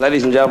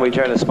Ladies and gentlemen, we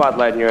turn the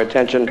spotlight and your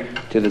attention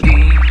to the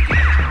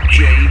DJ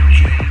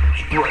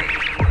Break.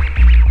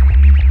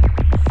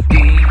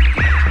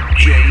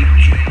 DJ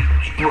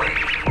Break.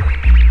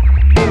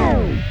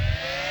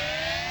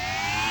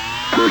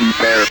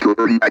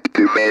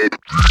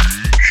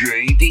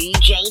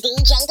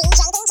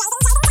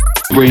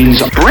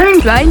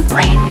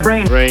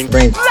 BrainZ.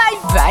 Brain.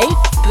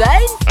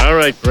 All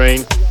right,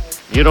 Brain.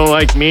 You don't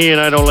like me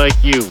and I don't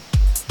like you.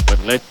 But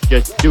let's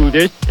just do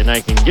this and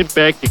I can get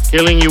back to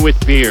killing you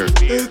with beer.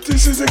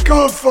 This is a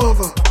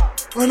Godfather.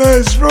 When I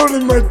was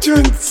rolling my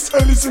joints, I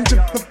listened to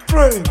the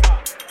Brain.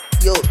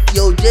 Yo,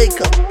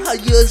 Jacob, how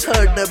yours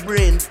heard the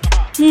Brain?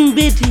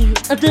 Betty,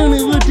 I don't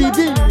know what to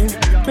do.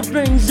 The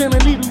brain's on a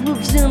little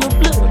wolf's on a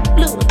blow.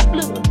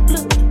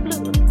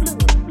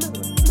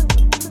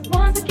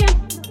 Once again.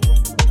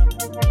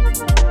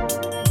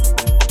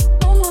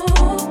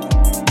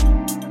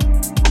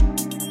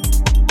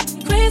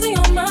 Crazy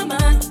on my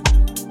mind.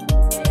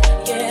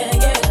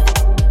 Yeah.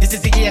 This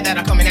is the year that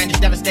I come in and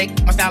just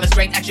devastate. My style is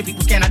great, action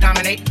peoples cannot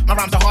dominate. My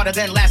rhymes are harder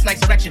than last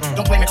night's erection.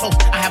 Don't blame it close,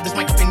 I have this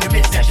mic up in your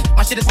mid-session.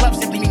 My shit is love,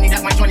 simply meaning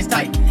that my joint is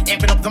tight.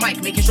 Amping up the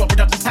mic, making sure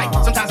production's tight.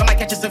 Sometimes I might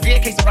catch a severe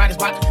case of writer's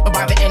block, but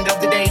by the end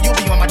of the day, you'll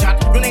be on my job.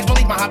 Real names will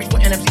leave my hobby for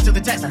NFCs to the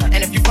test. And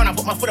if you front, I'll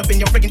put my foot up in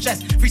your freaking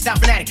chest. Freestyle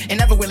fanatic, and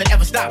never will it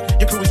ever stop.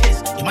 Your crew is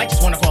his, you might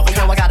just wanna call the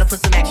cops. Yo, I gotta put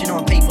some action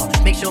on paper.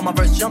 Make sure my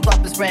verse jump up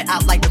and spread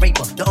out like the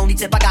raper. The only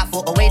tip I got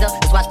for a waiter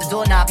is watch the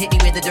doorknob hit me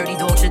where the dirty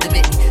dog should have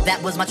bit me.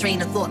 That was my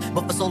train of thought,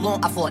 but for so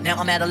long I fought. Now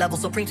I'm at a level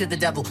supreme to the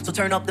devil. So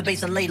turn up the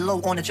bass and lay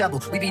low on the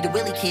treble. We be the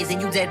Willie kids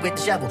and you dead with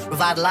the shovel.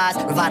 Revitalize,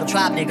 revital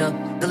tribe, nigga.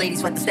 The ladies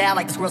sweat the style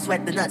like the squirrel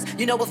sweat the nuts.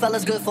 You know what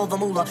fella's good for the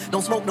moolah.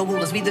 Don't smoke no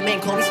rulers. We the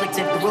men, call me slick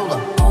tip the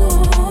ruler.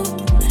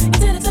 You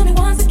didn't tell me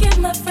once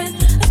again, my friend.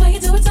 That's why you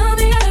do it, tell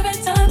me every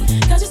time.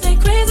 Cause you stay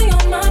crazy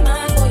on my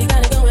mind. Boy, you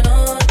got it going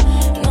on.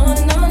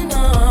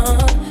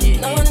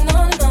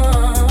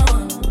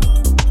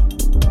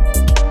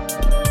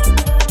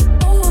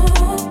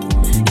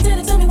 You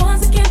didn't tell me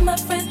once again, my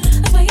friend.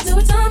 That's why you do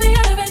it, tell me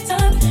every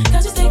time.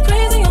 Cause you stay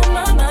crazy on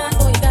my mind.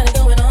 Boy, you got it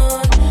going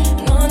on.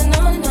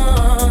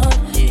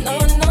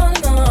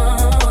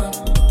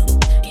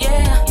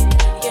 Yeah.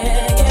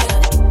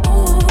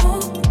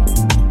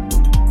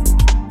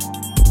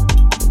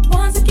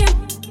 Once again.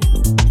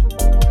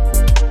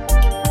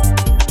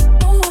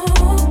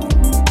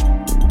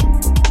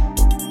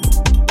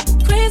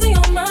 Crazy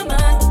on my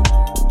mind.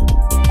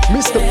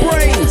 Mr.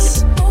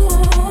 BrainZ.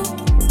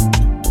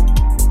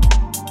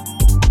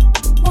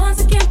 Once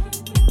again.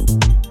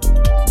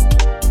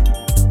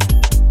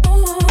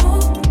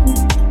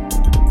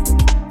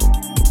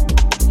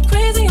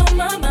 Crazy on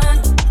my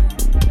mind.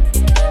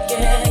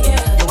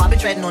 Yeah. Yo, I've been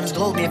treading on this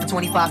globe, man, for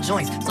 25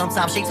 joints.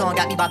 Sometimes shapes on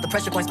got me about the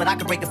pressure points, but I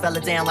could break a fella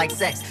down like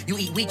sex. You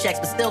eat wheat checks,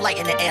 but still light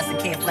in the ass and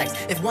can't flex.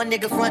 If one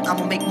nigga front,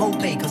 I'ma make more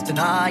pay. Cause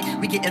tonight,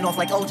 we getting off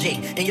like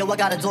OJ. And yo, I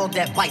got a dog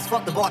that bites,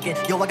 fuck the barking.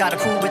 Yo, I got a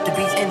crew with the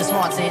beats and the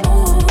smarts in.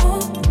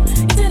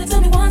 You didn't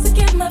tell me once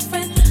again, my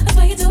friend. That's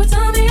why you do it,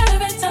 tell me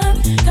every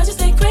time. Cause you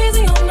stay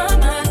crazy on my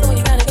mind. Boy,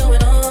 you got it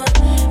going on.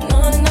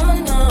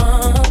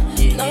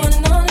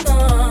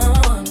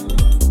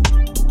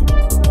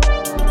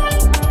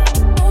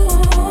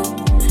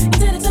 You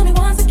didn't tell me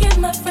once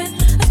again, my friend.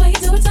 That's why you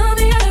do it, tell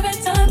me every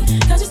time.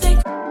 Cause you stay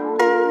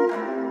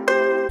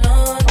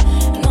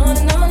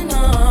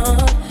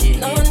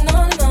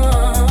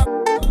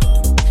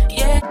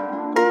yeah.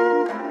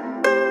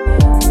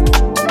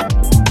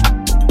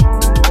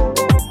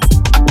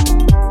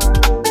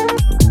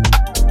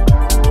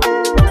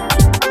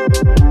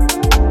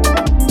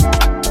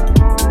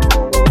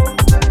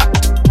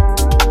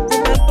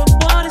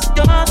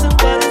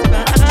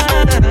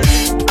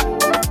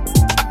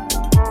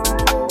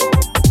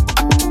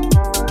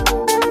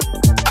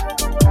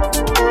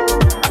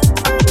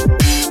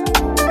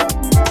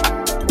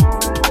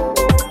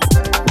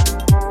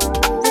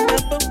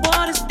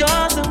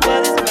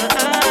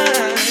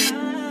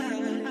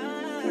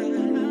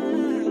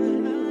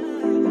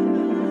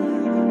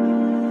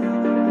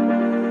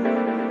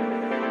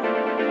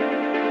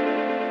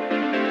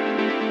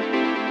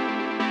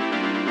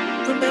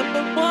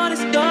 Remember what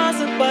is yours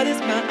and what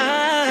is mine.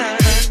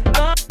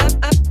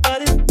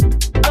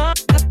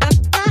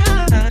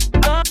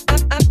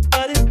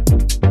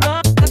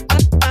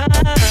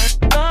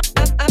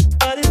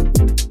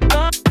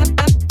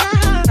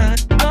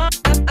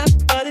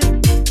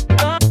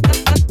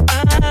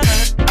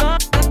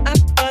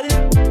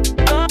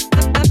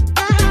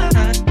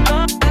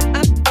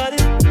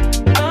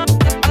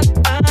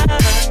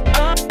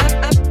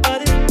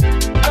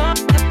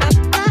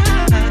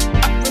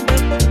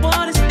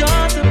 What is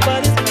yours and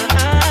what is mine?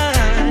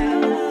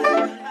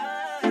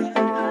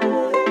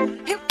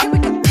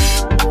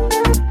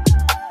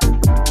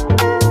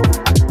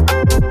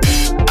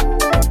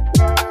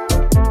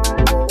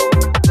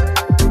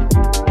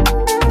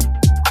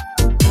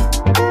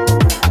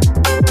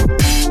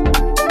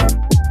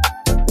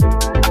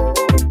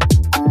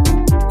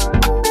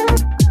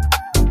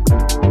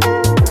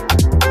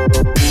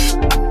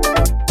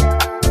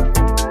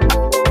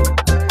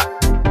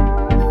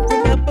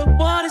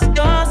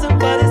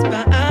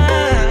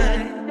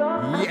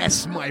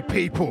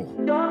 people.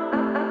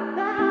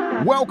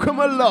 Welcome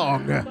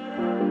along.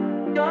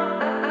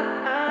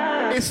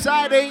 It's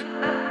Saturday.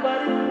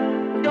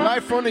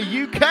 Live from the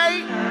UK.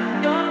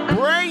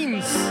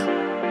 BrainZ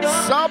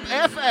Sub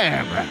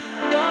FM.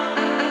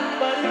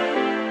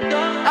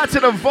 Out to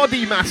the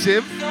Voddy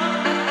Massive.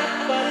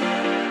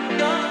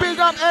 Big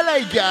up LA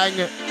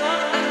gang.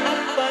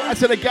 Out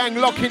to the gang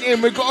locking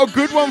in. We've got a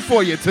good one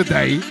for you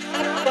today.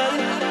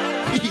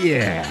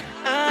 Yeah.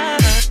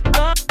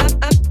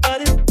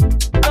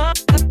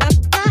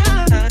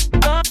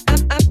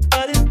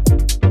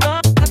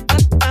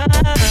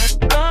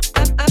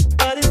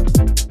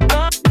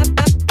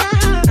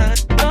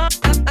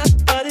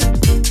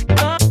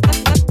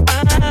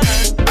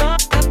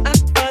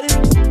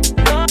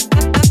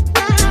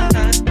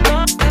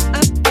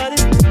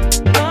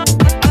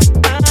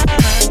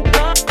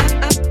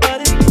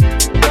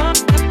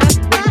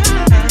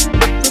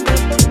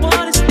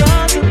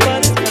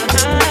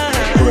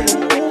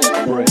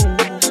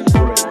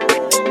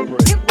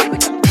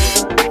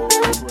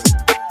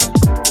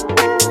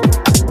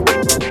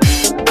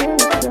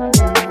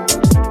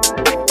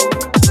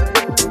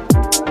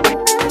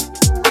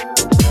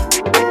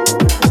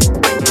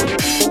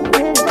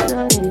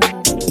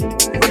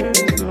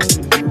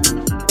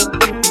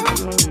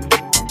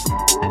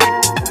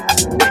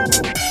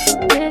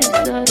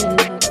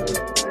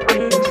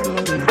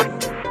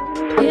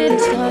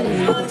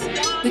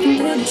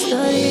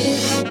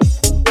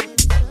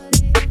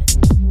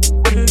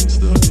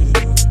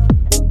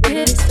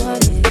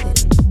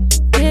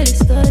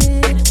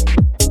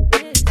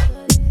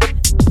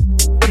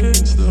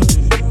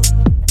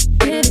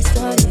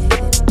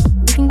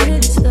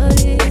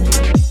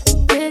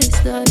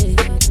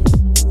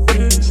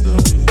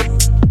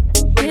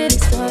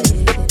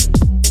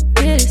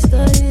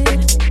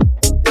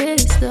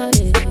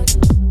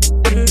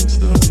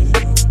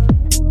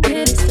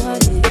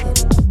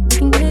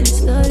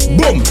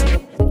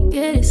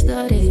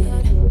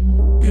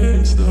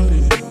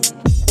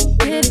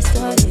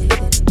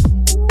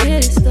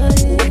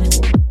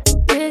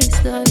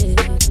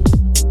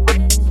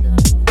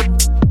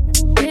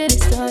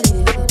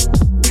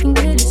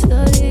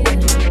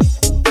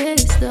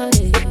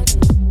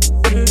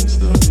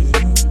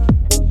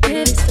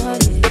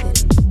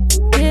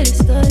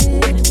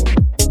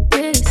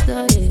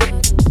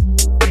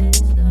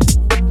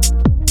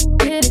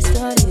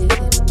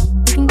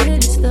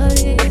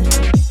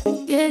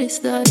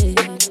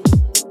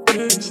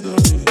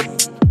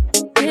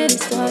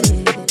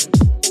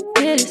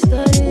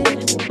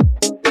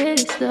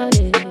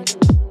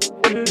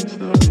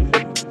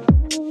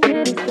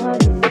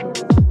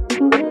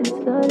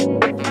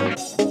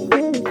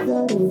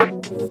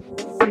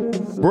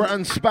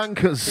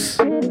 Spankers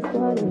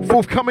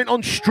forthcoming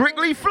on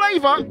Strictly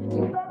Flavor.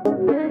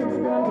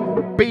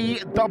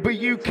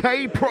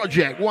 BWK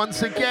Project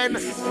once again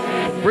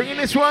bringing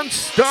this one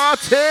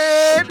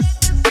started.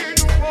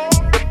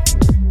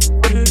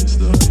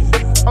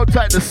 I'll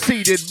take the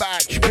seeded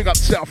batch. Big up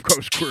South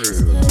Coast crew.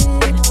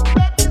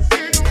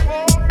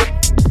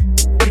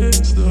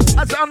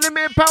 That's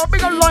Unlimited Power.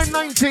 Big up Line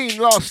 19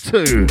 last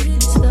two.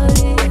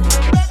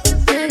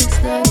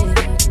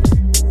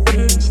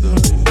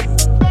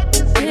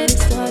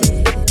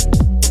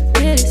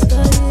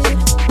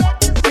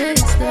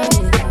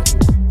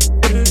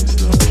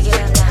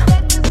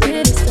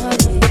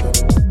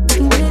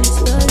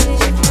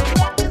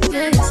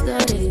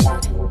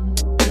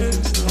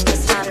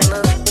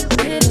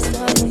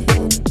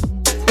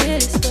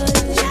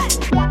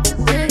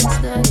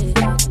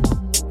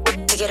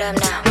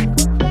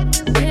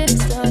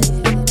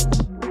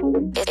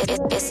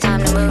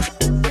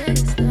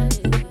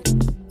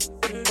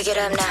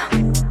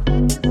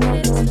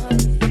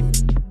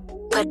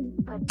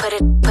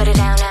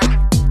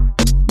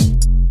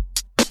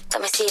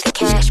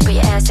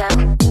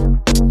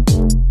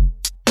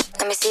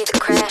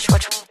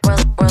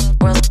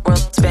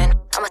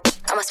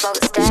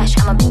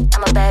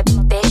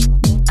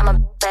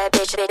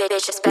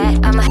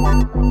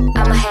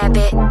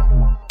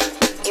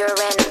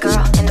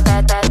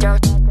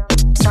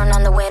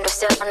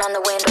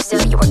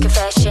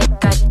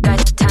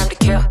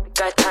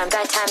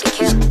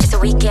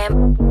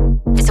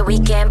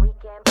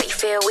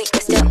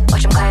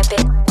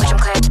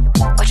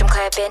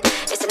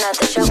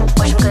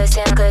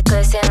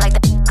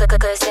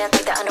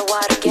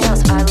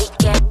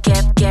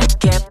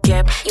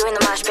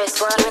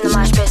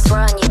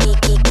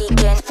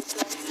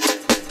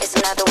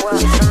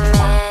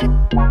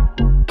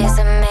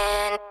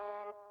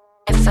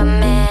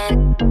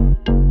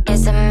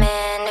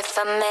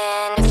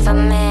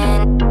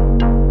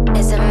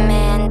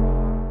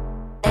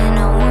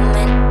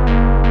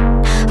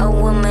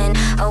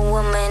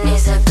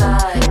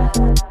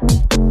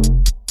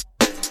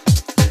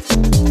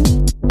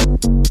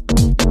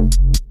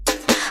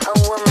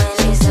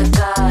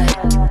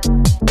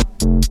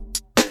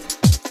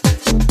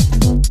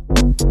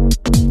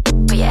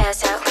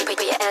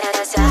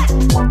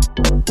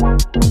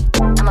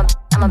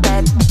 I'm a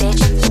bad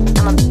bitch.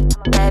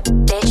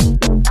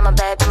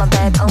 I'm a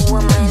bad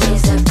woman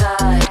is a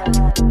god.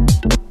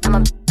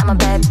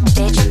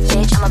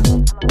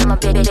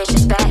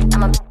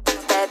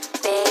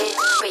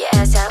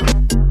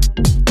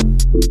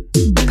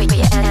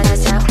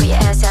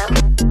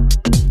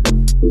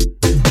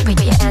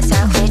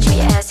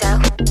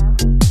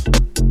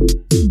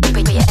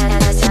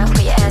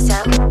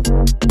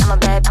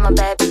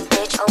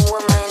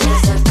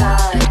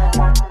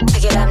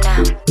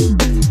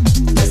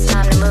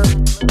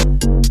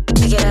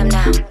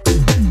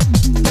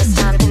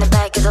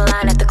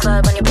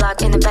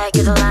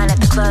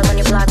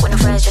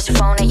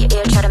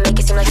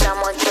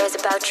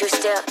 you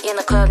still in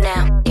the club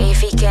now, if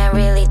he can't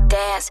really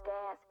dance.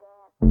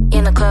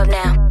 In the club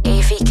now,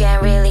 if he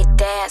can't really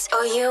dance.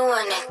 Oh, you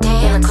wanna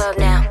dance? In the club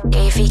now,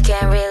 if he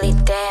can't really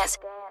dance.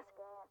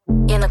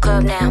 In the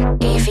club now,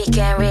 if he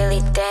can't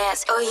really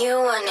dance. Oh, you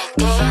wanna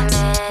dance?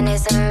 If a man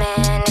is a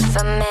man, if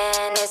a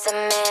man is a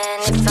man,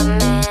 if a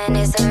man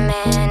is a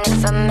man,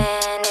 if a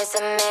man is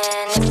a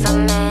man, if a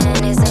man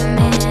is a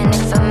man,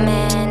 if a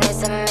man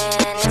is a man,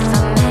 if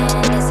a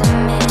man is a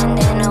man,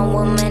 then a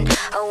woman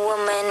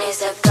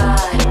is a god.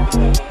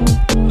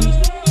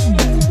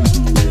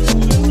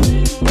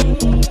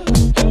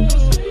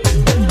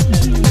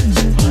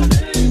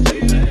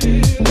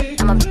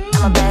 I'm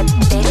a bad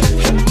bitch.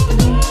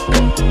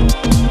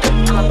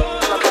 I'm a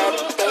bad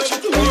bitch.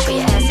 Bitch, for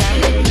your ass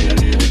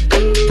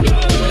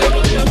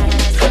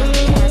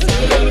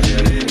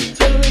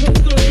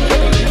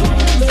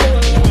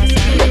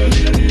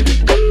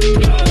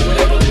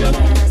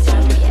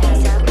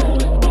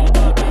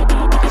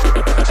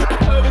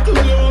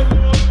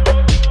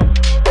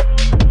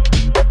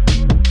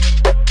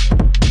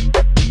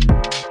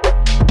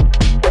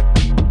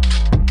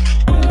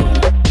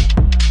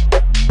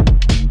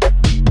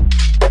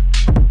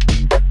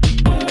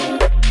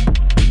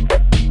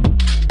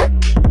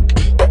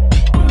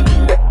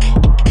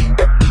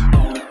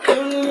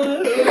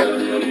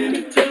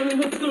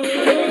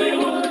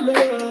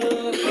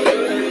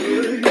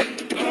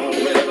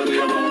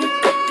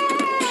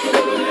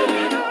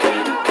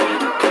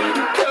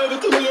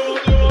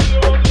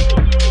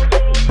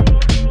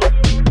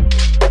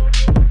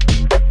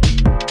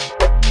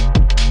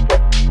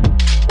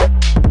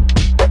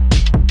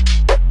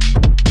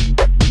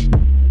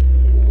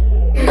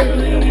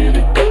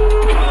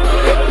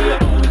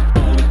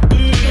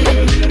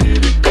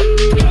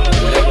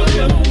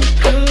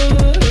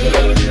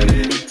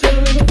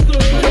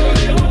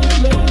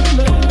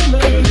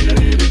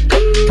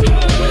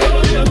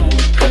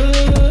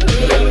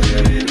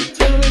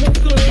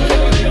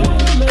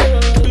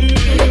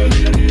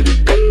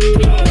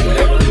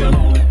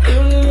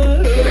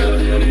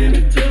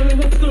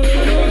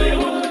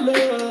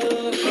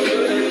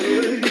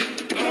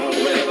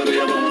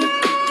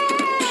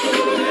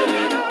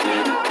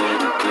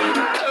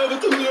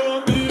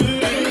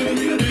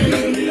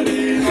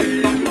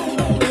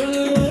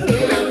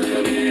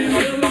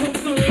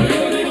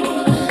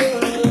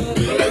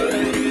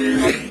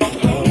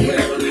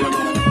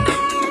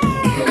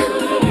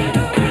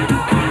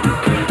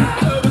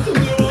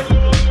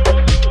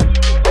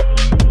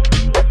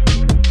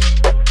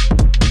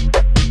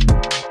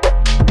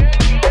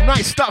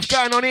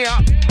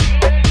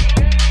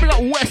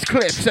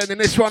sending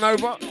this one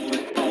over.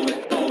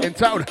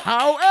 Entitled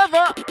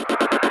However.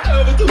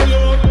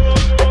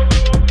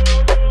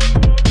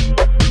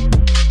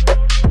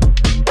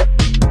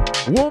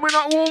 Warming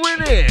up,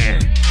 warming in.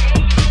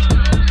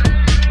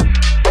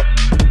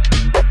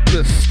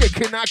 Just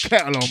sticking that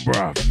kettle on,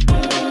 bruv.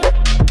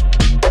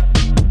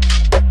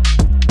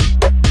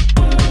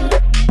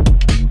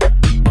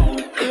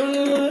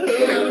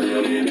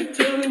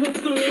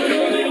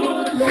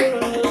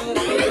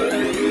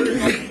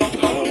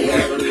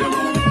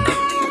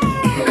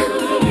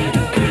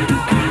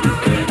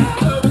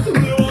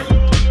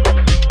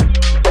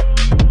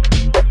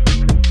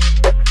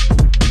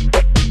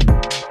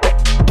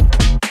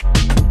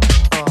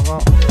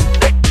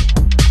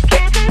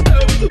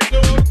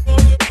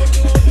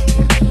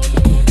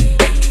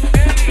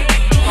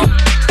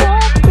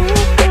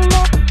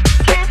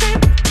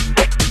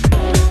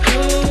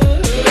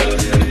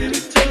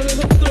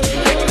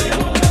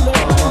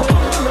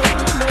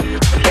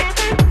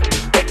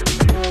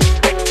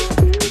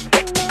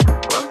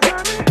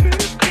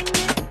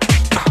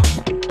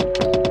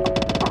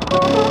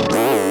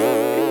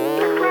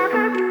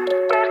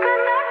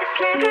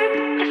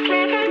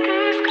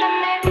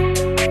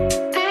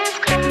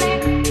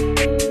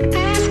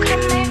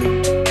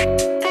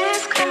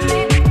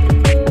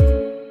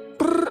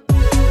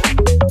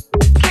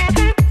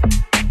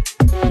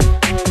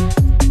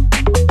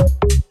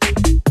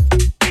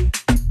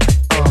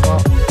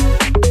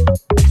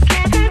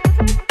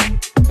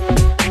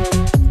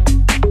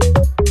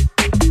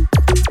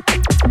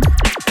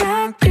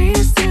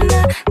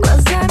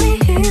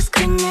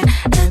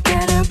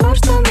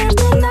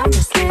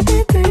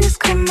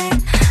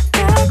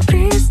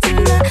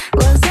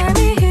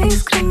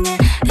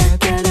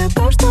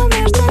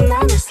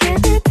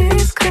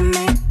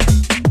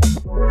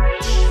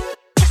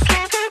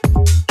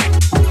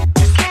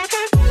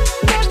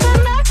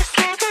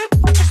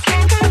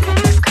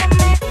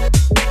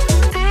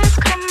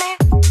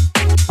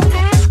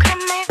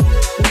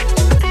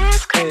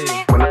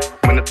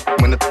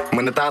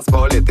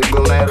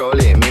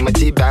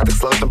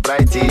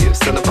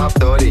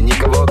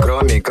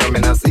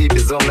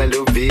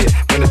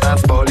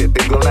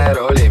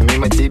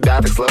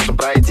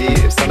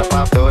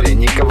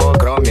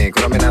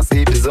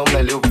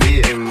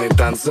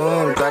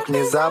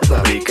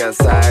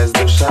 Прикасаясь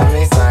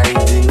душами,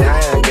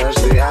 соединяя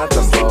каждый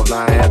атом,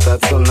 словно это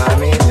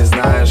цунами. Не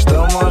знаю,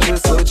 что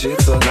может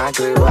случиться,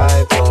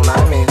 накрывает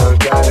волнами.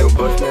 Только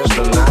любовь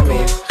между нами.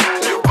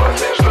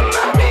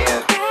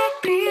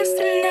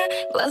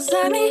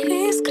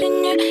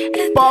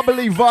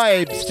 Family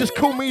vibes. Just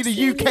call me the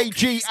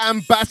UKG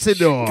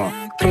ambassador.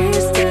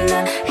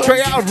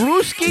 Straight out of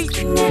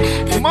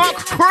Ruski, Mark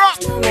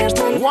Crop,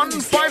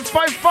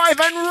 1555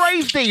 and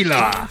Rave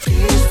Dealer.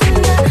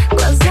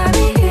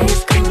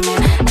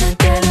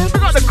 We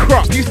got the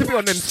Crop. Used to be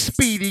on them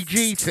Speedy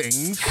G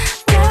things.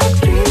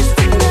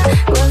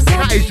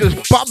 That is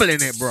just bubbling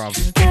it, bruv.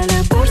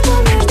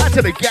 Back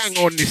to the gang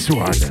on this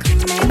one.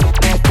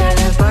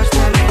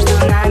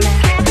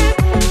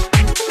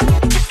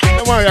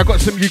 Don't worry, I got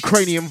some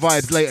Ukrainian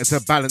vibes later to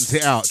balance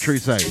it out, true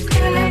say.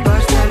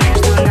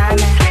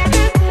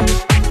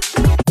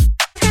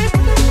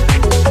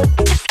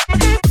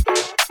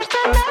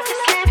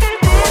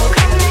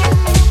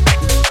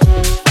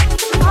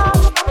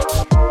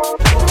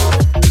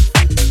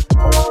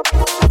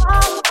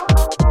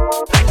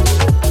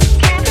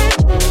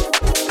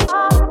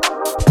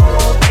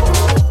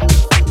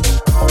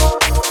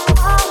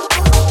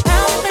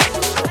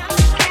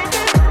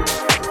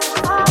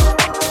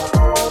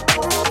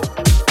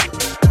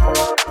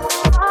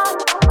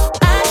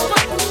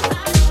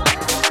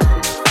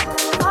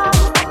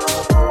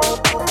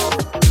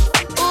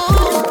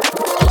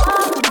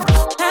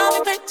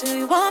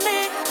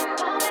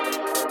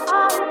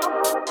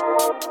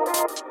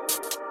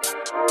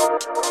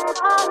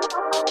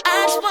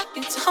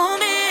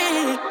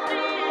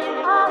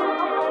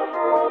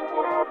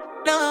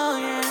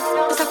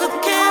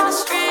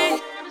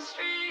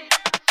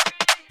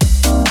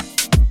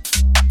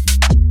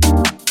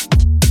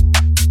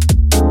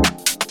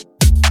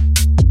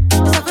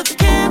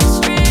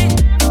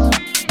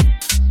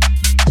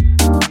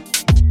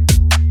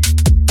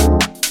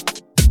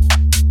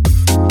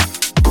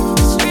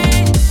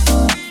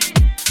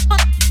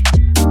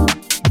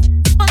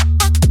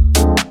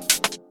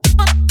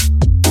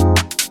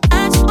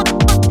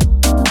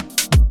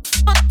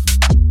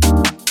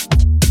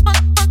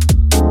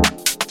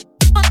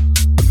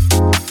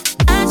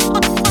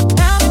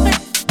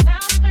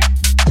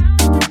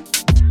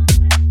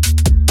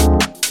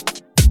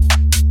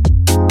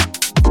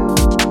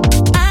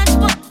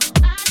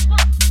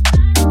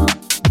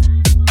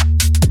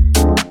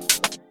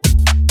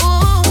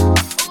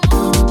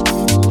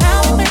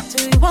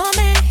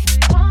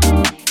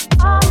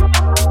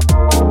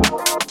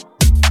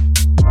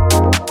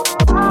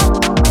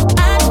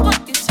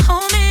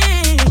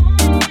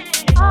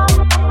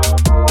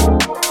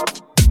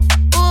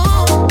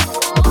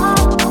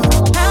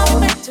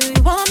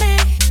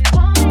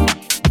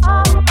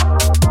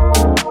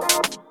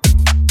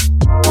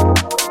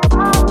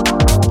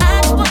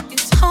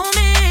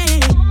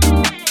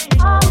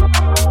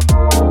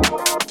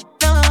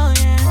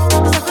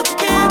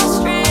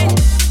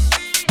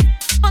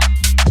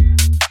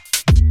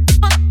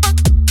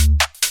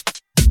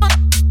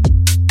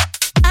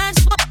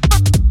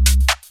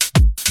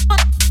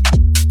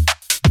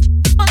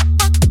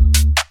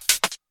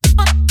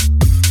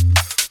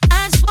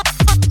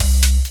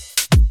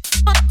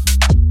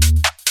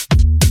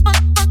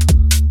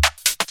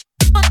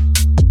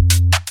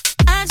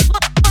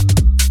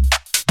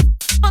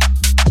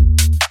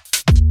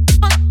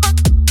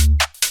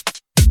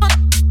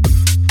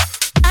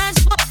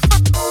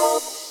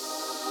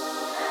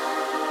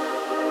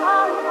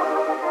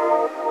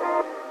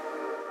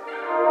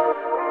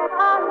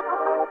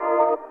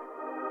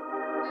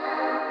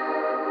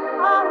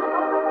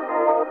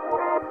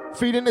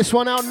 Feeding this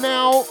one out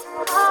now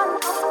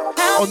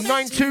on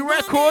 92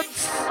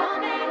 Records.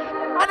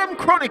 Adam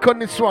Chronic on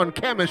this one,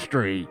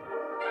 Chemistry.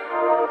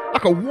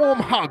 Like a warm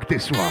hug,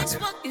 this one. That's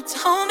what you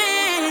told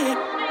me.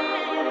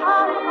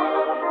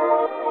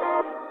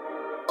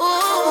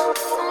 Ooh,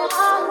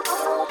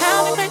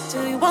 how me back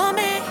do you want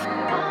me?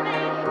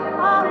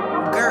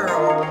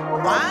 Girl,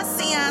 why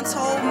Sion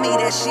told me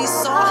that she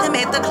saw him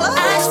at the club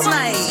last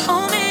night?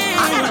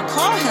 I gotta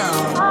call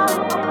him.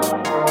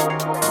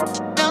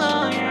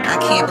 I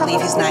can't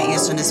believe he's not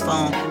answering his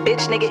phone.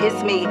 Bitch, nigga,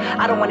 it's me.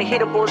 I don't wanna hear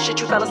the bullshit,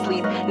 you fell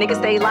asleep. Niggas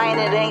stay lying,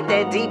 it ain't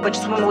that deep. But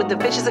you swimming with the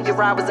fishes if your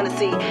ride was in the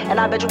sea. And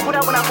I bet you put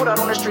out when I put out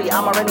on the street.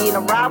 I'm already in a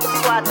ride with the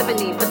squad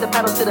Tiffany. Put the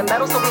pedal to the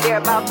metal, so we there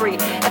about 3.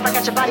 If I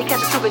catch your body,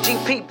 catch a super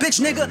GP. Bitch,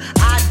 nigga,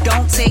 I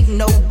don't take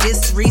no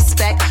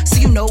disrespect. So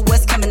you know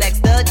what's coming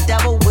next. The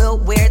devil will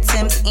wear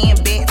Timbs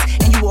and bits.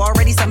 And you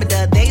already summoned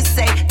the, they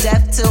say,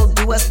 death till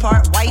do us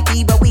part,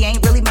 wifey. But we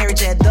ain't really married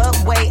yet. The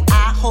way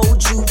I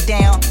hold you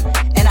down,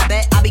 and I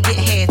bet I'll be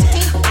getting head.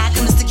 I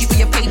come to stick you for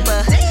your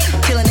paper.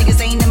 Killing niggas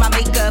ain't in my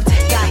makeup.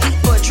 Got heat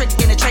for a trick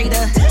and a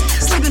trader.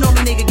 Sleeping on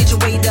me, nigga, get your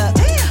weight up.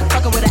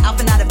 Fucking with an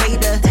alpha, not a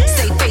beta.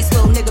 Say face,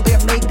 little nigga,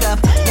 bear makeup.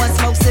 One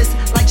smoke sis,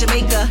 like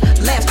Jamaica.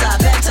 Laptop,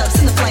 bathtubs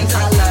in the flames.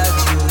 I loved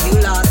you, you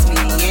lost me,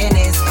 and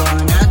it's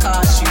gonna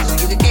cost you.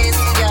 You can kiss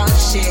your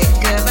shit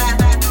goodbye.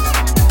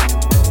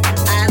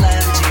 I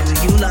loved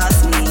you, you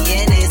lost me,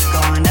 and it's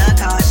gonna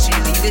cost you.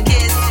 You can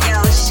kiss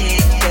your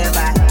shit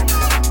goodbye.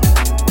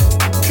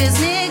 Cause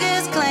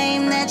niggas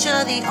claim that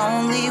you're the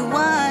only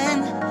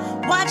one.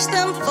 Watch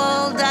them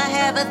fold, I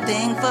have a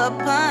thing for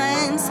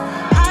puns.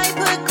 I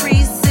put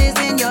creases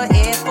in your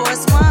Air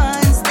Force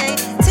Ones. They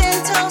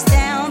 10 toes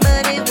down,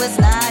 but it was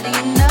not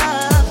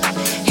enough.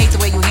 Hate the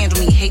way you handle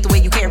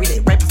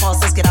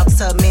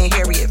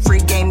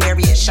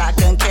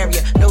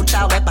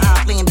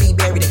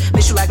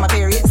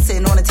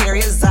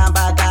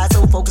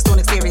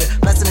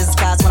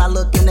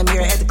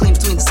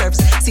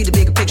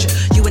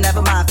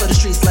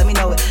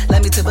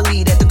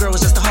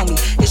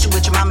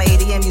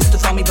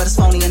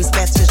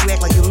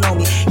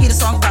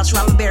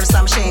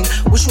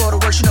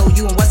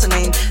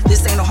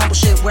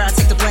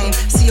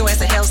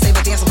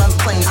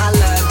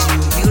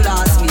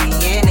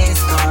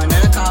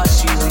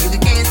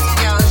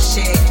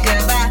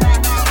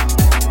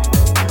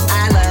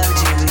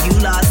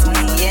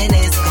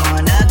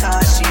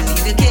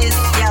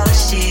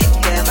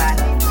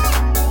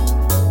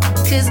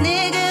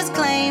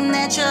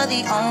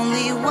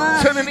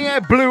Yeah,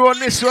 blue on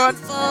this one.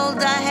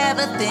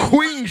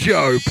 Queen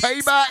Joe,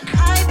 payback.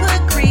 I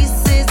put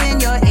creases in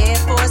your Air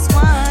Force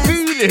One.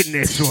 Feeling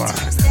this one.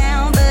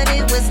 Down, but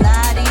it was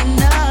not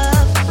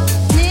enough.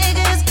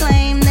 Niggas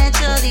claim that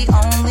you're the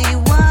only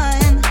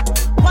one.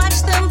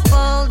 Watch them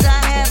fold. I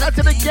have out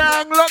to the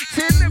gang locked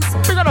in.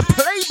 We got a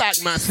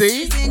playback,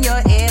 Massey. In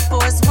your Air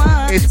Force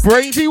One. It's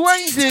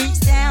BrainZ.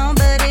 Down,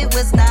 but it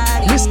was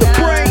not Mr. enough.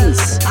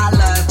 Brains. I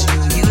loved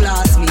you, you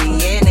lost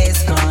me, and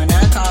it's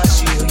gonna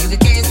cost you. You can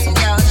kiss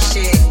your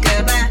shit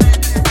goodbye.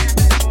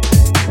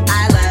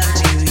 I loved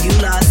you, you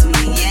lost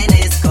me, and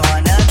it's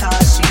gonna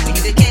cost you.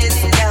 You can kiss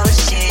your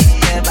shit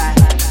goodbye.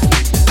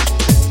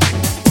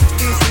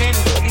 These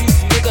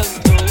niggas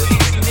do,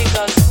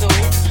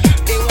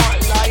 they want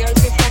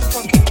loyalty from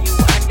fucking you,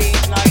 and they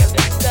ain't loyal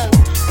themselves.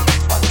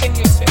 Fucking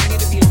you expect me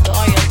to be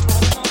loyal to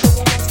another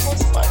woman's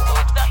supposed to find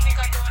out that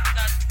nigga doing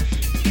that.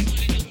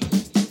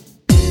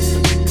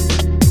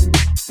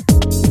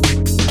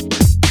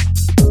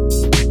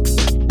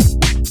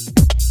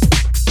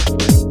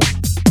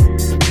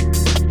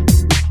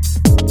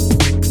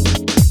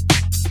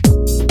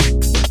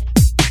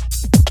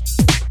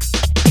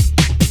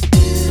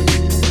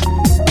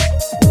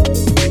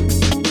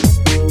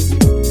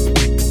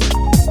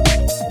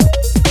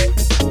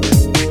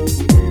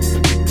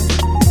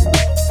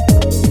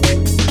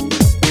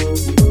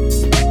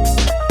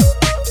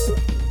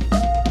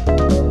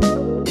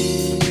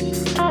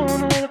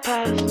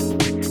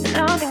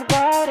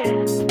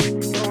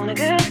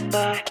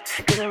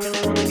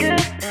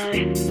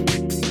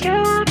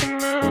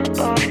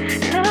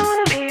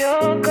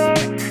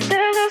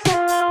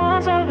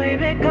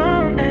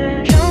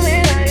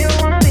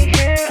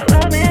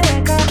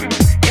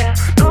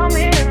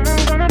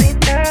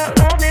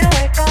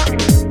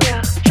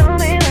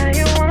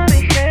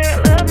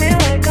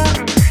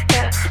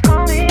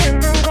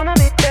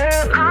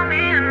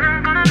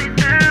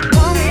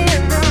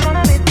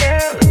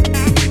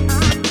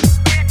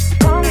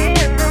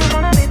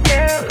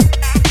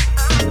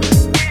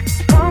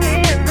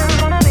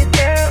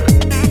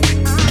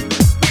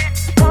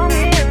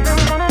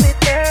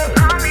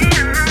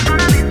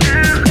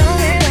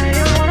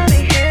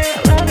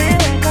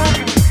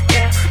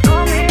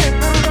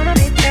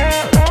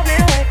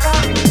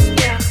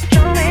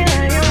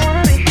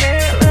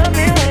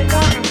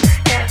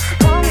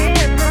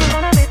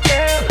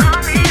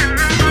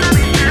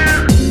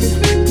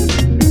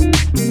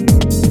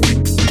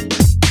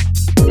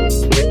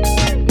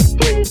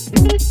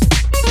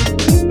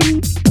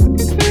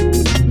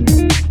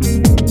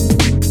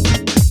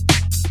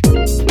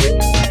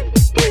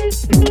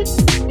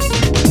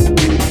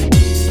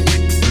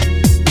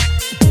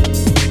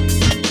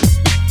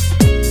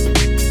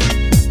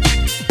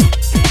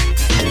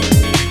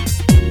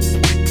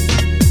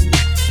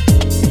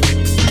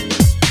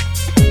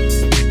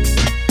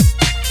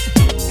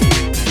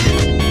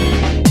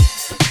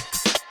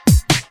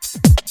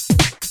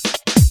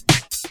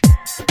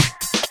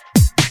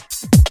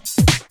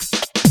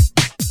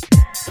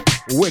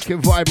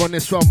 Wicked vibe on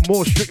this one,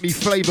 more strictly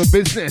flavour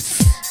business.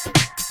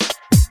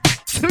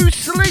 To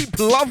sleep,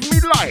 love me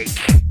like.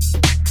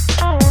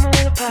 I wanna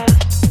live the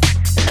past,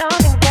 and I'll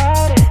think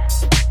about it.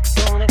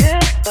 Don't wanna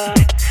get back,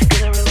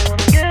 'cause I really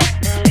wanna get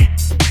night.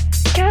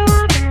 You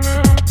wanna be my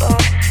boy,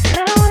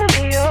 and I wanna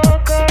be your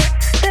girl.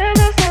 There's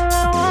just all I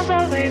want, so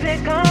baby,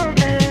 come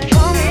and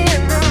show me,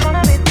 and I'm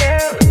gonna be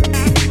there.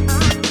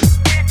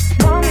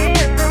 Call me,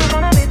 and I'm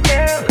gonna be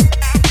there.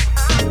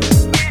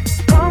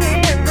 Call me,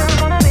 and I'm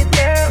gonna be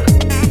there.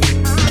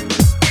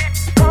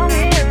 Call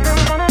me, and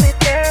I'm gonna be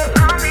there.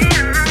 Call me,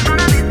 and I'm gonna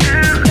be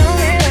there. Show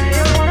me that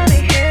you wanna be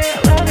here,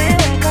 love me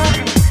like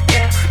cotton.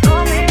 Yeah,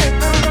 call me,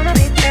 and I'm gonna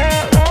be there.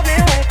 Love me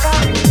like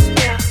cotton.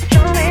 Yeah,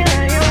 show me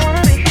that you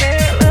wanna be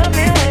here, love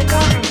me like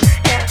cotton.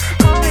 Yeah,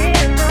 call me,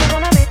 and I'm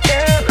gonna be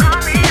there. Call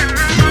me, and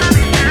I'm gonna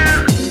be there.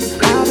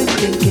 I've been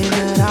thinking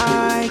that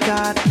I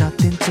got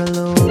nothing to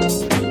lose.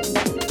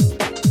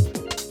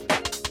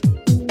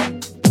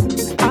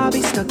 I'll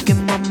be stuck in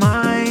my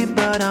mind,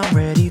 but I'm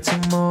ready to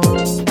move.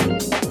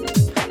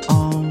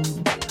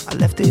 I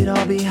left it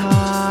all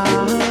behind.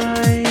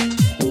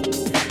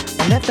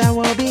 I left that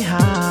world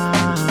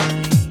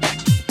behind.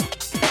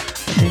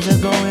 But things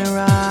are going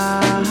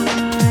right,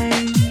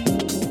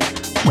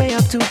 way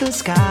up to the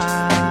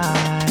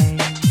sky.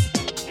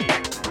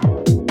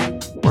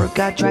 Work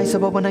got dry, so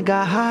when I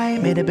got high,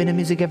 made a bit of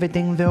music,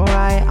 everything feel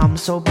right. I'm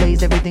so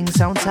blazed, everything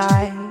sounds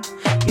tight.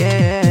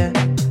 Yeah,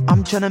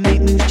 I'm tryna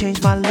make moves,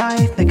 change my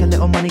life. Make a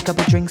little money,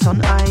 couple drinks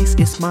on ice.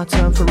 It's my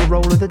turn for a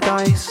roll of the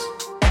dice.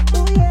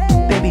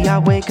 Baby, I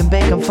wake and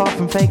bake, I'm far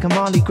from fake. I'm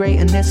only great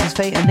and this is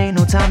fate and ain't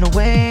no time to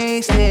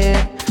waste it.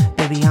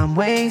 Baby, I'm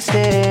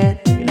wasted.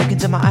 You look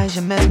into my eyes,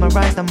 you're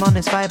mesmerized. I'm on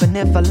this vibe and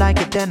if I like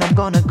it, then I'm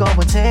gonna go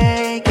and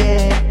take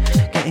it.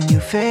 Getting you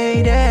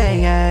faded,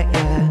 yeah,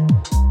 yeah.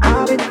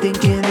 I've been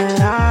thinking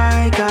that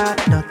I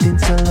got nothing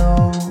to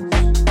lose.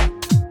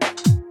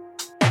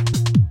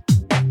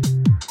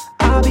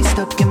 I'll be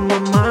stuck in my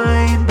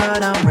mind,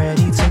 but I'm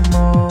ready to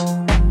move.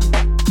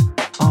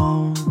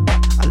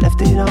 I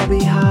left it all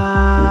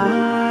behind.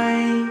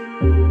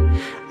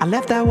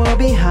 world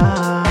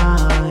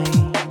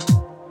behind.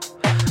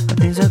 But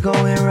things are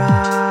going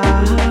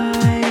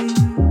right,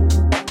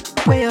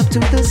 way up to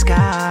the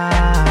sky.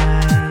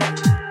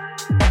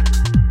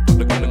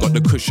 Got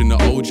the cushion, the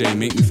OJ,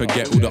 make me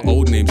forget all the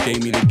old names.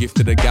 Gave me the gift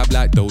of the gab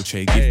like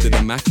Dolce. Gift of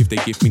the Mac, if they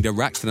give me the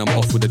racks, then I'm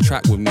off with the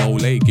track with no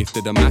lay. Gift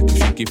of the Mac, if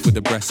she gift with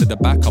the breast of the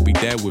back, I'll be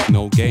there with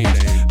no games.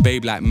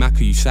 Babe like Macca,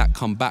 you sat,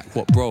 come back,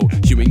 what bro?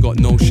 You ain't got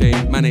no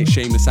shame, man ain't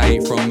shameless, I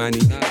ain't from Manny.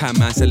 Can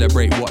man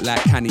celebrate what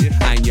like Canny?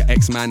 I ain't your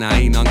ex-man,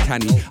 I ain't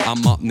uncanny.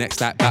 I'm up next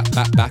like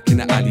back in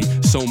the alley.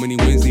 So many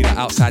wins need an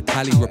outside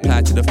tally.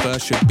 Reply to the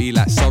first should be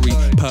like sorry.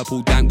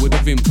 Purple dank with the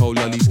Vimto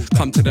lollies.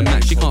 Come to the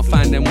match, she can't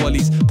find them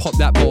wallies. Pop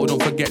that bottle,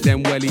 don't forget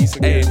them wellies.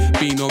 Ayy,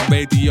 been on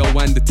radio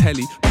and the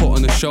telly. Put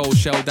on the show,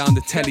 shell down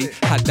the telly.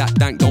 Had that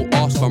dank, don't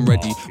ask if I'm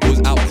ready.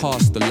 Was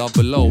outcast, the love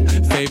below.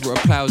 Favorite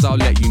replies, I'll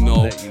let you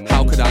know.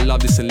 How could I love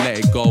this and let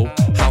it go?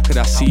 How could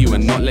I see you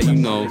and not let you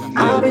know?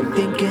 I've been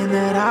thinking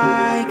that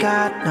I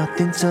got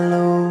nothing to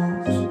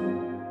lose.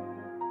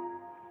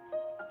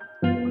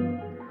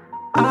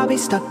 I'll be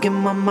stuck in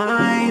my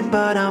mind,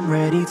 but I'm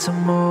ready to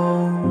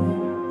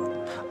move.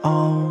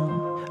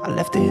 Oh, I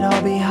left it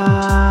all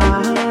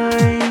behind.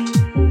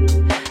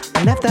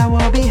 I left that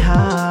world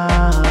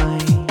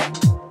behind.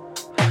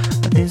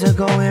 But things are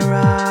going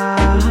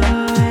right,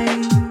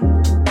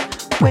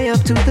 way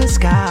up to the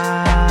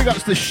sky. Big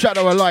ups to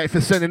Shadow of Light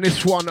for sending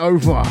this one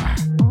over.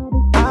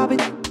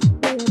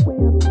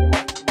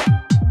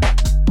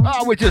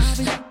 Oh, we're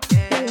just...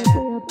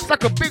 It's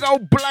like a big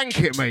old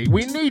blanket, mate.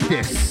 We need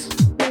this.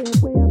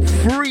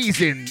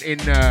 Freezing in,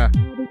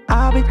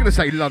 I'm gonna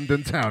say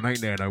London town, ain't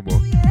there no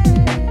more?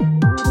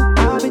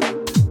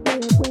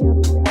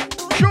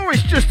 Sure,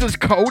 it's just as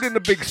cold in the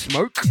big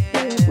smoke.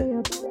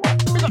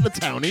 We got the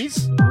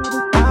townies.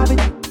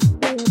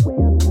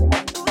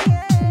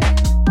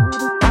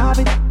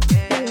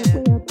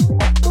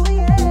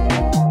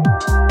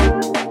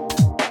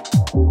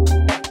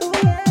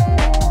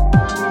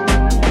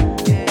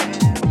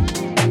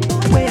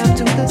 Way up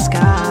to the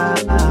sky.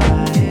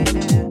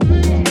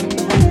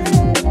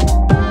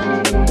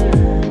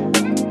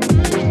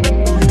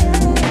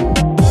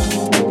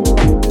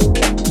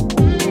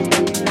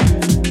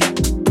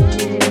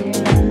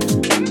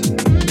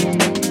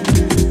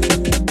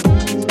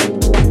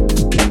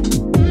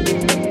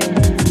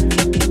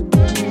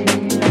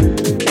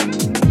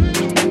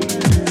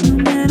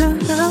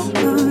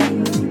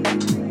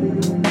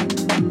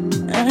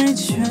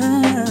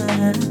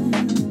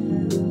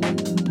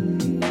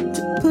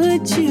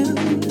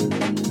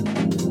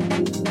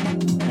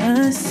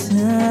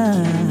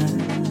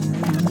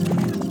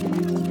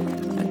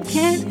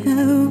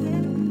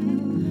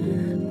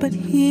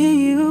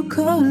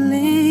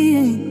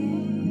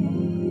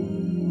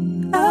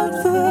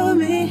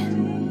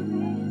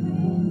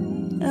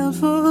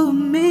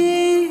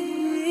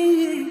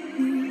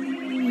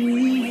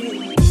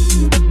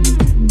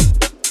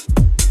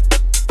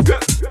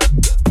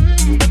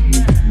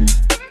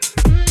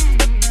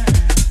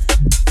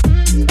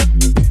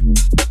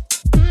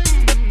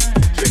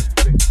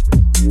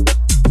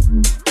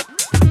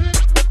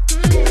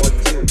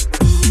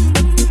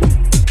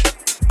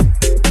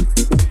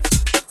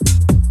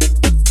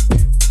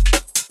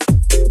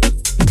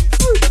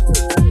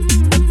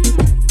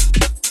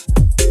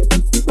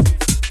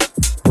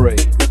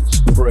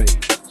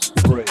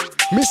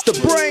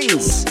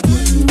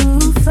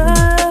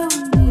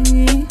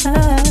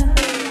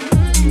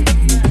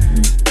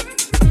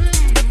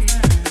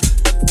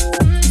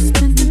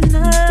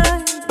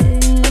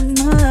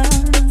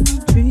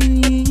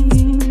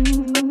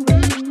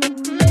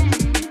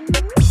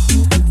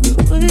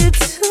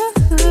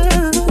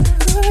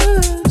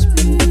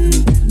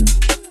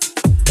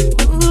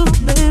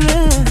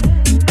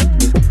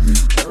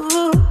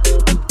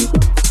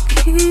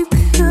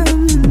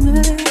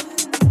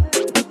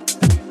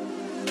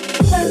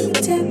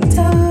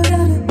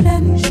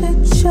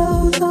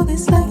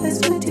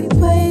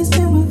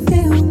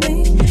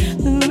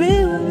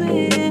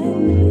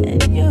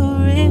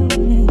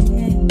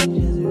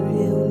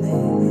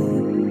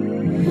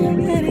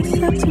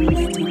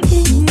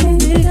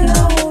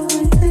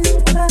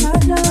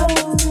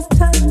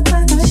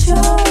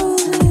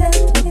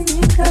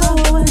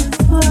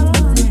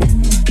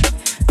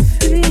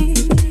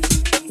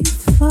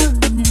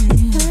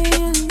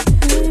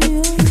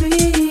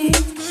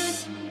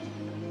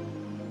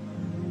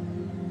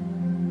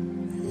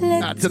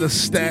 To the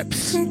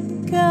steps.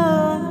 Big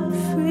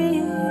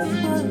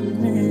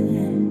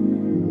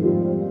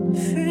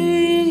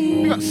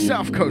got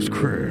South Coast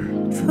crew.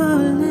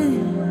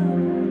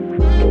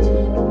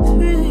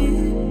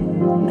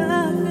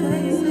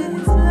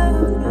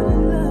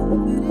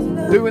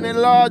 Doing it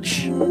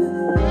large. You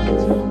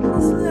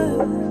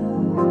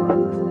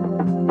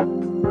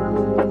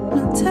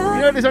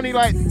know there's only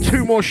like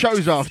 2 more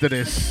shows after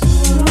this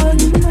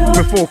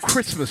before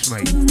Christmas,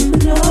 mate.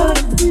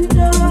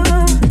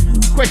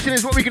 Question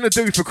is, what are we going to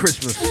do for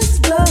Christmas?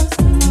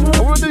 I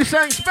want to do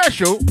something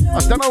special. I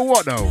don't know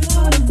what though.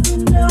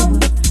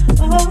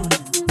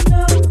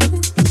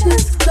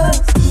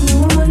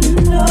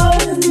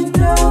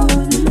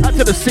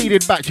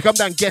 conceded back. She come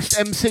down guest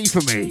MC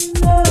for me.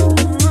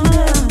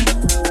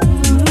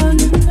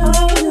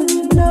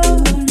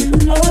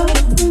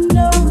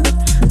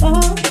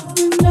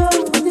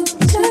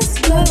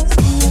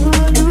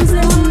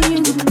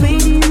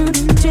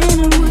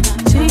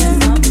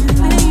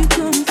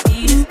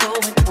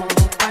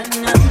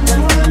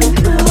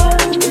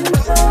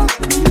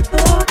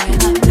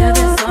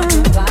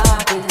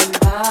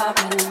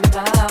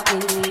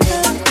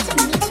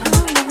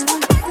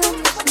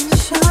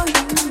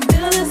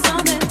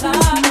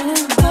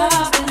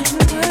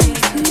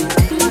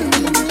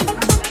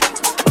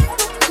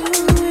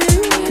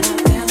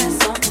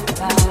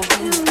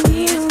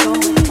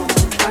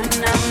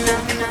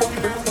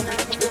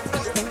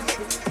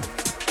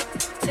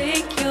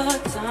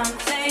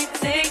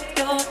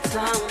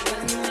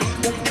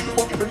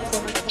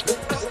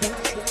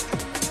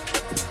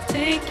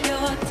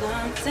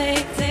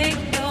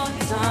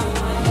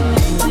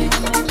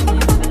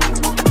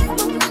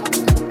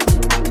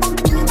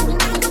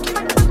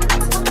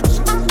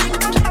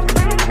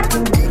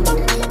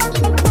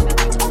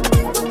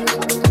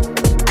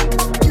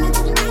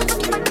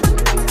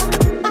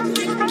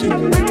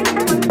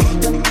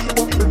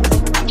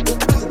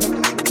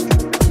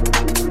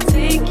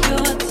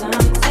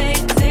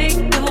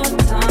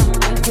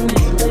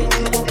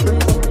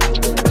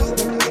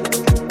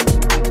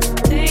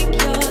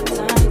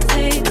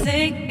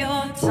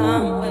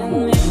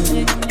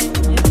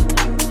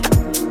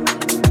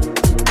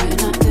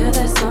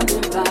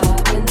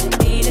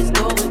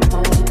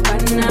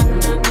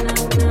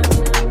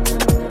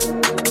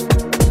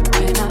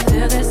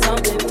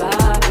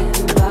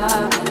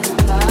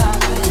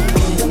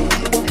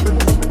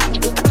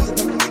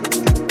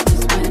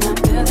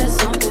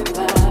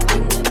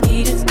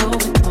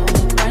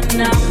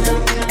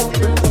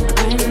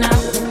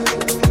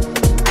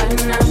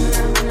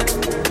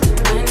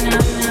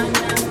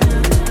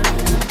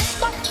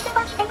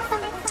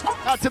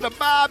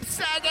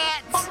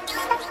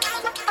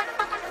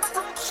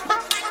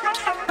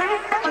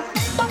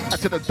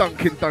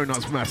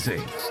 Donuts Massey.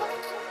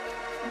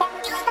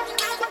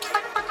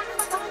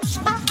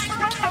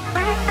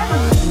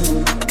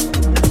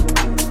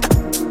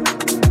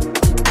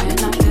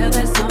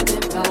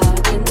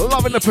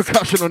 Loving the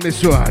percussion on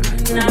this one.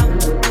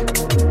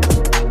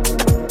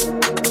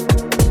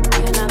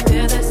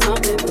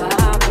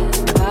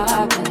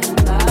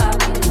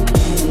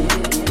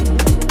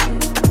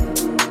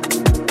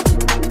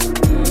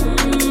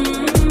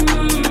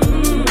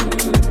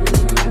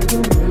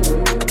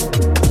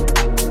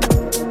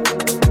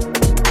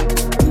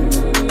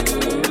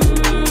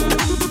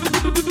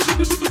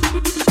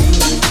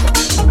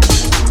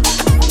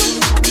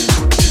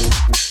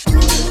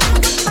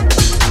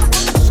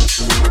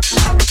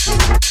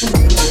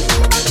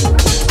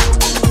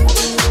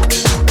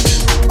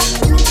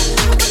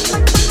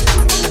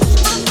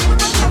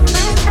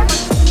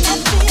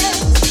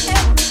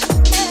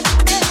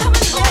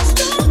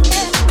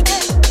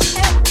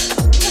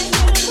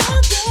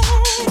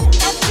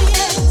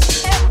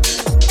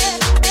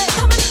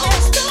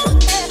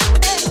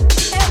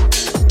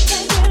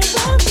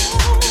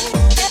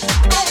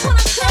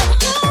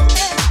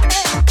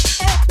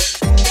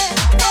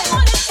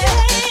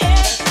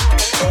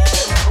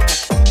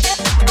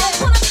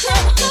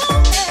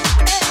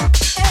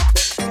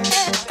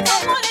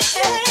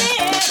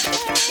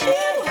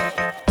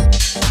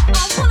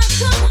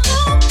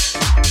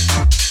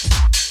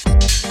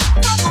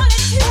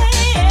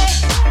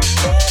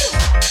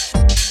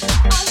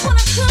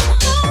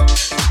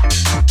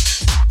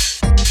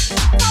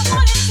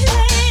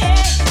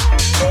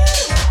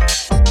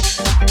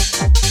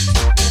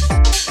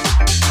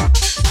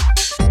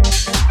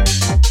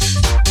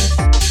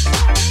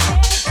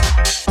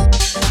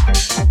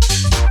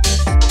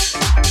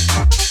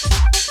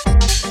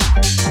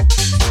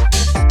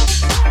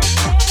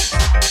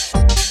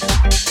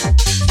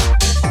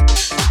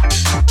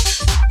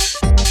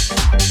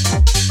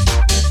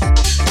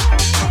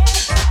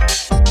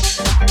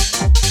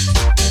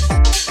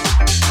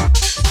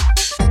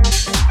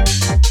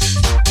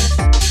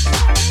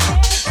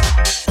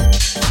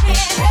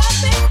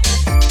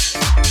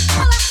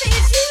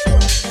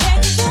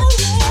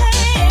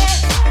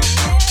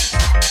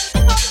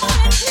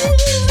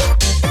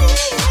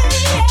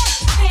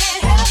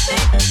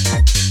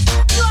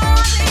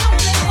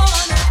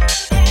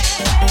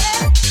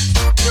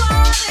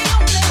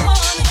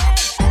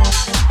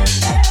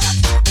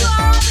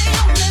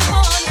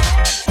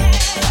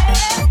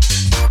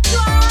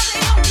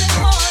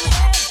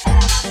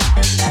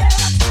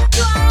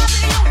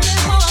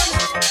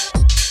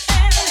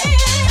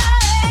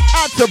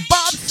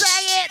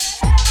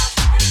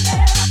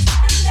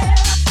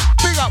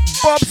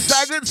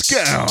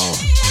 Girl,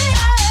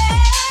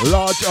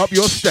 large up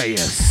your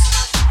status.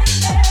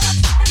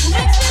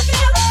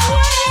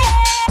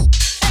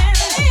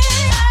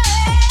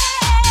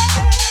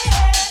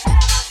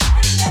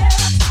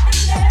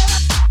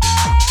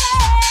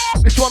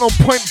 This one on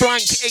Point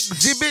Blank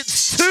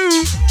Exhibits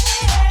 2.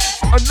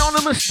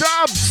 Anonymous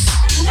Dubs.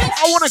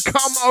 I wanna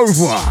come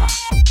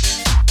over.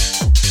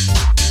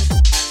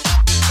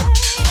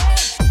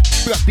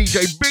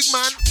 DJ Big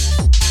Man.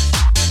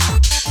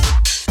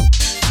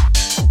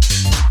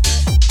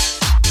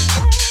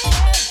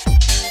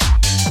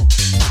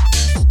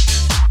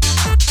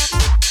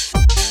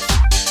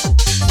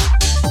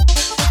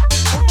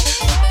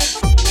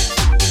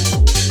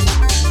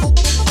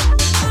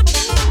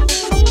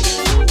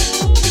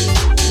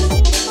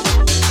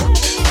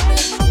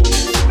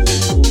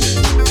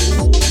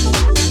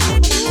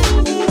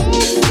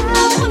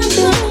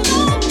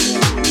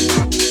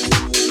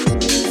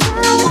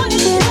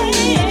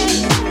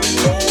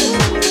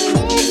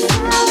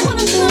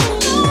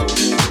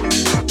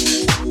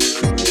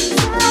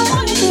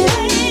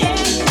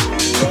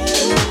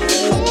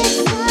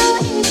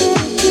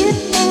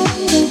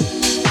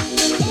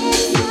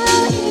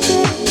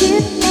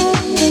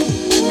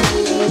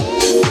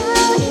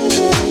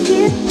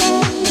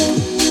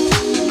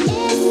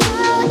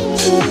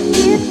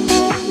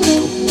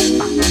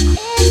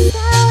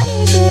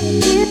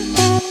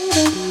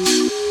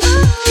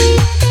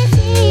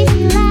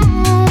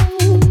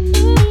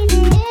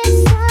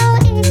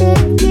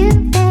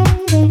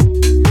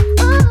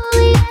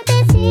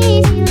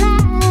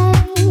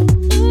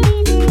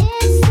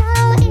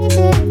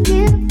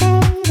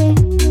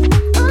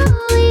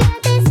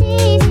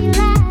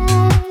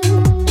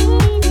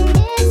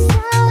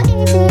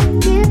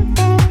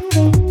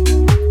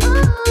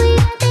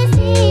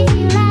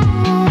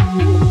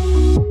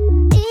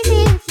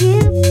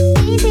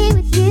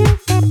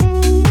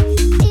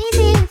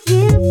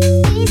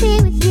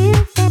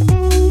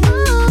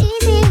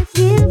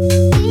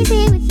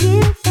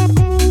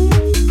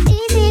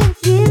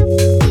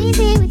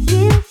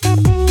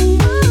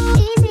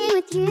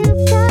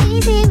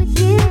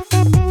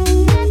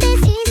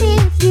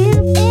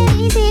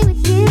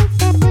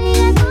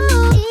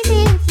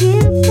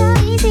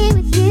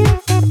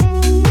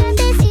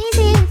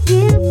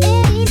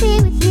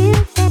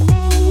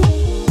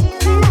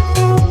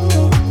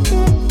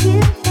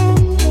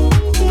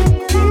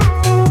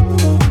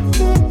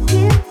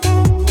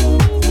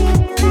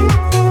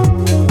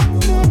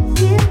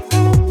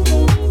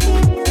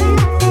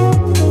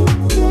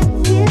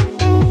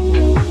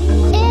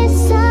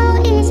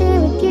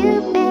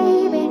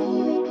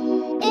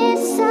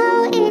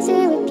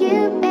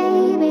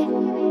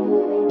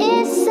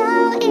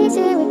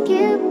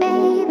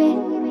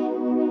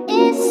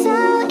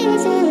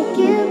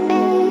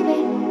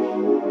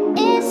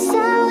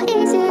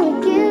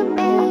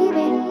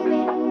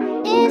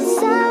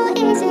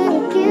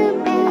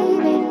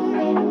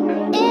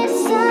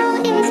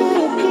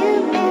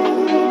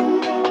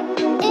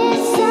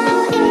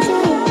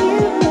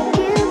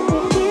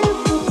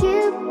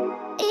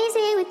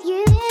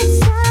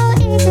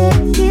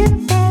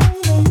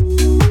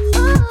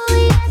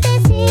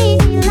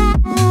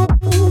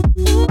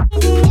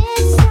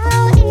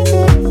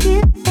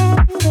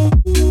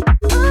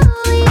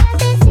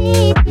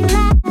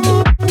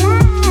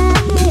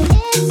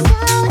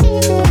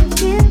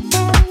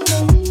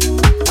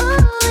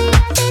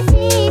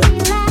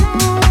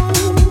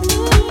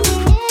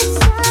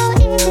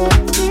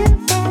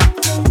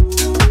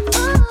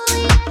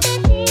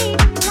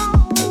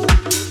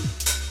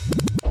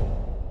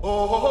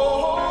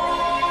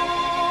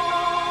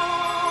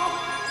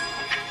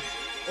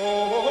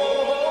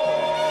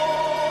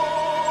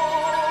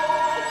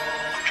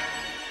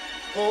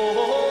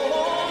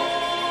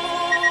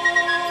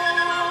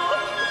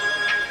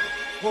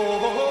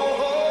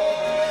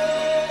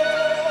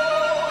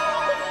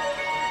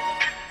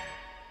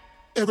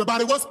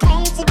 Everybody was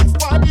kung fu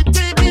before we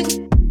did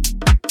it.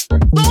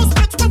 Those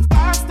hits were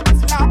fast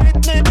as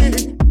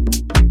lightning.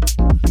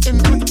 And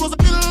it was a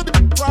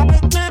building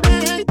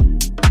probably.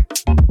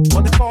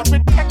 But they fought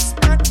with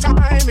extra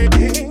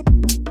timing.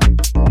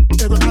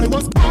 Everybody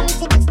was kung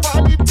fu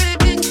before we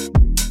did it.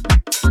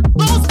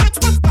 Those hits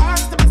were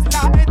fast as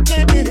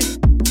lightning.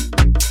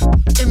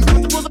 And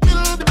it was a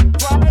building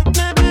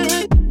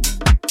probably.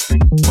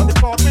 But they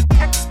fought with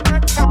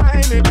extra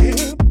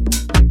timing.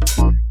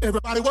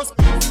 Everybody was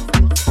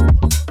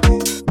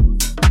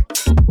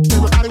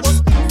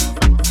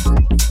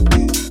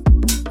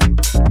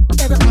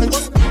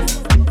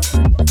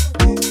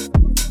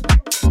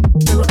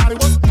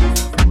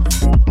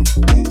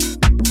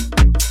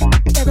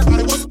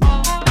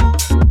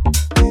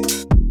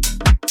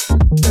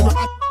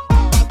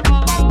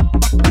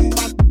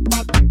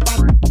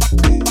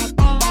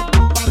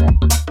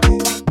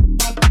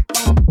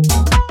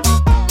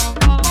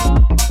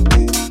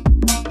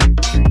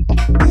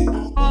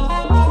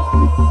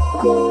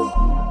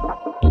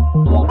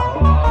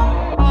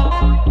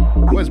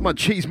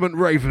Cheesemont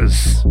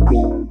Ravers.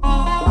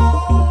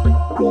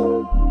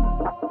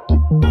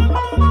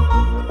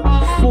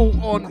 Full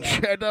on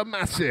cheddar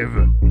massive.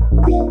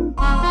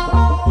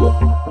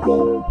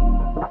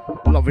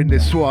 Loving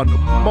this one.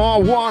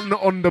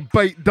 Mar1 on the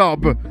bait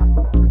dub.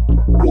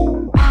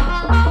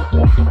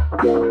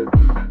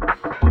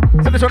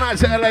 Send this one out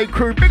to LA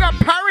crew. Big up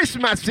Paris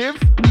massive.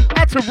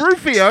 Out to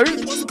Rufio.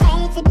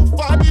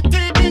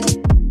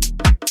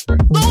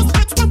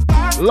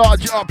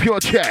 Large up your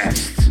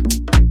chest.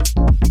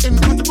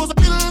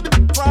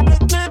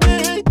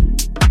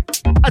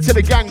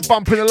 to the gang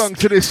bumping along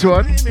to this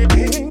one.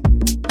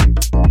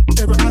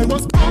 Everybody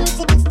was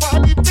comfortable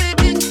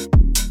fighting.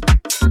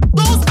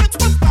 Those bits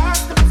were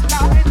fast, it was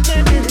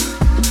lightning.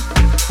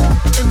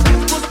 And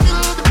it was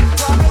building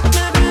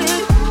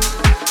frightening.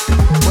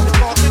 When it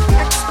brought it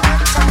back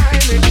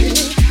timing.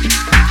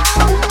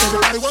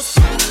 Everybody was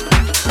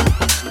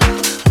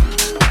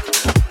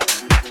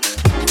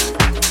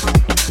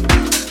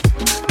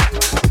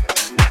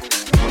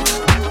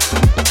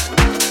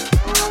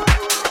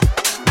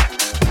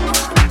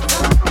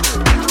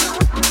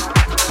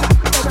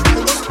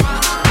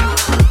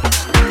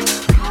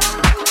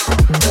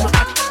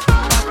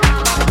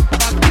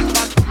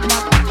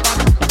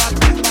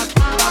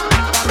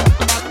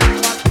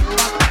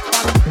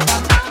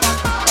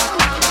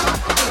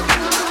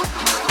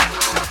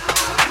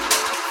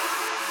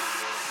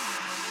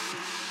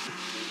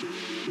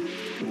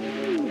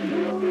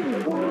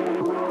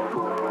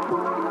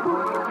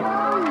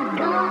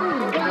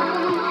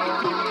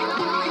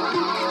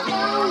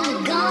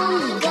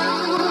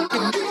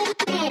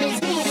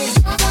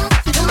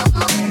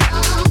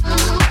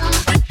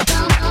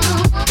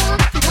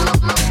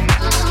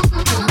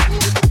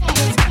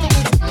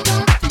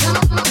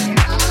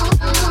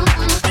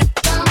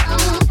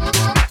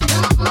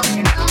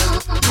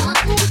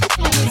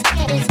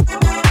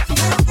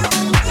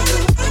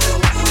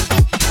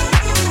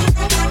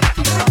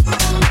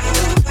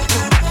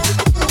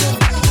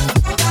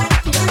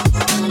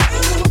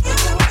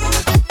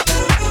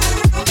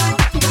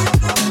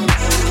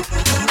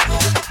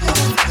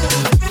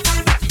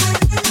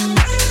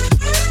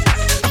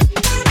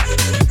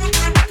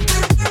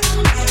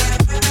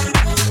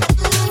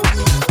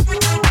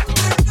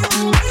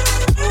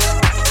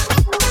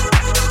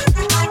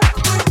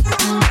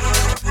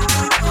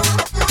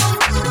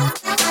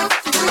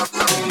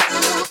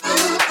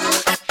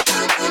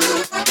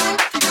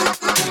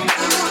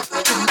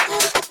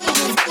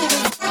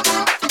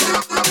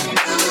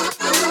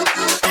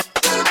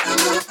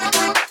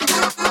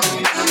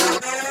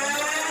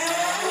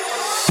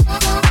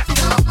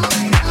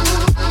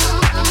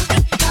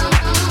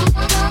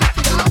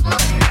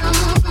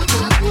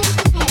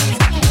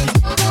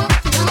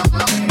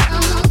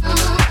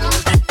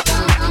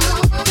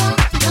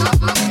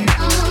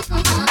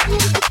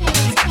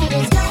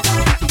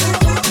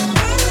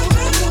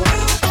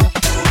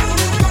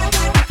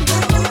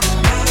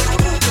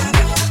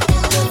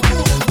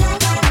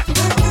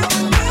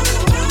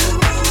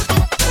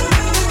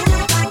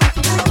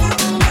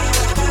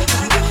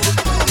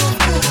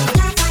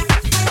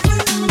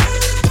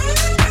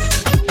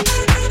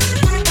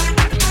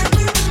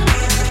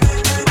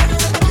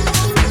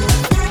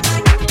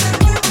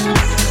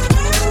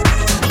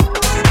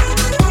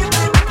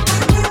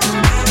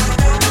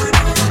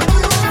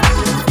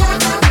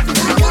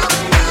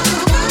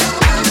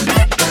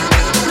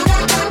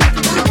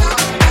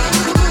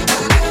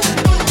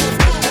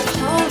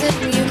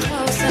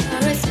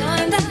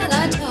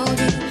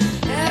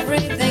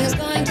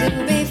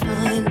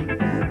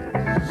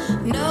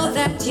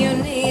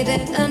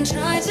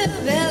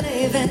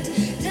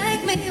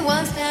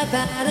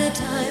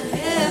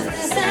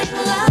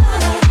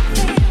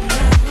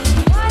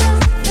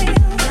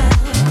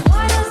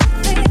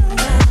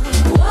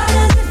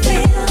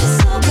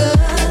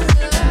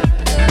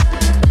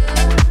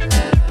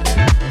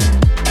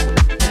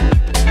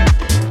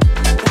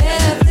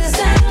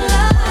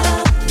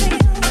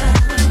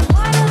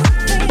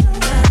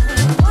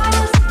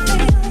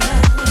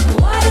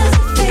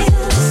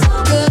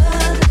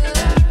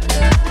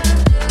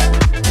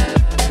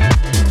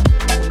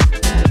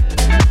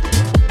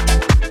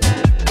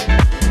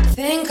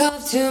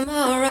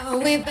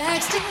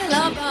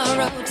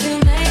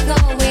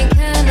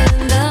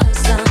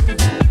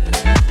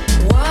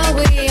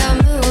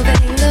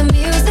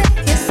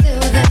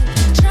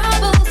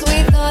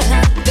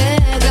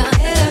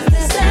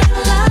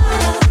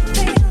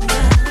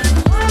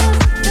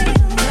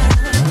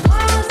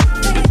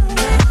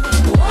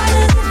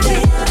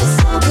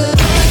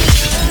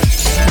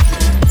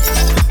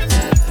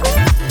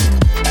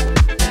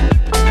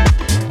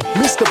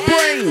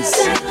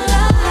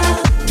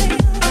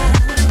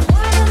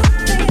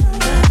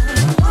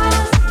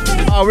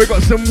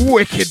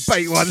wicked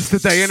bait ones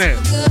today, innit?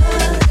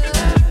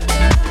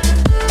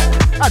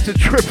 That's a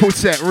triple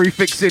set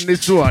refixing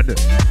this one.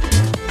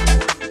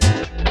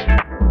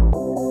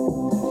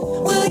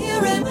 Will you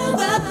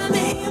remember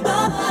me,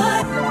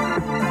 boy?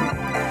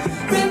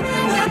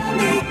 Remember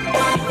me,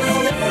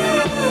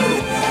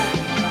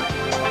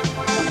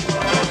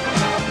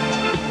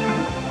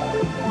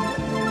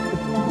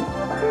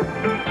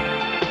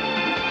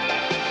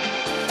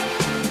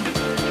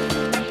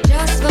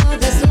 just for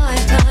this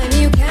lifetime,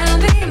 you can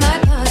be my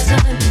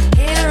pastime.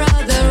 Here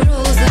are the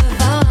rules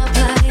of our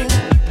play.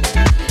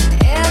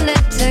 In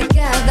it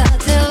together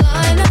till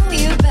I know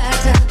you better.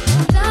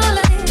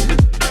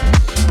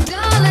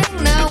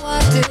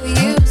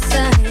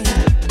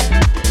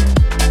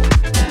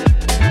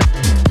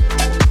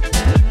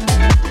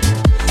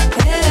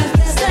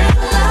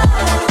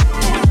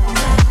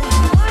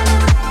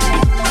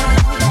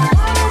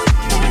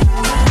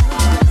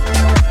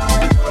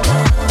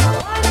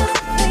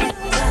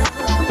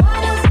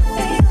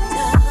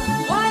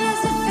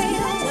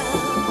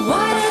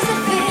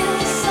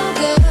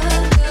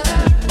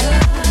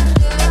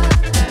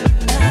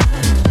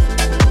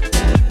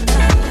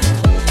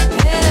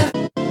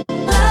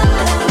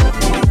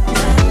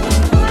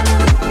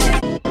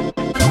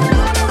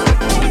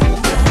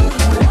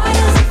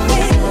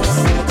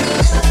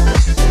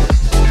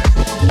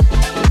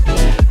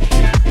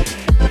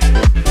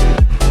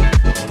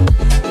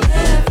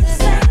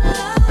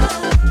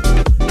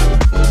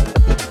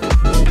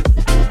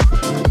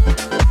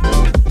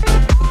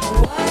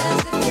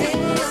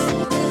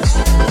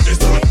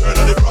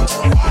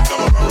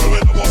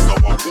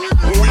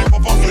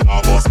 off with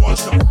our boss one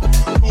shot.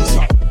 Two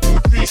shot,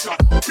 three shot,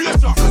 three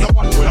shot. Cause the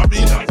one way I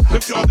mean that.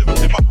 Them can't never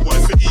take back boy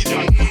for eat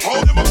that.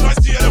 How them a try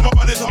steal them up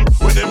on it up.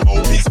 When them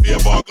out peace be a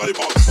bar got him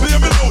up. Play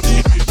me low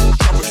deep.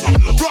 Drop it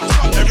up. Rock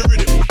shot every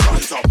rhythm. Rock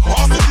it up.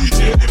 Ask the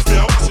DJ if they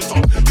are wash it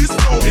up. This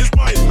flow is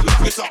mine.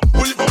 Lock it up.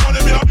 Well if I want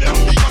them in a beer,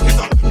 rock it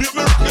up. Make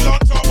me rock it on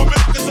top, but me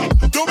rock it up.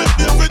 Don't make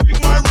me have to dig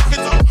my rock it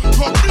up.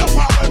 Drop me up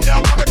when they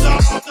are rock it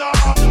up.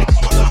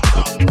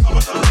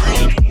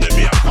 Let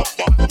me a cup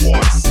of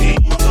water, see.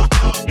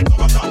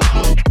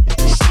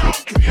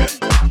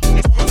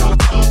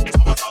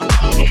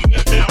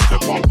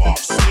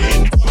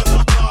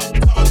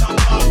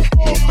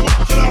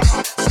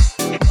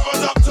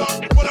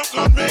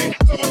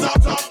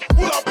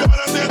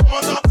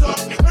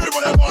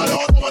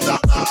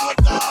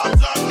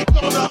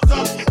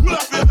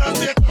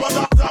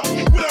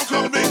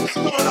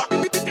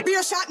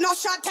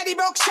 Teddy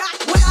broke shot.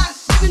 Well, I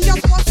didn't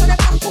just want to let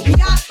them put me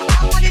down.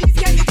 I'm on this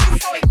game,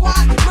 it's so it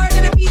was.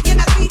 Murder the beat in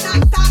a beat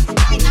non-stop.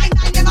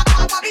 999 never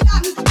call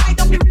Babylon. I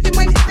don't be rhythm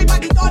when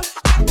everybody done.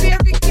 Get fear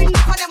victims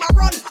for them a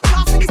run.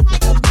 Laugh for the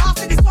cycle, laugh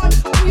for the sun.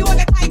 We own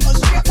the title,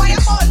 straight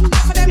fire bun.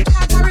 For them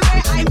can't carry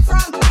where I'm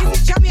from.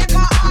 Is it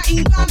Jamaica or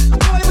England?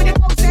 Roll with the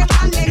folks, them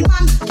and then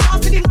man. Laugh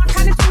for the mark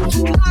and it's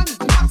too long.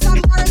 Rock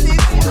some words,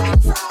 where I'm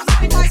from.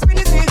 25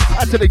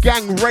 minutes. Out to the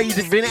gang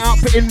raving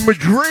up in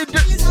Madrid.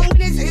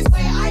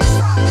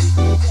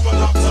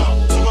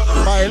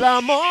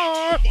 Baila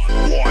more.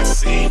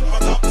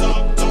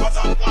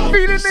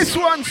 Feeling this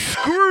one,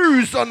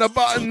 Screws on the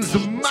buttons,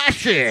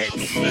 mash it.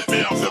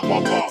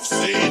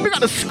 We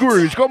got the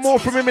Screws, got more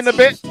from him in a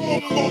bit.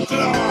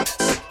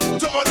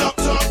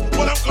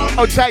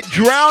 Outside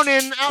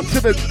Drowning out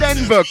to the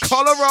Denver,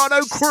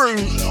 Colorado crew. 8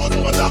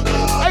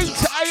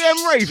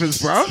 a.m.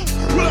 ravers, bro.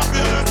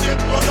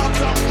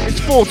 It's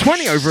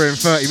 4:20 over in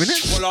 30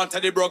 minutes. Hold on to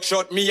the broke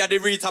shot, me at the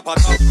retap at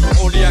top.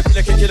 Only a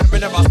kill, me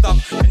never stop.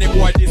 Any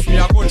boy this me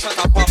a gun shot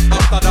a pop.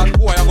 After that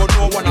boy I go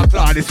know 1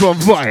 o'clock. Ah, this one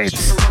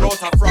vibes. Run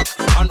out of frock,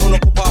 and run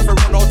up off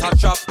run out of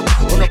chop.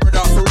 Run up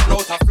brother for run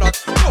out of flat.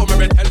 Don't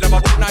me tell them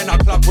about 9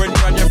 o'clock when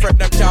you and your friend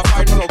them can't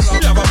find 1 o'clock.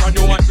 We have a brand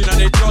new one and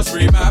they just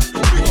remap.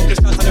 Bring up the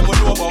shots and them will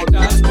know about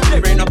that.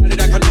 There ain't nobody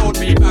that can hold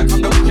me back.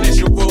 I'm the wickedest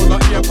you will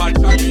not hear pan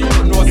track. You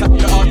know what's up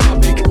your hard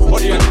topic. Or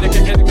the other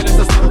kill is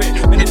a stop it.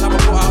 Anytime I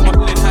go out my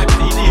play type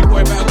CD,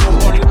 boy better go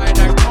online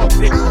and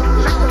public. I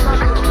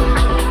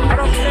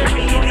don't care if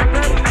you're the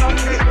best, I'm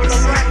here with a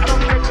right, I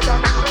don't care if you're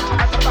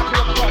at the back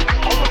of the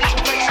club. I want you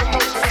to make some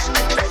noise for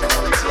this DJ.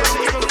 He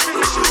hasn't even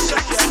finished his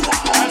set yet.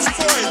 That's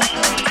fine.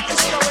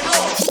 It's going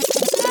on.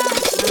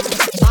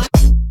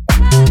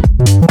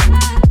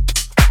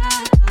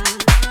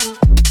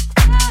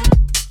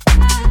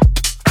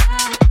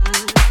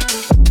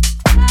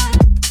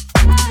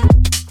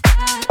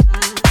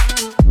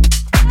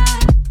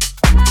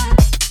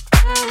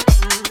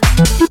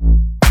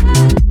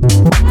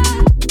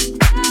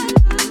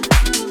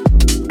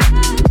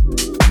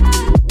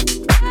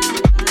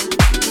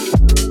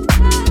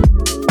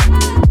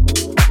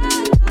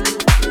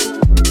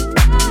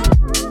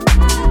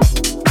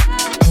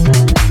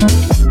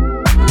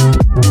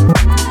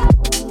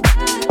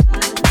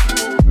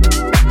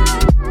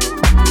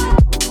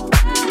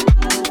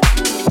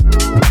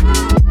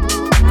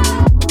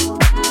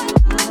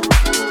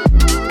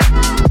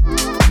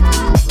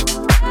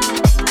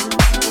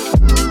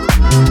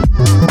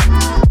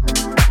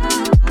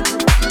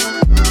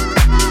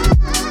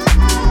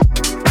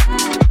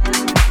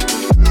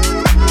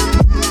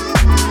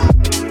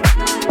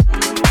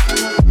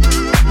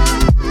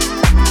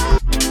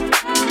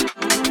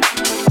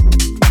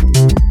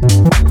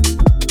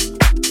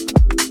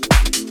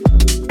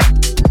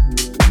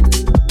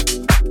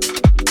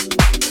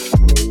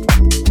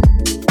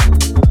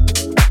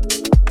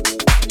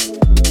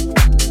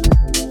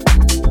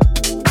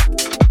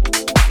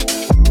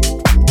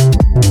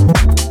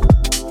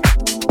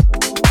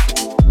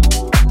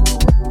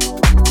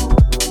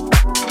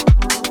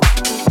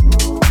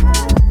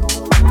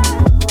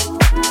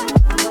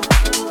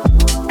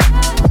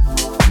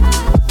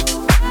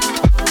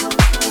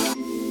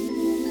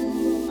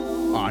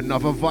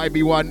 Another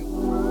vibey one.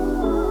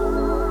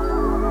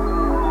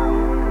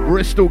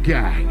 Bristol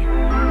gang.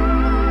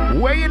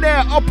 Where you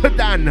there,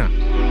 Upperdan?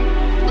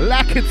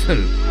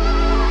 Lackington.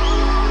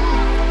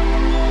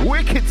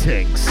 Wicked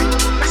things.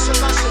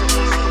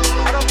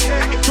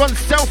 This one's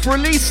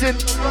self-releasing.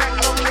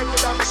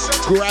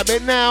 Grab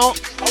it now.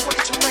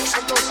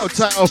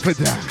 Outside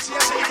Upperdan.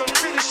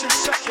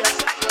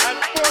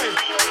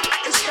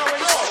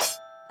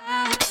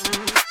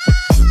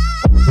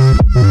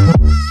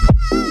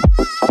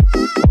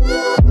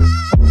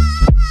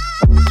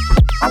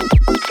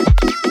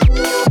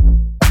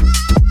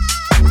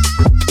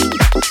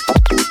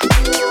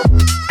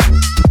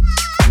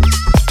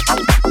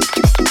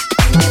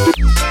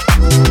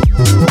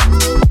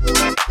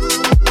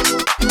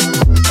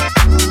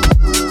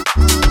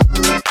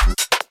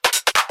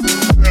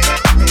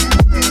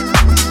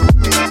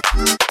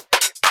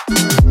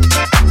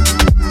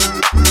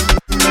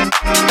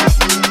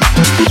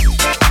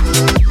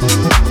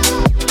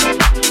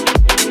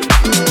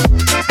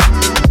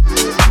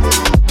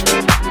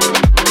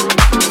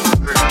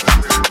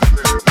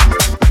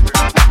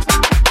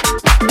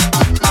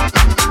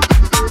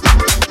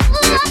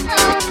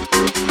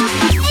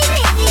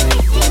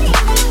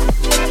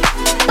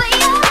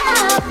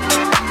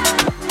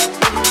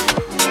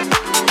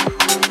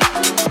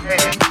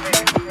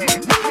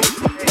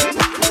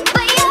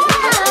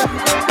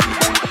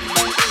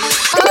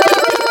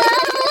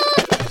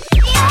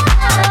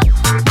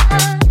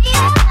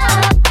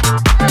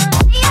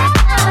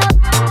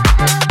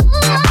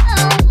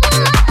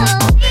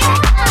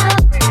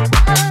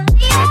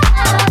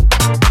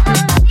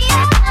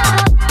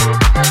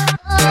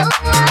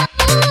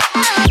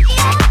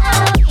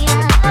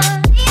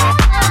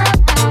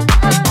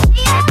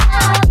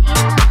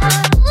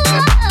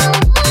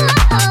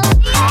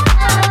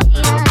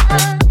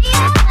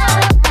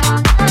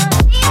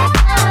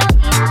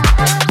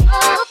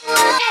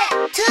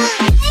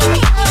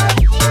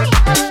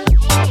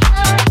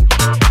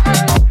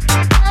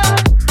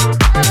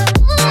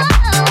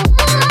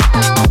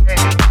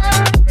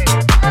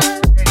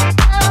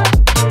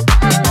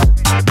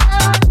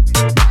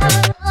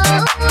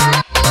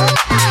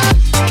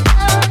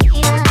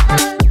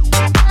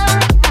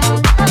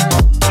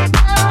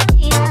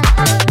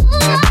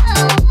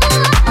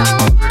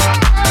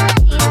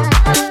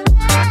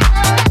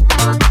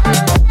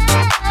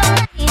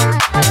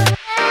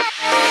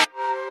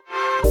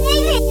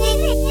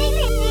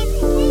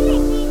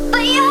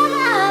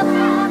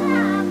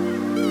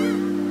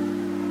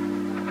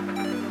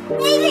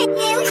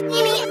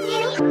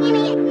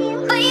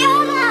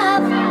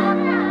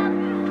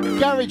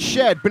 Garage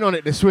Shed, been on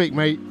it this week,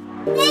 mate.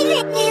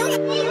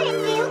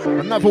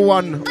 Another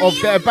one of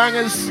their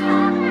bangers.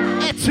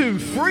 Etu,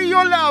 Free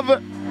Your Love.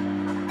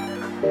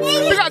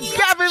 We got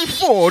Gavin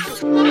Ford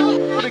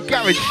for the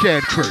Garage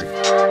Shed crew.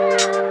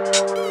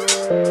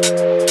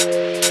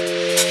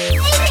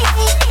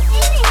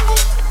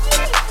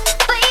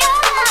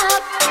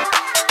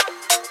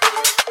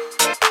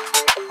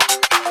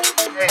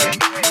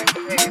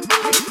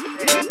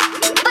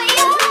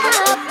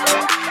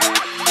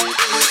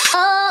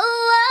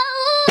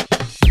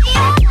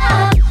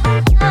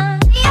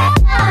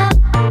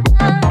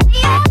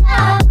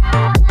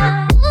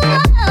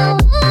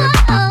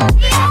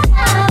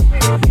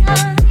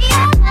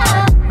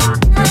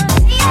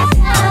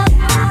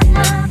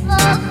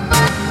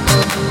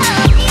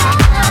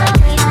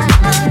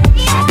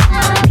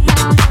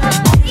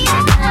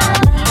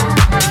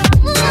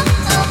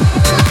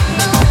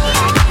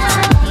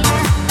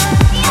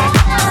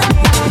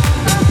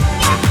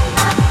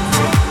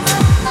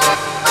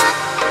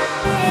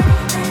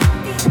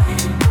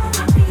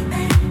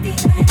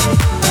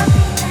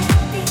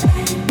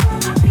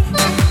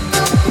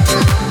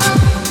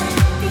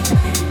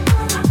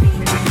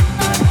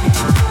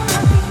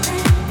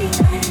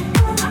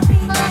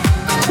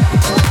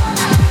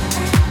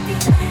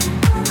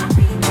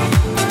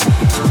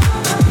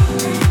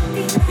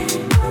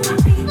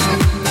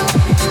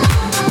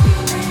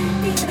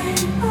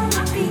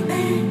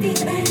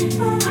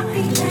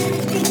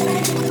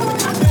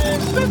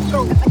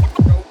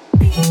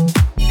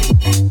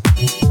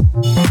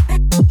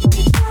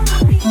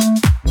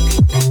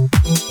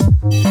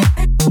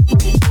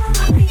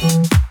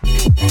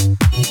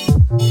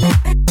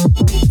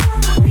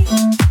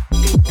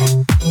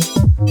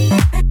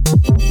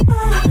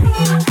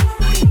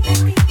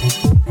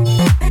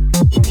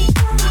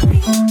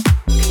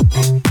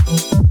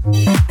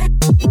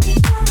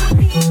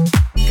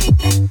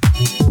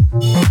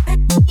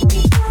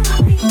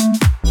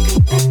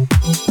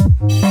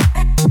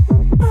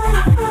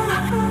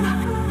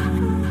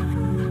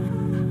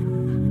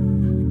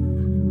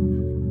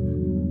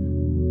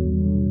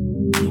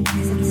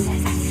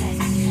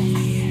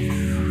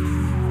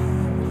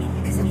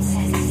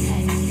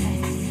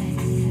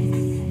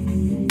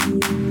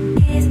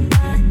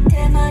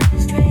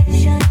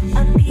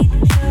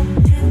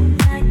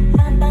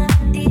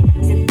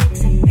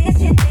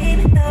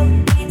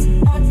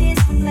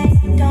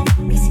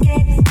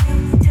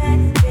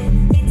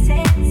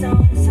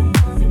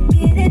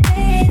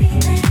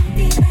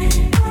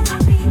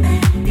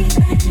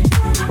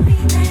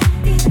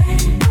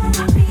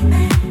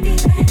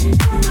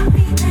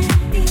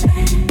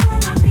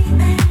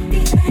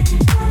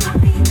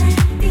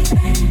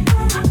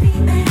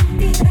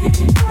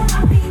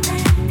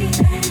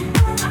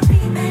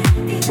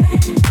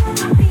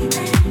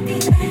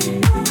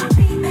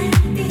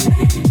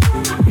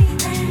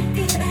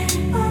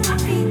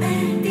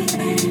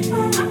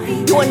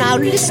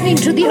 Listening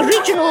to the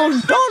original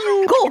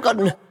Don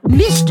Gorgon,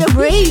 Mr.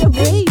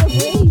 BrainZ.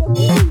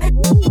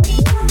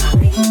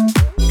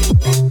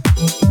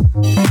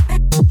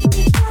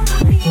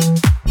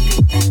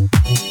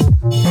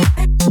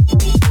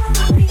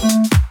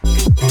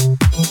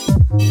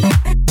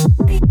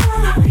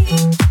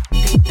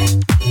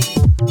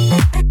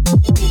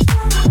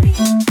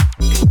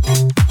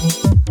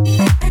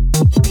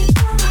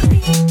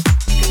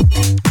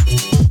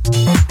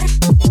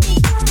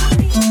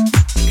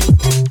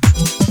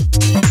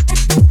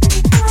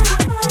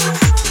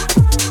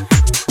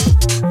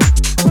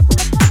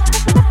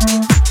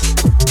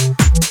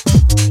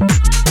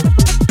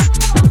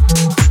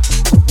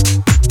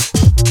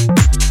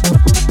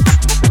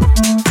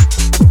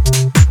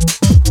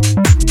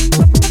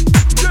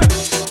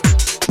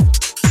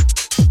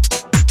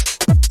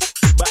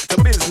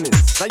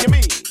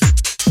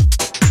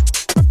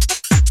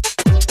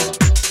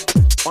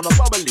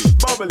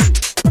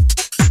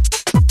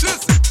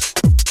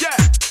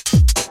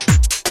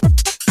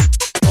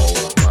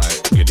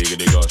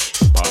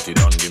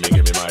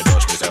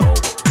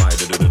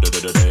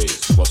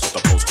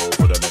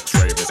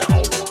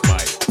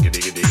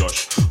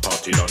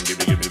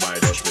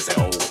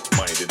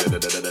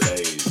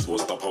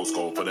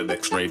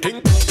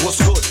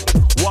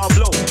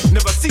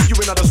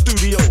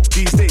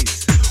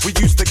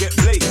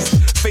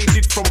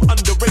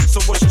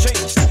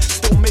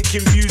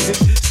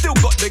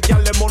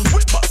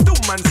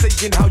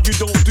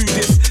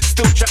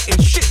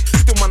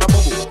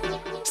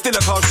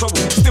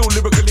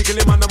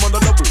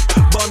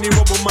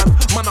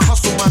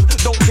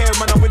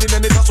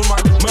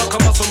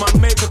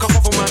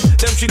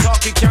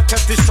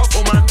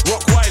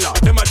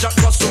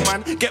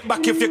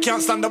 Can't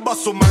stand the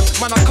bustle, man.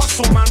 Man, I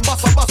cussle, man.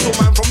 Bustle,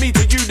 man. From me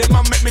to you, then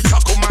man make me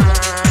chuckle, man.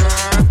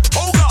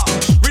 Oh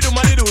gosh, riddle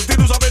my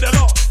diddles are better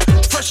off.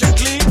 Fresh and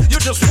clean,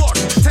 you just watch.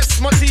 Test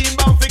my team,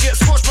 bound to get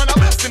squashed, man. I'm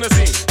best in the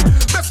scene.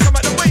 Best come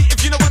at the way if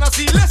you know when I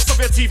see less of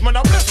your teeth, man.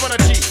 I'm blessed when I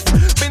cheat.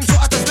 Been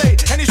taught how to slay.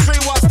 Any stray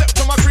while I step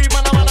to my creed,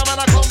 man. I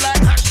come like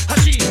hash,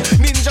 hashish.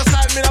 Ninja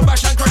style, me, I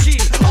bash.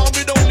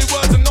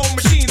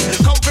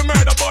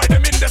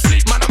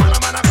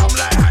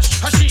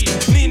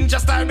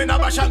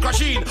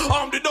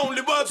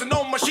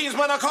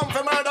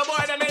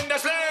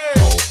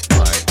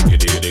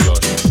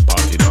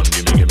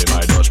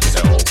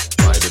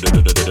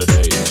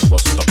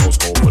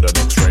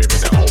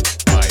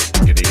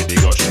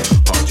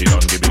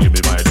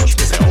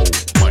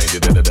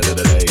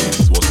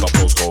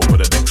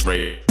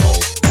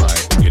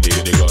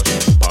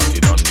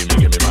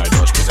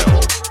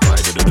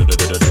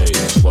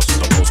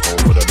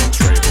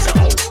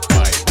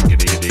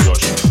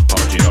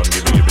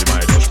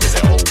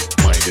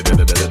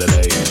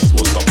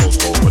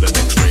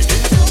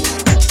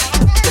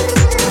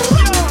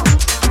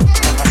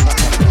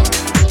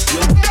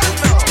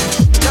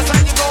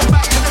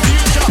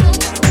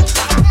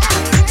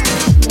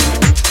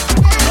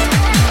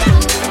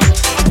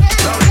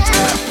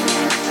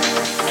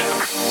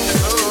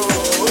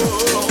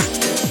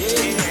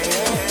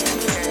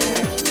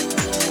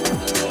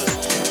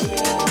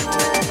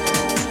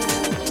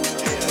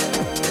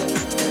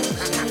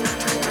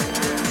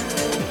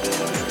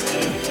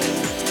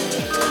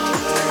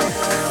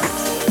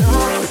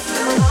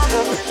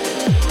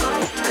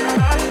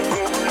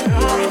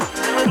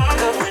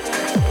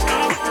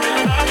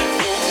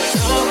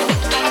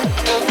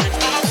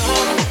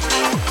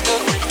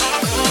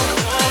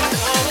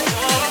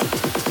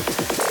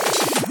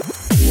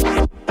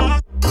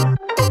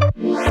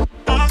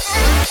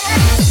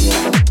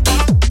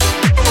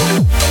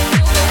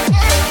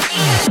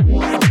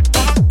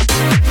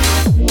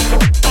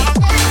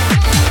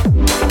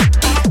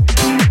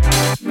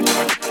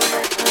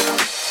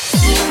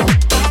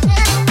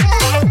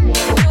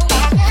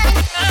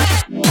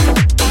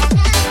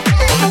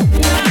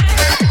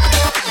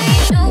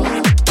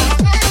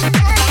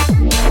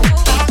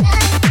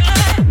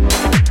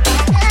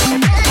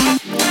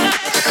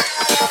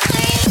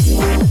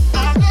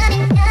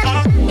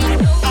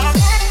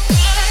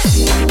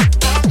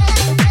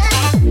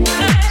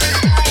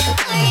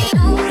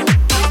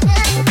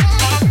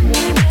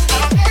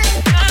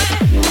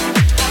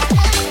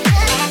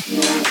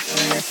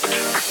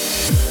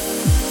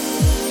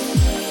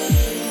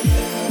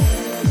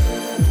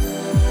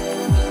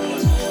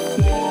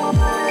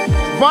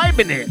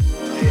 in it.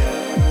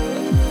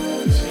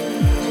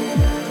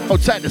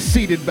 Outside the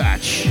seeded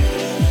batch. We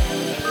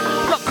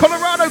got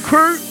Colorado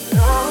crew.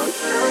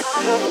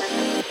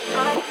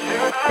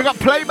 We got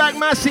Playback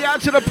Massey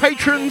out to the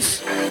patrons.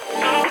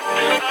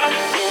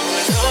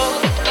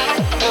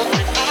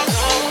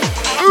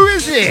 Who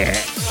is it?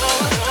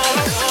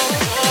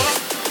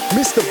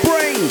 Mr.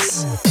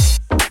 BrainZ.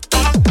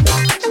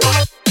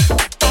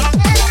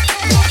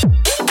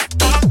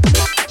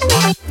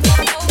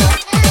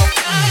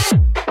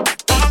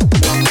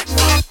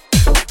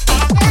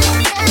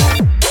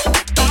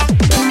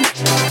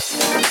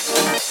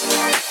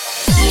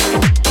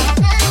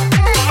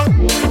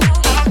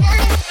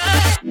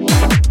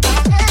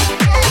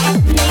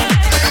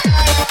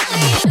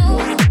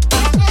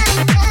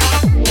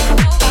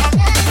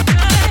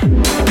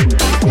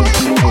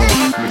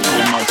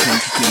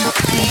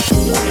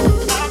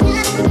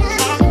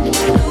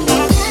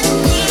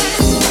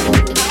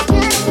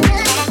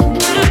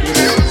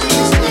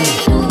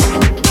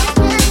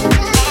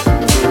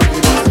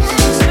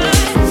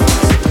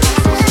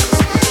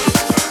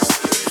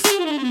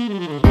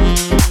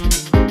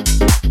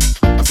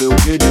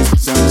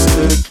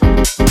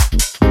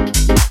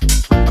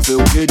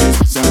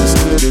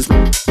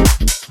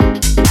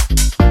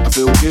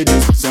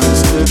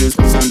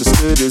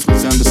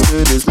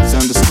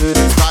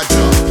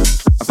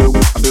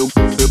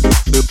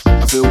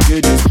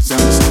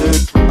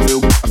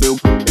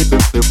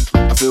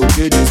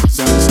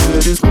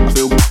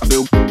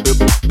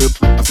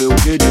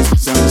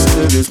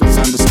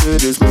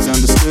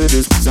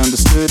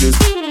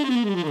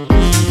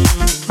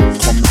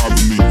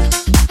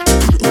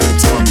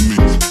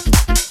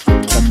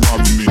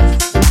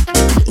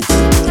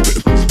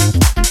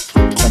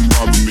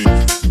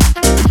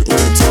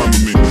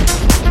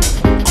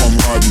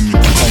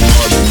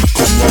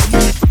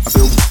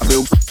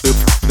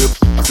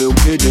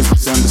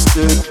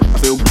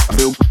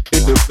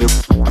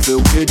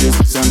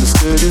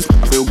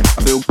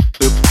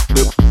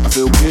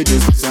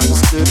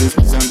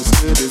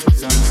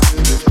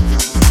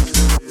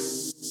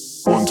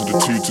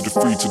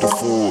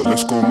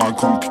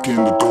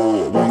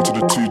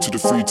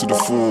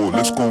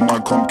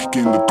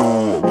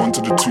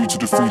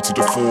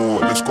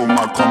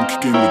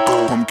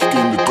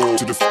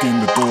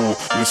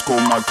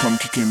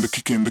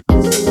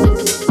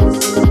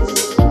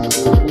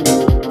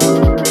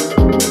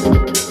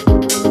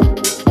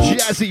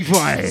 Jazzy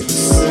vibes.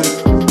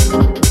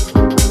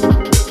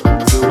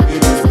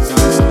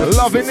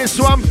 Loving this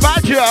one,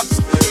 Badger.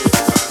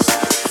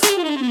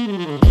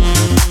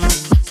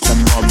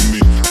 Come ride with me.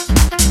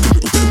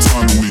 A bit of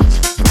time with me.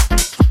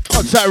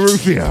 What's that,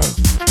 Rufio?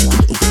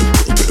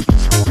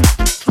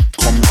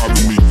 Come ride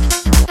with me.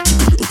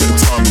 A bit of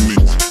time with me.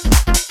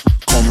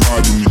 Come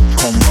ride with me.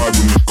 Come ride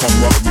with me. Come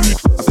ride with me.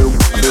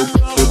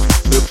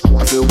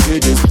 I feel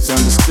good, it's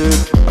understood.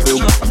 I feel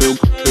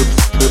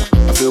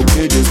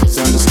good, it's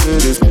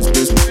understood.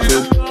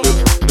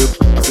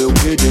 I feel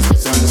good,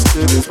 it's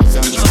understood. It's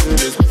understood.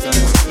 It's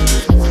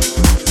understood.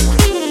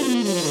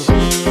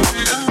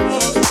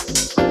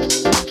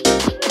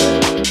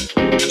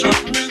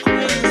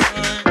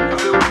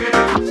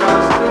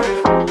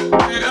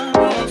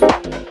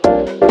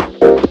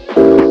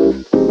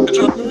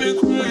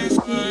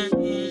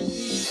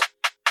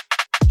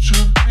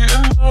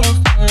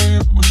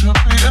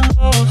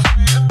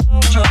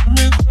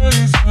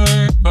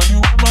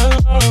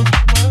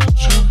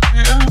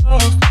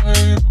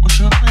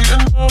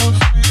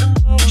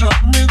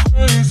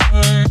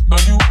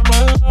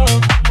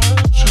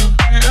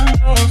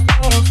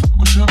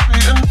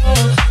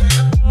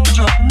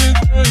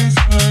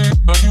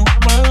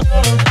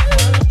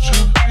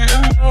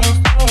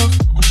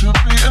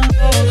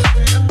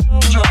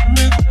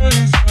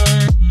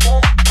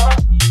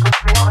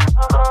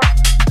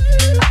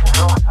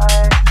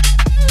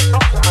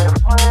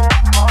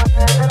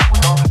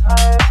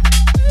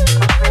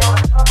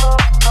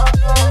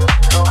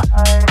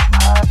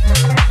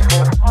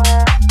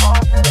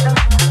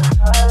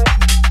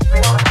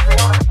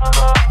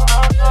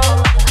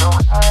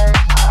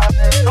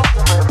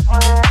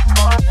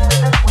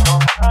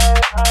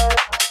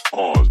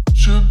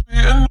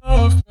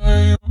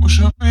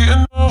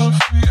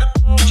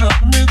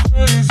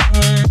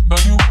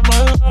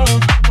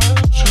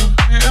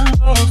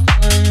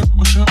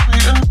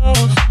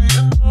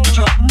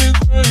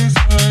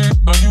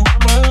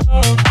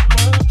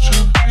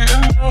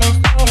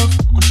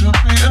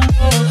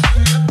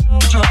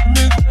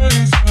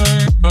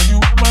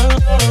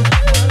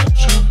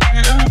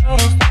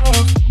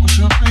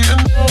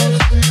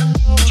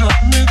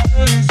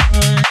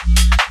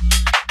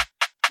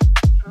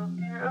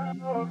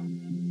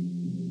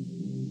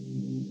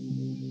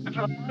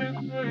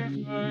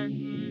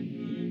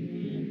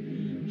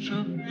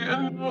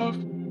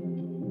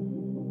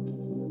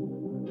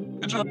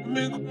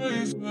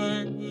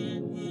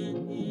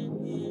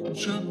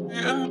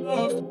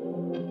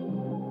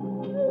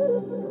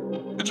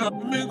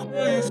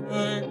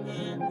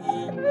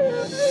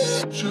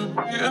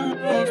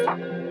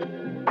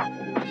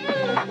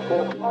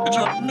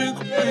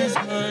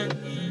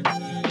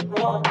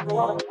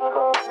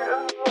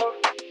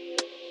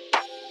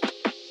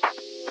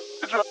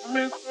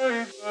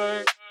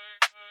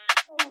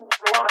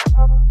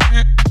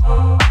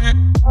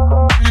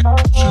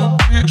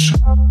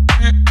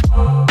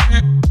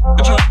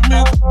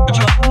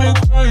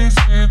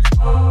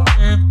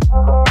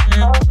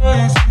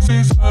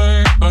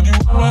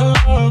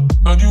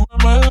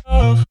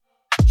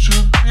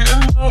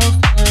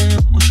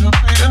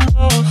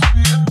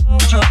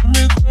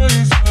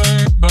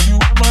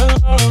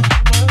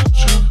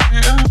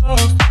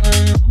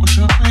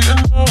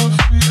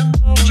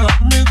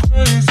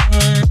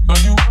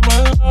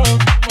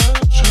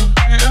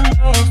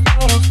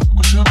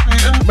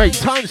 Mate,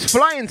 time's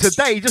flying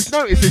today. Just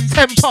notice it's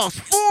 10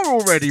 past 4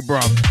 already,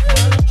 bruv.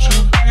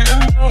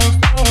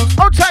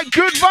 I'll take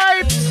good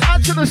vibes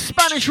out to the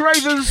Spanish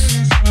ravers.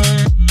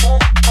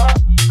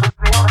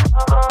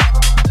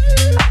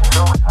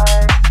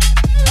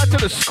 Out to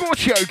the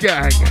Scorchio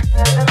gang.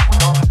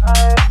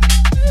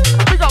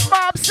 Big up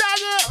Bob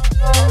Saget.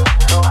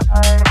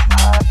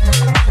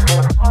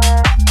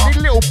 Need a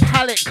little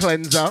palate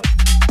cleanser.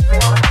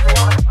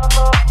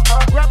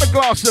 Grab a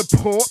glass of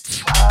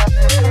port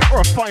or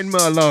a fine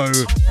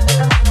Merlot.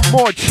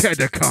 More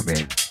cheddar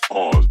coming.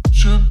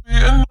 Should be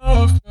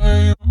enough,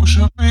 babe. We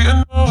should be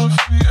enough.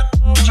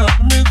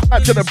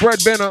 Out to the bread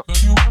binner.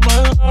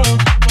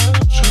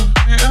 Should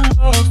be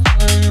enough,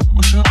 babe.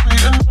 We should be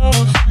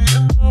enough.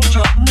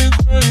 Drive me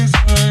crazy,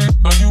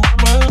 but you are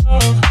my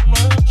love.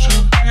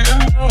 Should be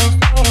enough.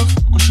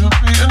 We should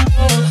be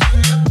enough.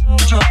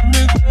 Drive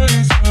me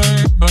crazy,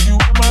 but you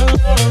are my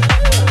love.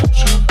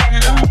 Should be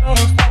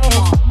enough.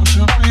 We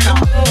should be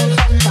enough.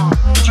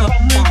 Drive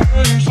me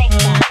crazy.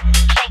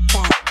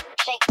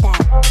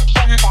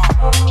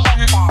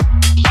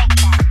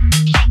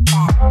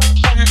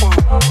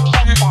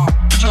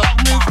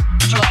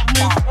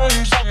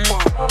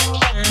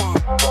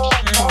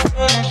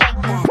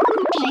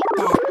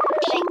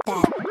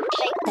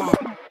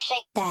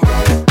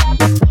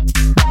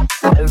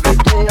 Every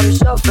day I'm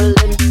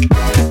shuffling.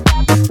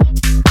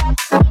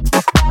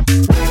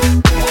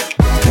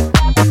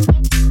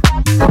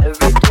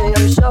 Every day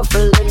I'm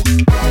shuffling.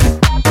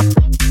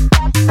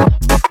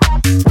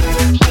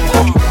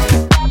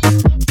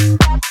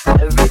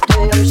 Every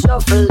day I'm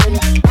shuffling.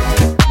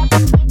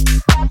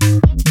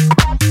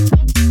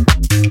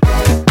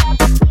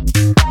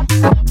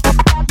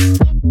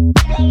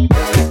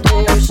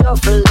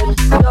 Shuffling.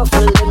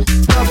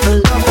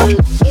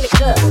 In the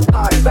club,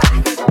 party rock.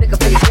 Look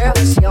up at the girl,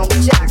 she on the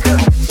jock.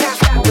 Now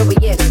stop when we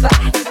in the spot.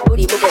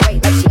 Booty move away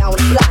like she on the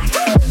fly.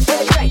 For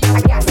the drink,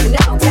 I got to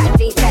know.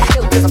 Tattoo,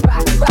 tattoo, cause I'm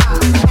rockin' raw.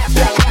 Half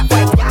black, half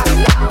white,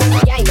 diamond, now.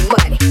 Gang the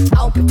money,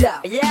 opened up.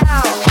 Yeah,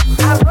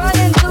 I run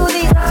into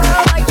these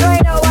halls like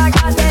Drano. I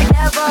got that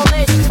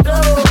devilish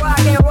flow.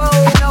 Rock and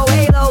roll, no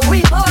halo.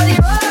 We party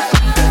rock.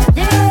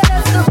 Yeah,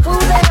 that's the fool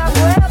that I'm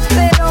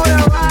reppin' on the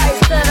rise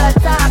to the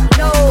top.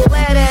 No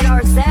lead in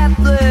our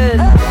Zeppelin.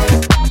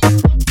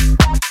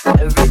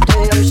 Every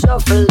day I'm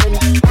shuffling.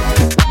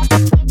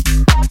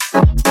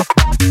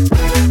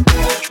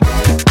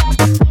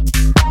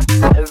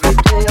 Every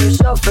day I'm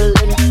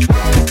shuffling.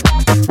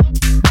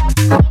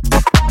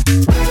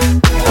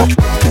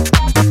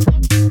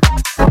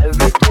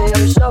 Every day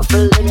I'm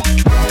shuffling.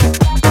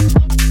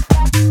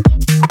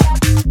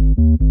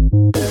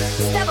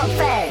 Step up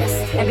fast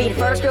and be the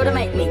first girl to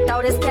make me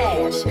throw this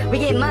cash. We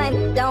get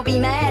money, don't be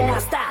mad, now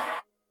stop.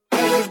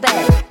 Take this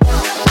back.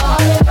 All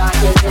the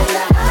rockets in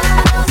the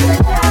house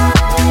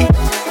tonight.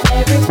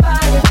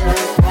 Everybody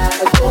just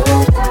have a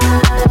good time.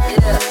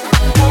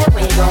 And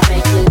we gon'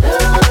 make you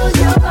lose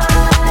your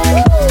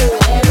mind.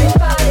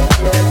 Everybody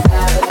just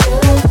have a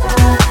good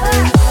time.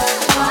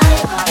 All the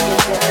rockets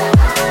in the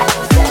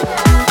house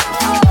tonight.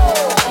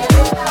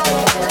 Everybody just have a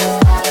good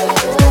time. And we gon'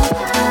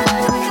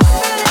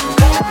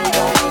 make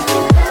you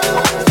lose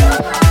your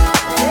mind.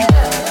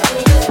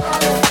 We just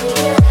wanna see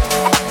it.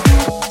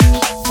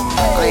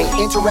 I ain't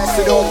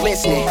interested or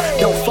listening.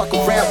 Don't fuck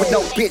around with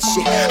no bitch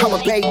shit. I'm a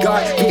Bay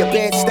guard, be a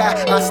bed style.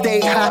 I stay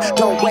high,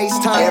 don't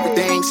waste time.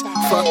 Everything's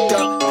fucked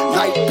up,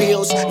 light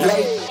bills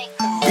late.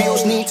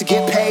 Bills need to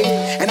get paid,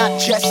 and I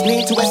just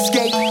need to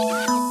escape.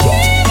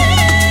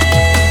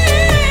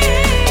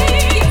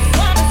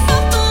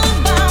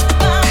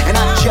 And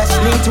I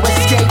just need to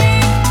escape.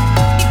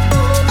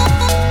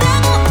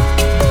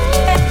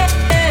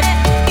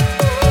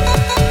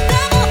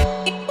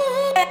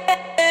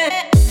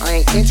 I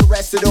ain't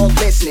interested or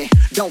listening.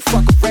 Don't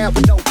fuck around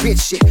with no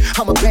bitch shit.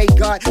 I'm a Bay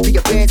guard, be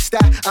a bed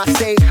style. I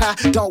stay high,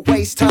 don't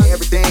waste time.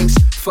 Everything's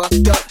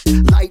fucked up,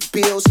 light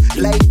bills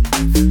late.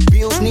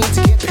 Bills need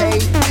to get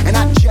paid, and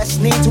I just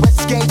need to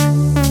escape.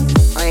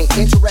 I ain't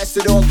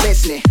interested or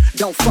listening.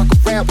 Don't fuck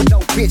around with no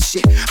bitch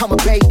shit. I'm a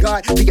Bay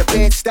guard, be a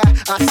bed style.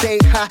 I stay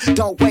high,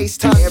 don't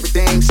waste time.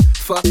 Everything's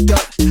fucked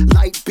up,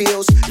 light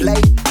bills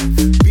late.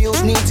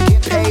 Bills need to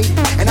get paid,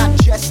 and I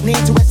just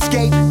need to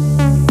escape.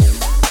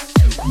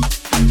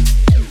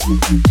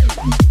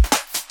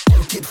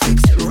 Get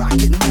fix it, rock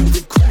it, move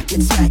it, crack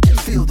it, smack it,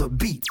 feel the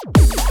beat.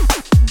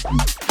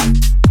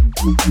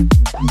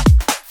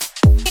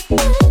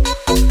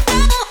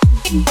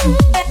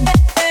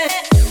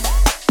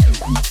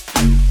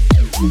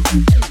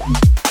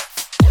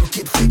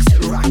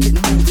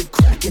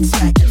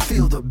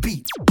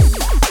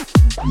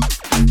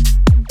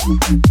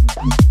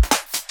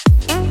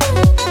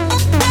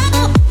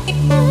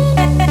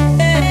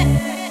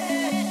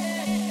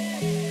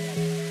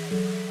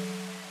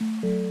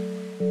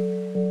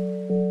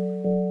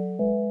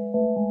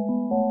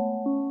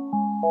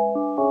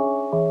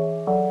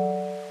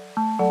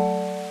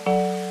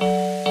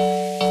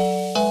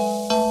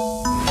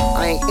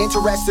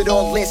 interested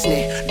or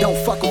listening. Don't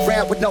fuck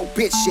around with no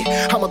bitch shit.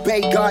 I'm a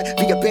Bay guard,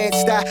 be a bed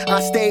style.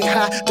 I stay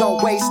high,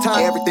 don't waste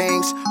time.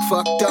 Everything's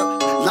fucked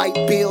up, light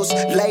bills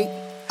late.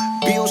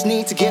 Bills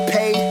need to get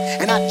paid,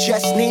 and I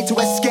just need to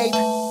escape.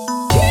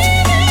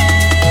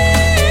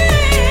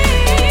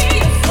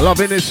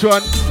 Loving this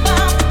one.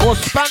 More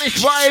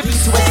Spanish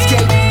vibes.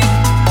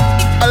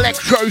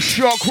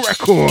 Electroshock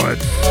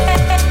Records.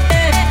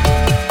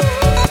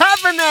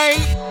 Haven't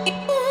they?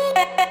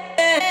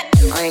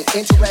 I ain't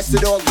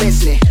interested or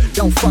listening.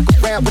 Don't fuck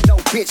around with no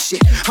bitch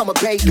shit. I'm a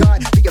Bay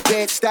guard, be a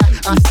bed style.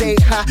 I stay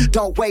high,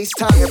 don't waste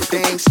time.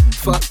 Everything's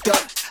fucked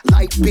up,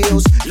 light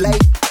bills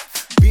late.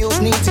 Bills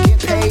need to get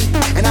paid,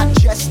 and I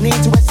just need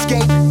to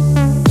escape.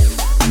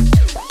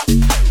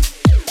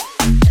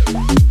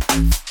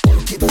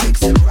 Get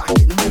fixed and rock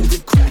it, move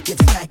it, crack it,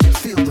 snack it,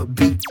 feel the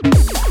beat.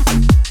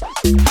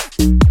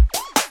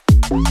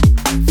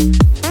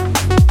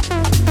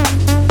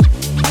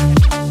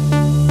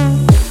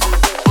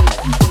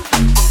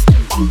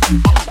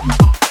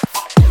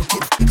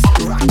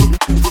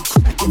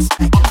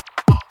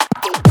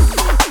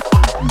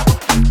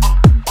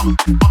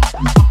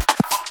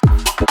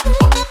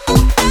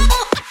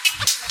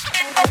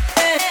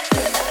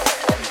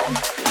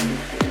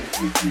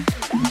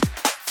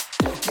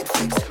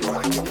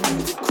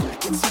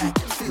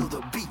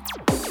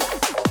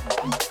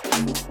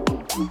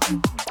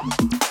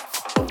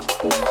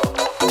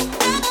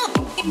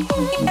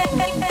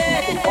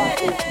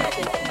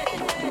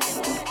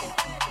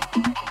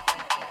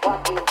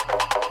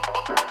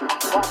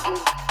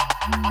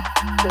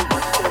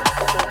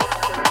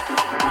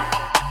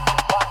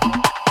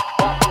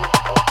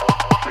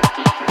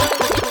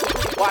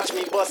 Watch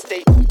me bust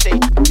they.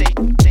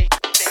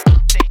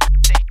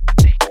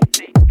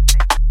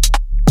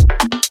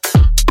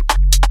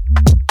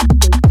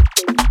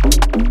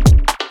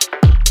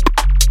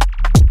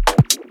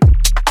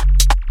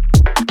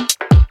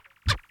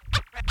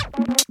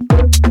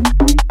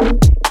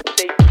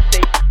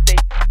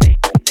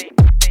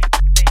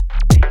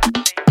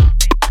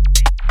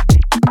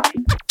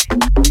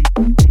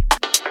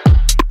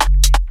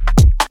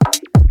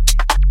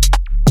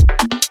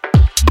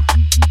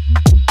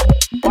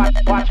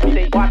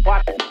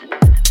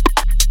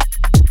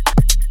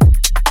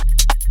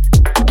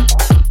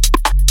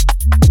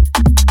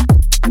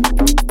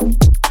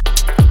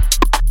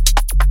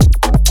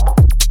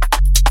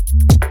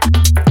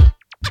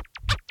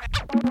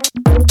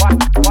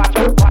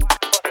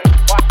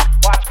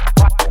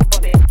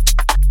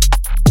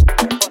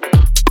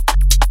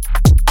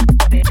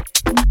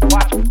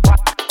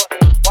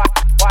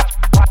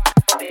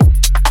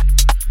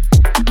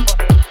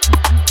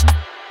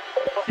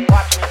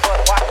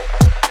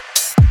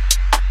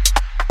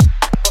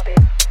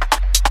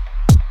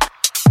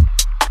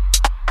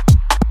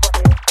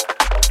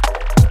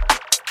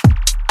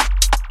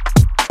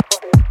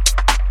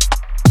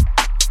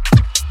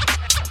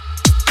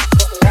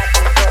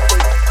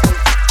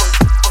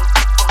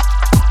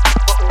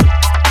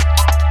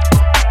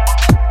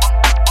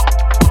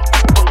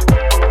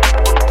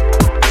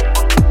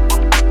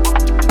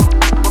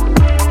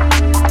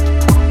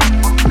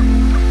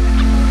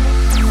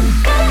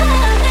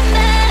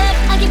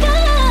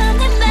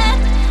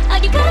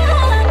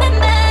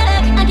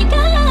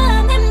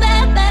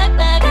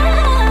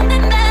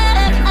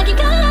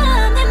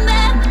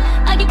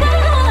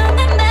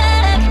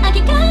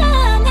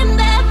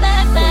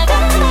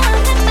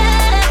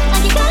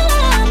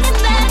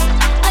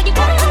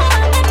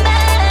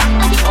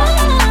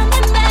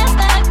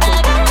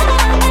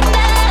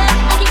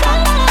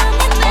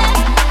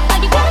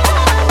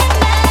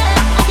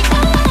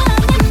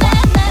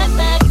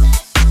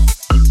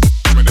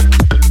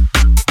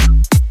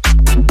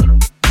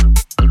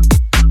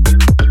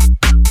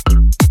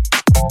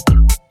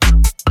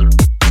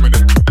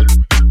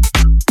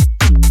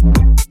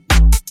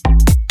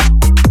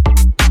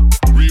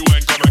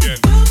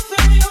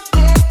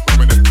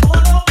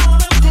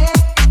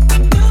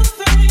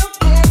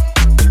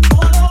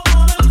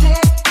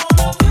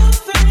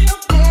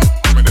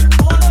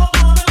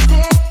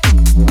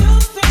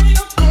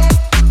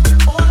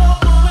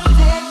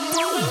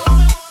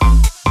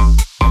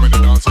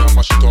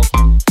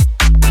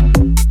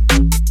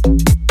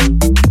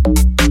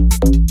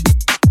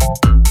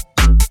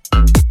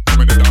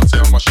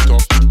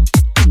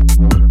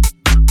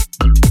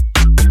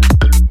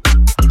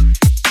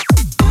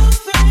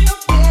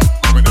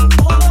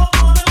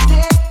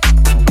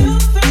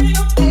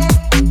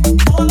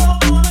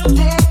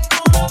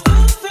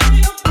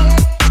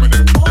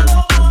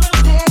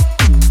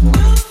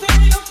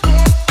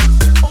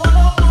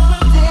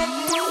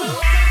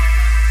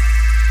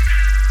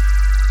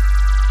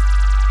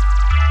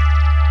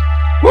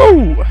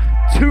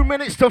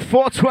 To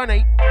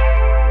 420.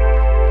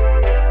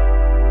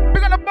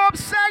 Big on the Bob,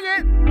 sang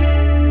it.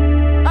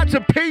 That's a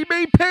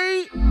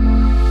PBP.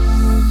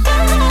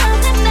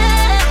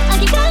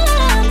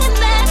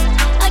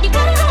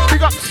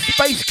 Big up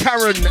Space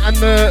Karen and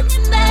the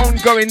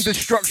ongoing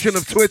destruction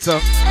of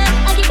Twitter.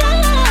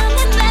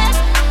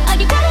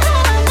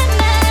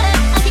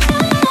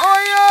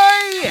 Oi,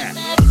 oi.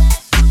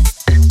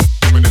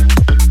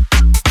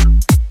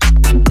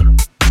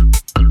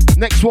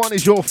 Next one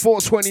is your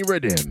 420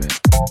 rhythm.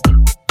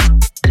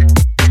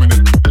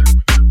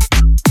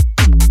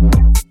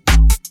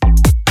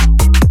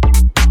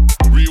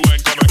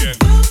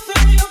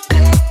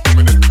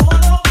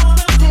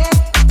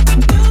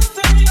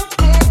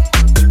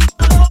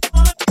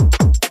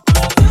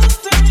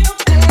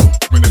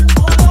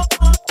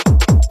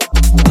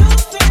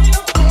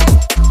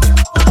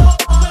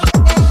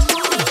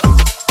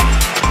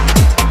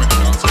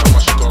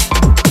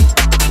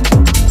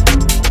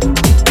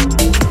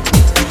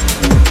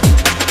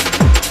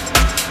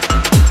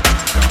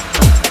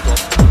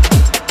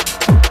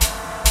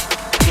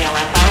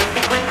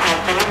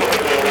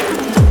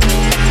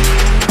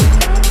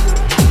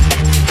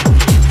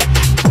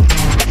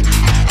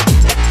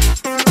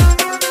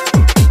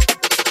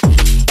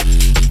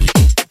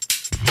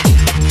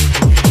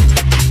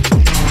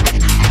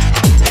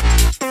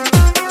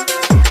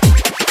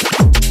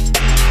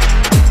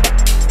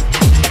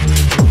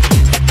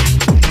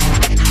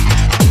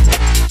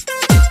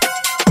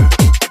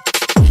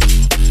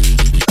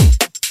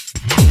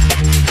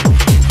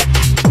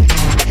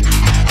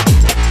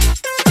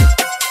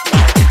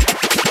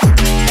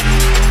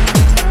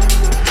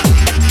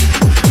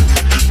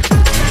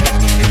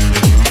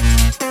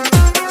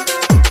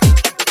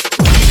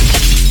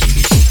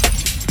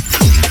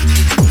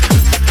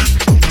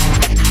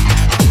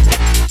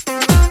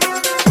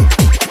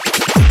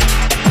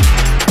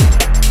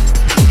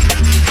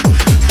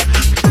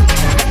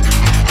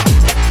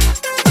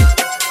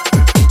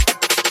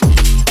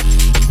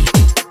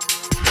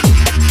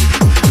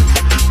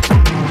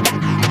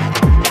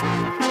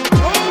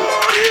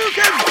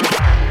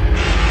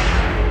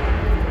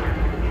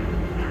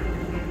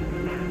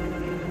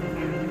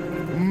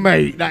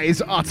 Mate, that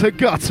is utter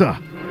gutter.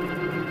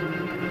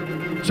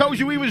 Told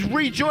you he was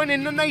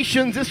rejoining the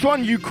nations. This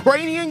one,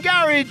 Ukrainian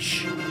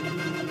Garage.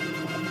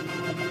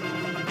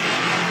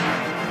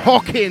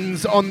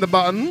 Hawkins on the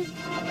button.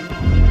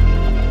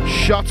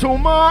 Shuttle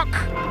Mark.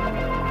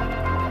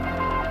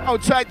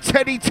 Outside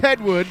Teddy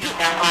Tedward.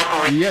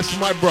 Yes,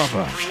 my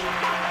brother. 2,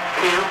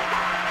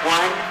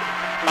 1,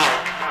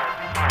 Mark.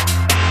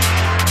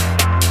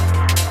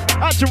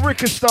 Out to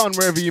Rickistan,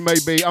 wherever you may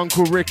be,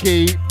 Uncle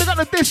Ricky. We got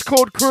the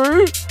Discord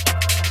crew.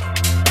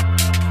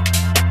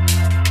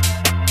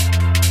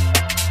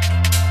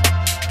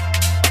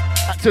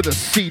 Out to the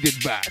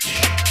seeded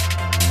batch.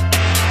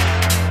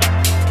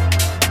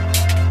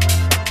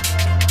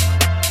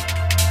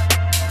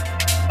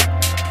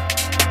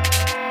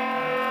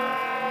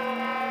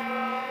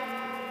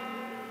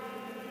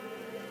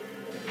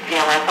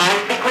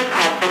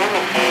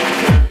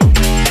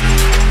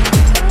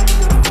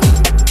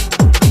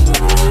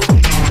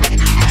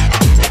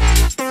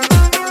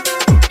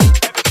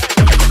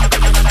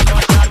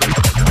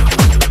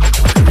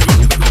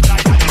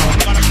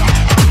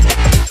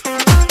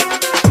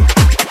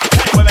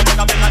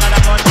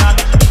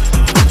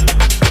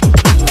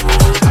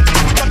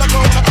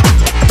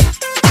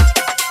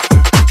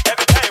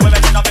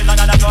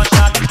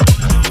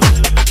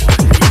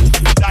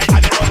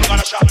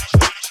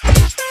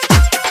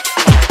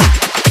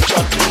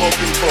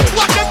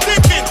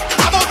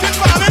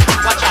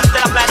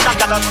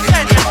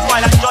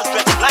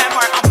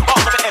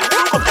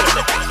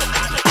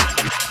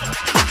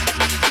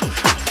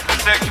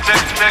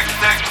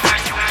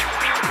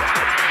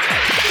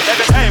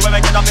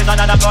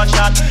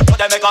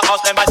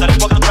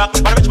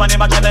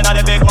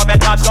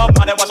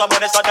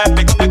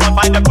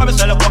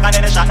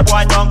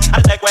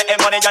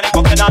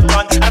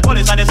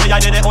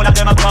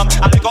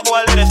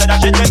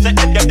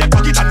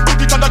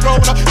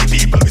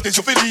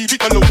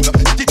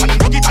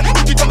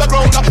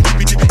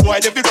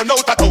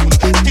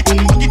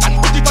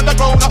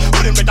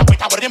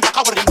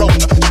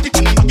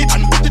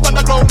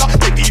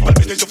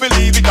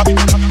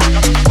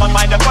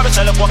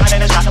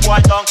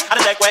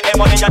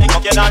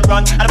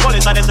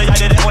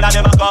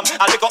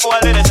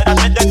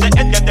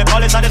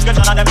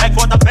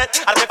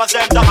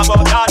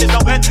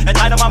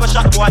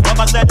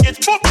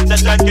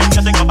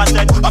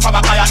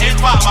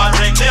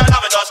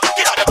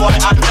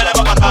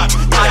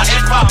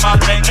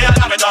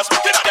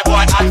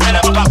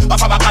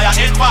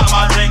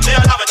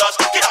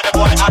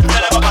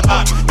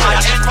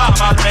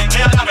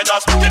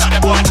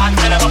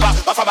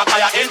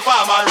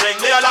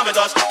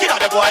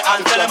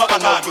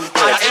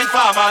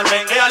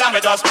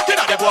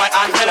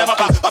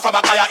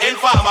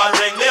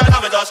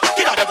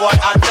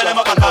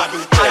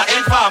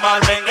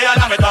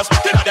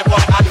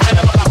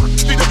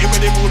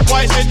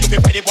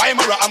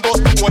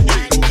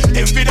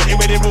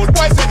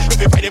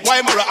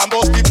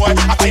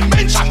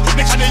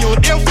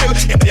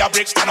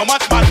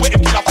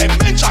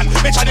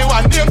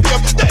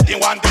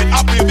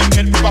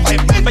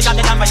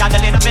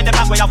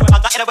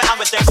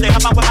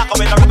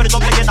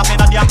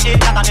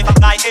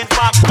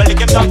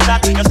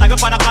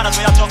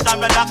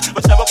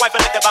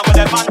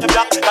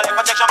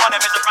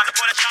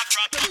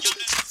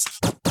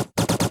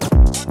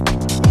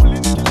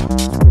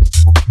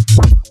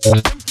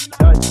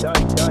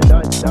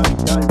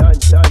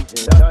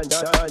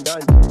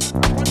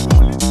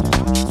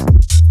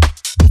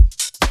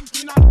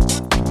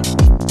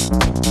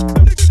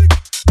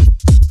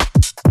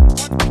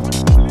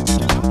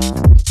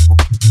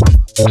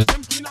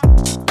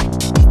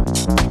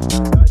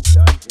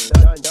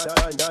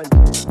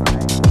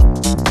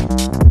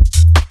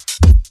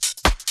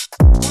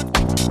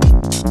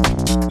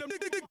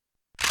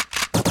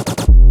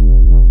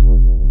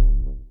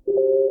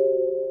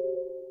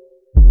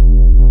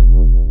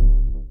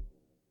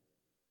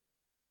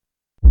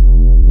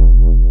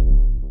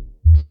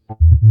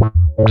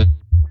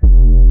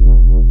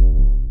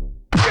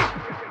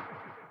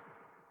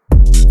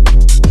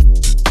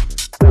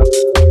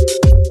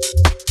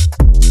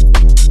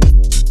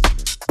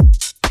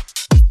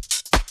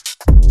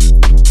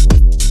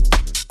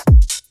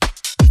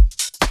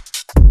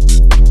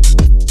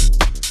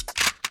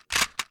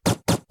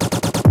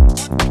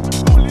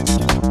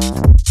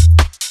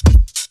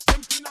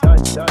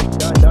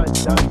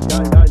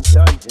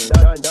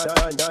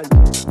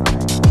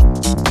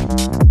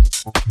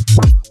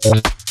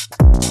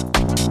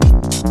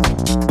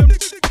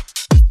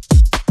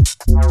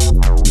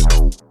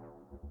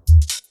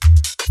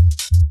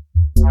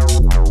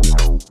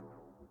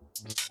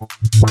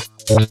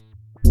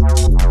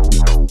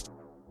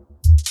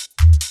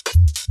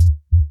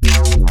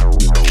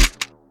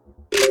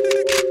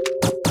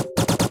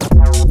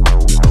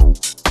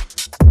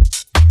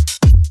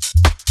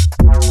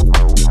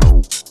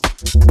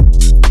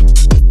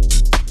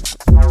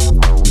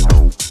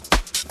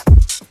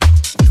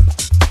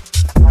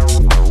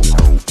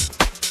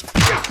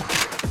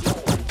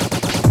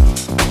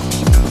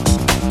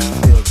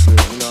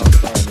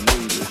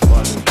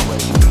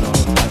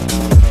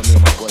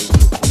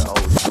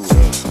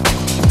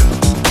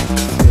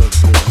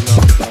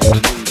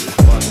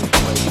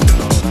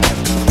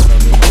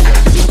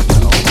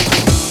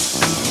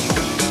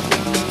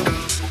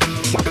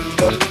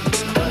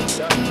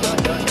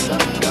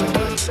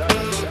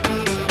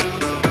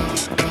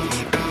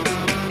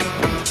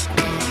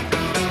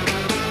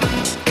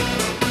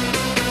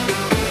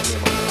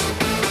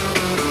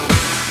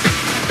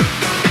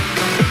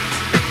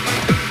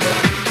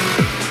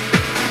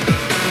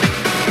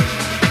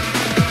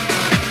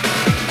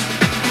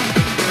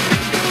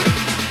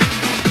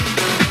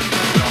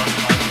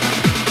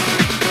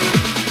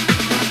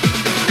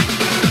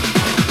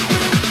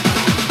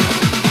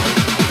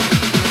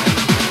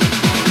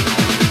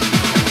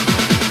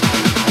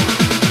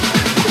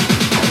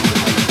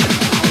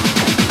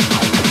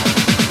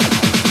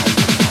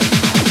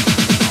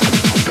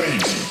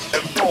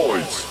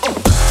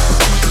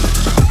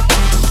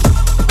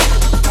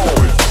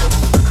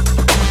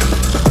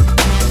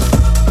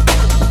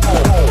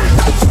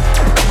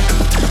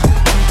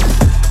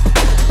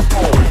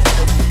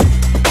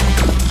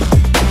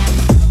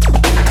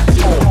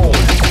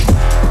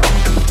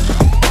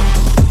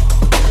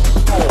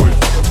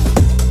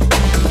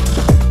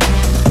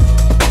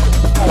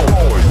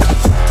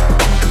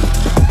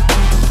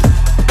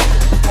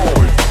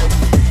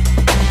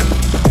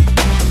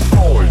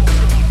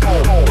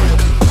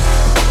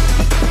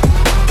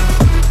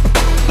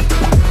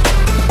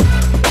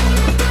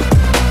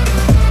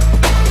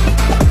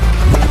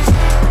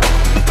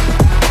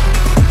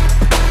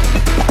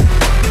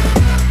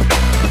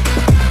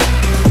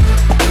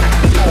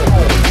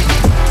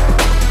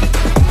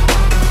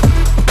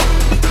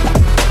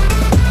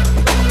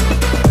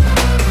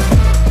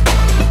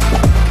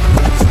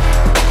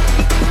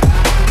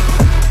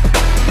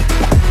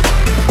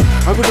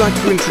 like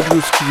to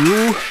introduce to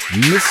you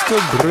Mr.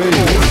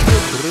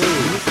 BrainZ.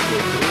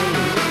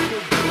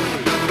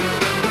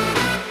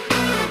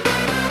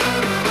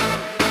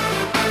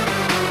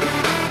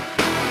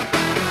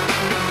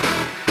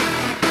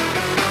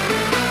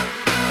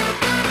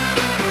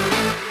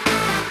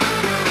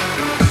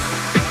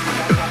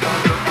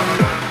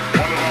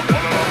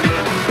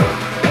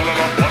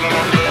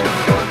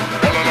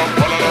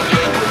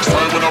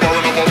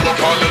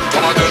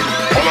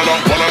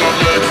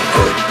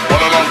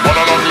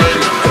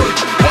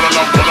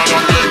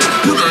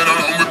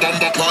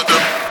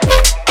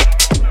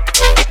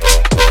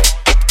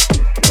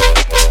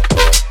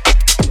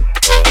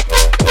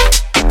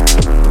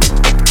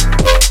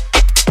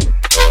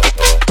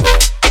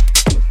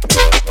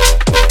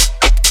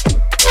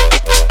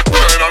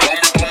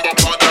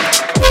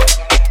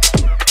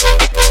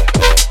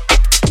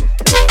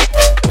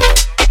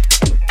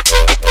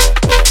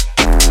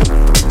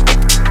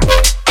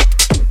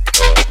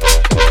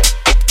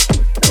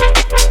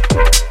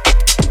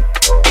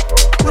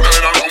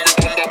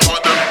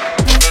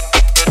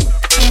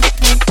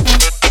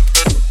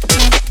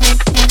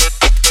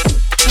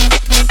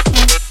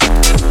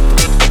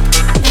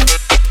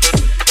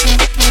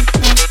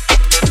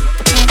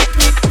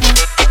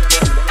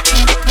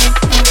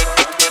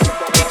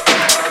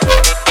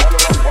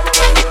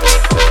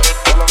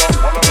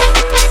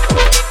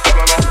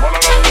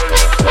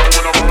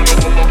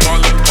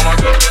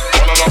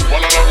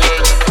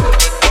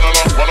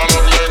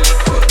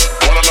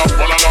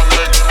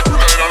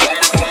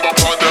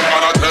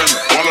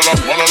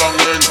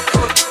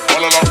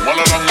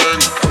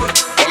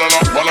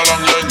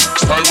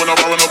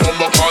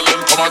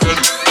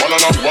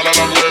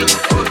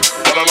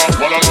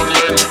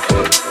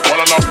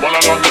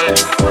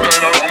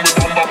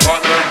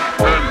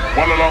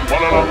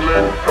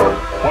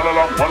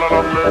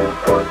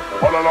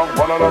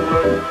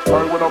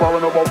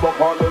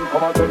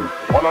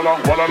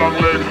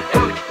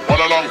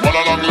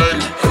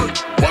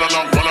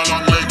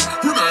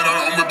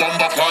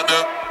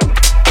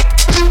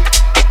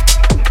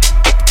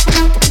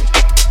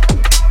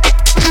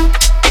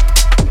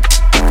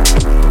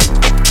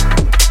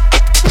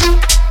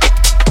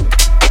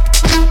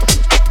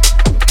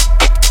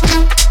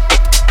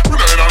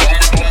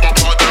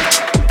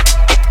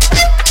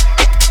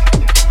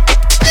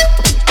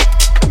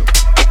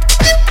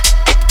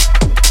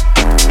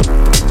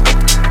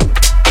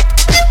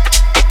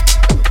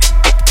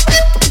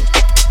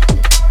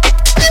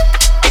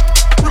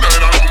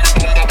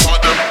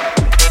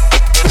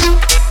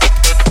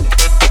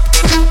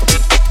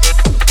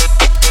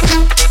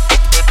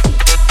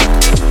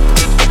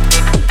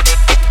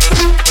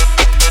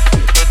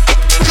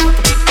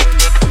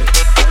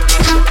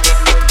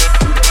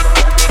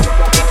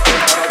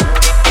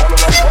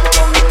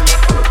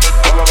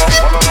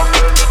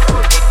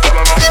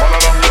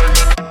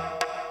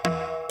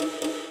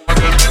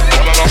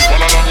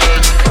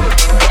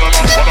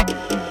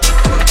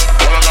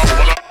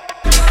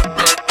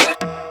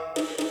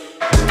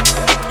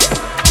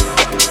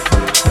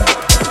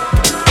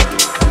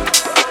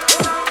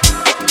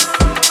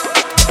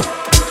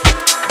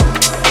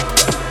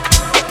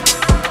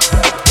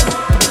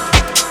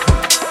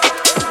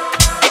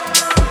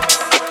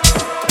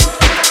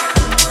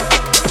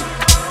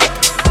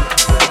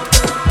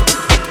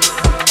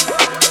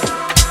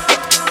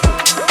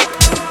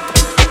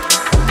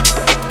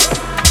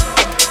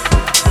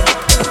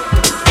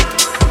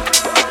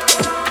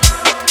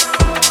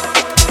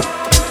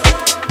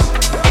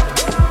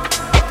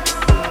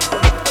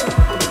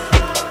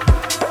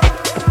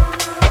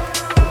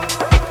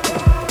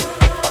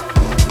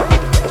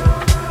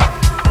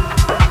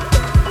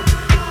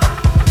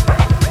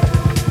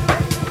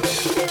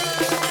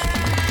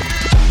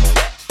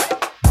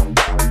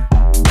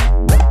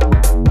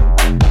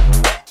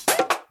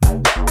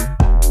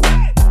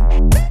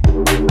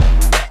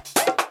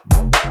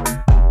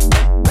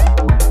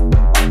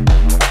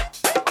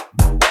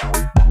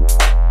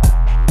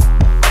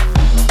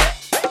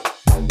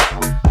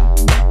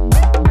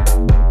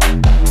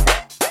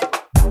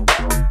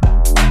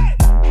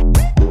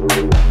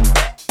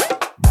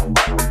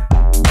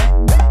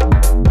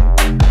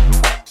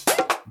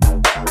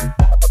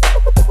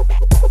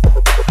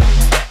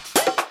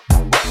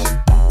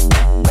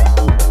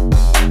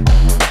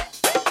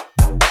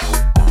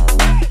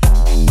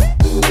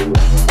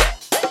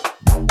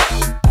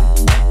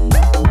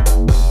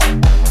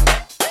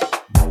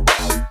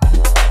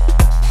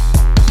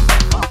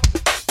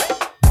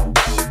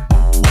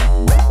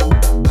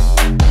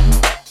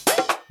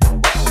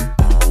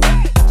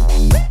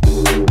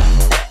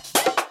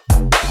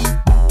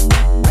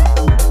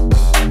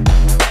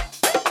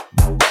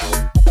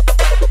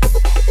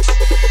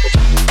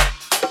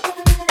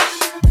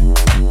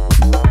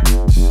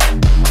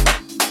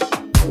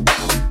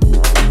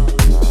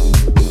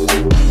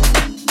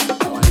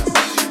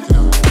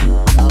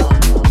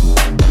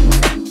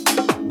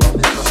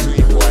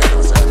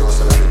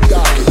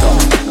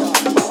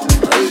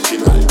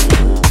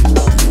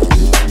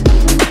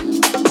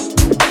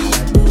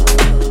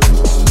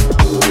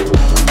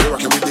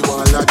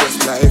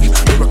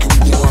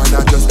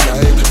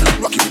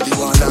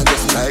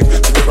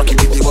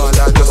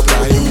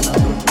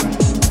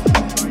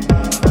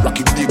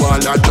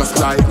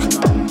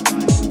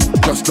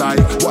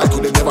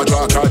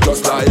 walk out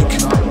just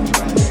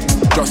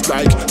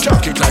like,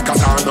 jack it like a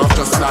sound off,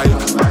 just like,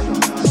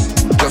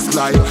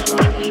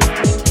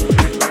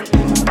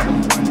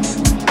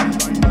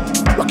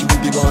 rocking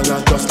with the ball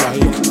on, just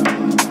like,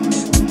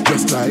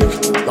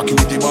 rocking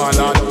with the ball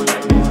on,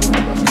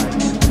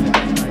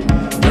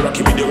 you're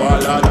rocking with the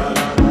wall on.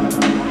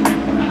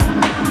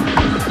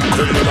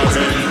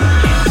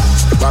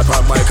 Bad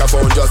on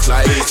microphone just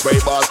like, spray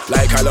ball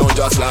like a lounge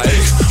just like,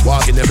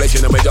 walk in the place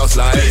you know me just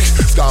like,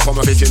 scarf on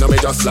my face you know me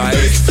just like,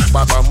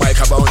 bad on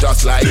microphone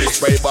just like,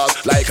 spray ball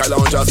like a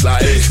lounge just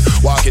like,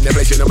 walk in the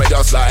place you know me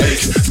just like,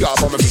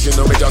 scarf on my face you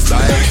know me just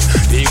like,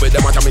 deal with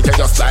them what I me say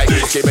just like,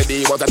 give me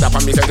the water tap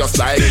on me say just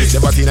like,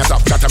 never seen a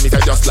top shot on me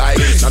say just like,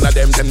 none of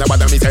them send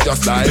nobody me say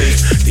just like,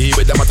 deal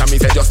with them what I me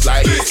say just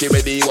like, give me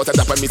the water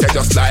tap on me say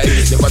just like,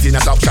 never seen a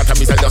top shot on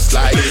me say just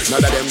like,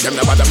 none of them send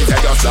nobody me say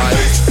just like,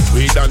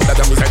 we done that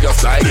on me say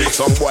just like.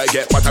 Some boy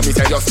get what I me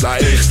say just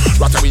like,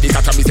 rata with the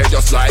cat me say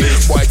just like,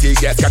 boy T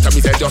get cat me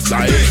say just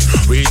like,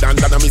 read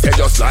and that me say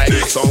just like,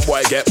 some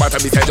boy get what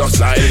I me say just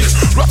like,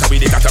 rata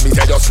with the cat me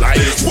say just like,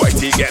 boy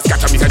T get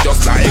cat me say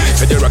just like,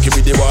 said they rockin'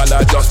 with the wall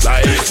just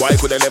like, why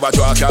could they never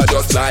draw a car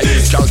just like,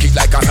 can't kick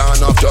like a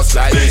hand off just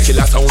like,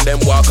 killer sound them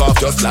walk off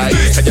just like,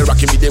 said they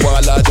rockin' with the wall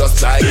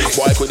just like,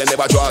 why could they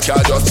never draw a car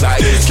just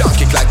like, can't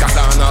kick like a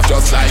hand off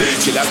just like,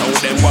 killer sound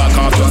them walk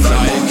off just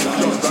like.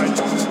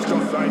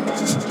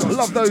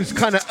 Love those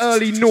kind of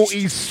early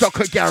noughties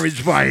soccer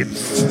garage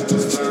vibes.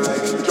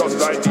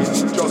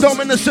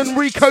 Dominus and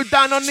Rico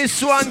down on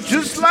this one,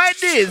 just like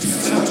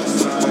this.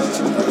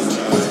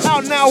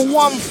 Out now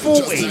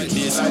 140.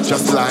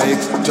 Just like.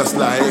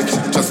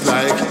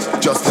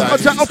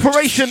 What's that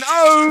Operation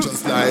O?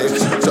 Just like.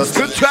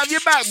 Good to have you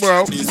back,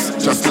 bro.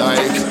 Just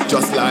like.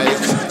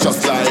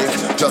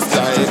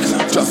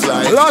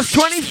 Last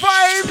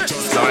 25.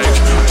 Just like.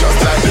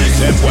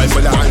 Them boy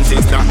full of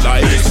antics, not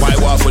like. My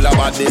wall full of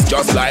badness,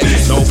 just like.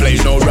 No play,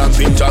 no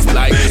ramping, just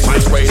like. My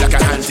spray like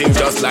a hunting,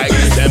 just like.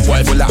 Them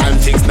boy full of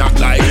antics, not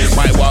like.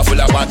 My wall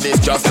full of badness,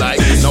 just like.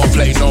 No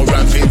play, no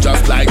ramping,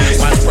 just like.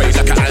 My spray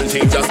like a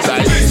hunting, just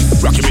like.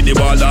 Rockin' with the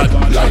wallard,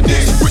 like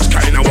this. Which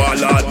kind of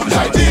wallard?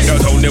 Like this.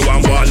 There's only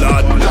one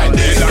wallard, like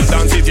this.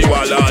 London City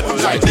wallard,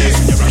 like this.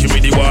 Rockin'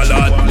 with the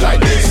wallard,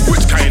 like this.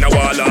 Which kind of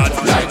wallard?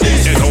 Like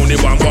this. There's only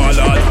one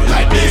wallard,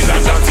 like this.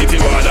 London City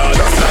wallard,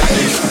 just like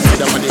this. See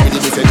the money with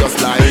me say just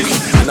like,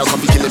 and now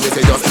come be killing me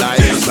say just like.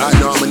 Right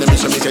now I'm in the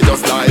mission me say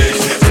just like.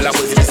 Till I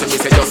put me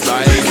say just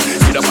like.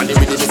 See the money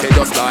with me say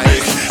just like,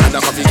 and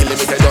now come be killing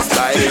me say just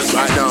like.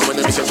 Right now I'm in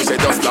the mission me say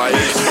just like.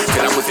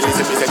 Till I put me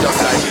say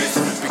just like.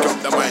 Pick up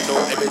the mind, know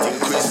everything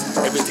crisp,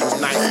 everything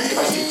nice,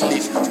 everything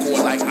lit,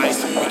 cold like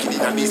ice, wicked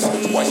in a this.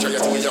 Why try to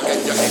you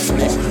get your head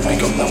split?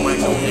 Pick up the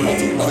mind, know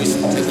everything crisp,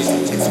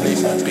 everything split.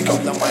 Pick up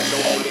the mind,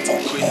 know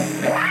everything crisp.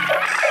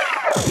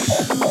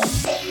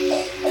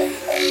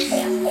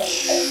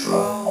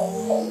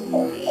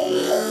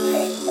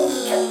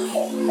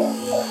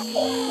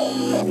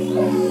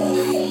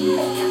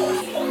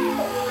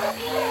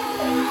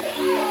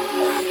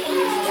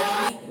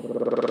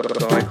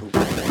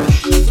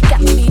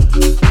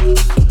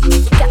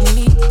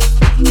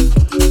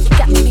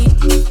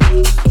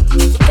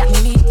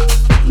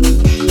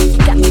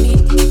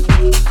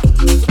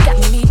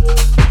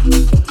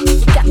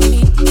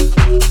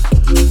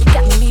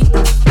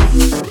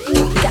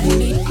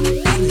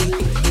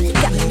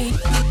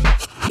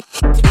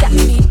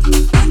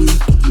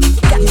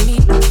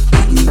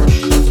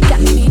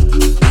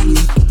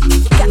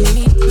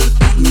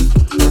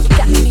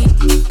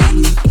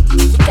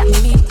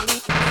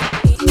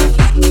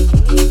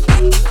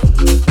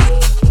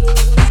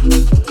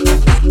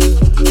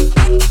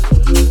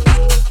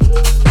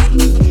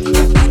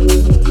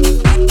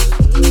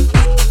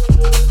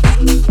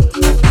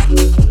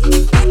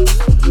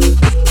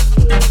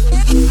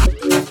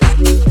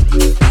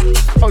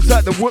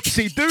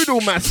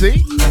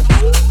 Massey.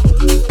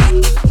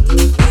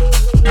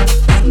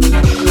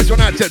 This one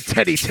out to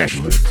Teddy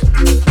Tedward.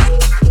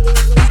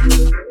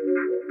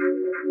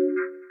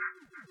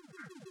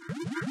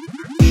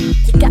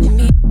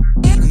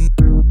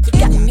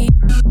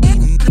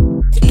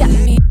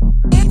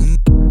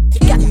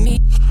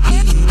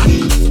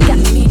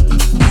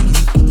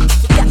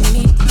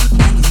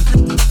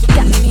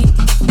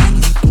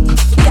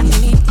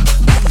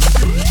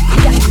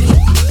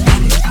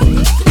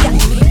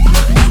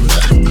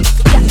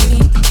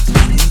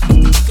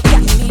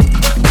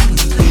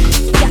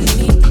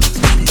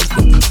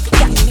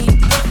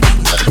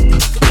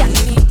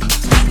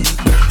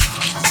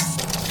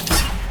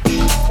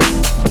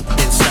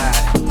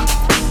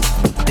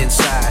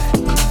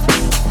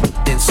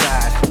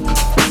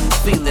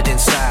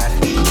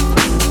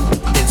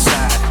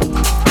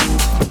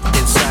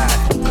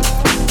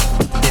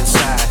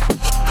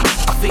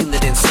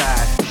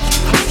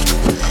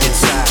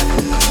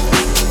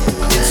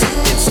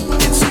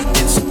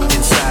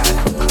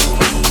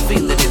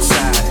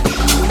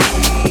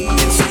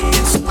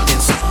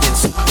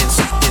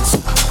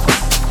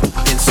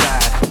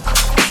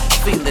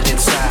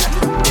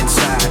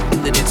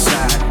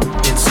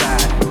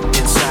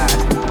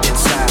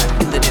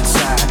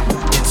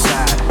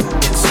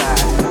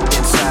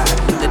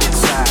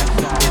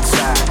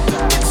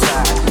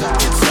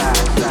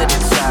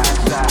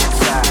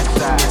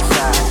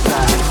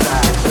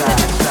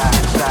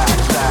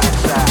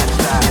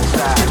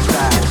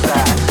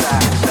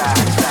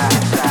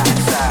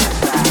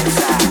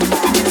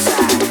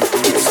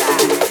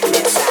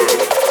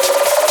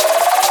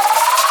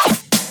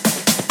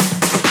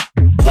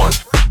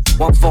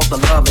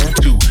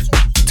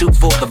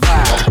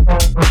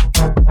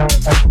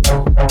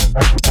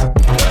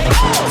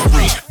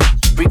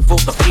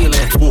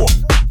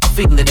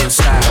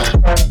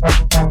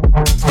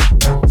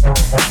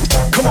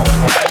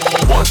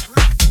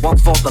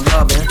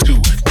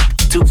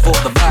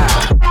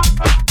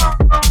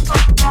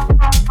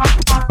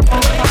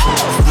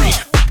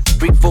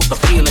 for the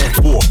feeling.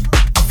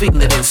 I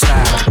feel it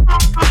inside.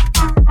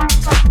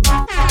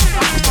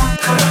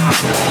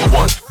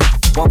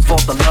 One for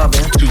the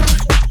loving.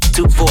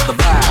 Two for the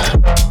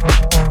vibe.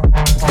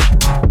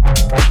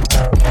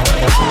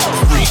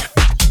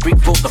 Three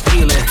for the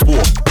feeling.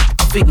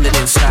 I feel it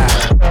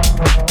inside.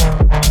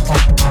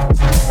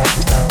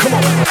 Come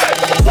on.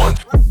 1,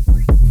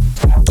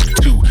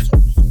 2,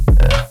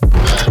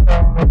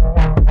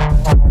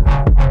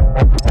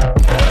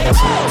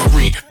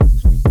 3,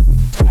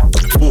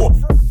 4.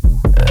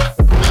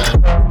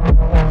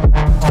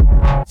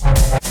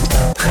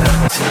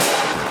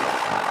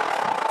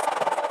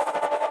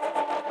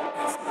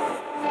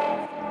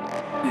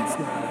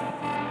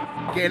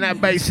 Getting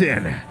that bass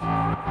in.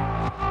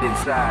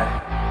 Inside.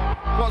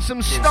 Got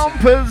some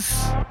stompers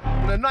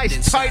and a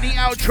nice tidy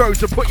outro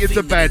to put you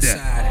to bed. This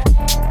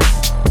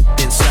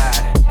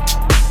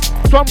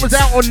one was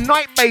out on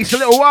Night Bass a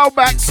little while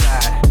back.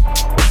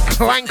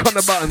 Clank on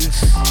the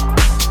buttons.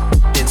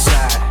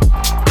 Inside.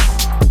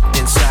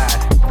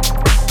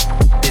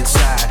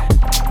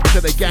 So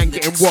the gang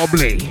getting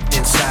wobbly.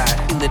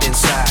 Inside.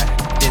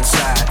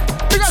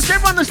 Big up to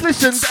everyone that's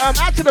listened.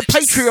 Out to the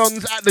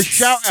Patreons at the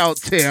shout out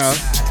tier.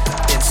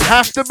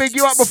 Have to big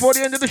you up before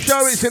the end of the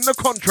show. It's in the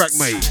contract,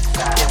 mate.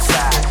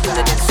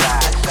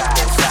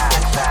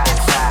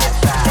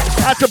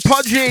 Out to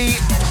Pudgy.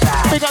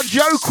 Big up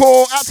Joe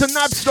Core. Out to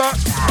Nabster.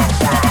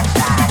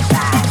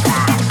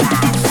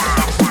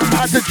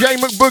 Out to J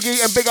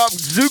McBoogie. And big up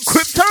Zoo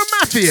Crypto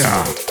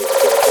Mafia.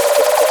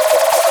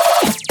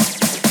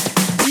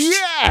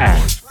 Yeah.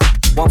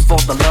 One for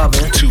the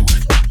loving.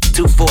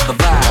 Two for the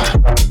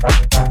vibe.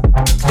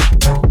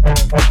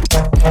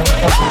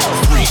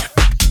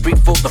 Three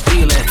for the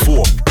feeling.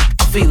 4.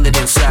 I feel it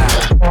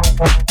inside.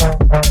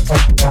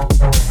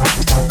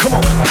 Come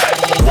on.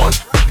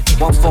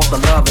 1 for the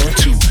loving.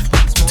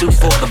 Two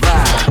for the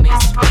vibe.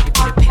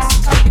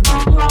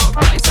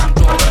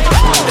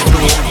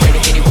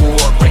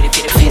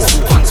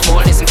 Once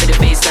more, listen to the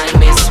bassline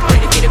miss.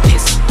 Ready for the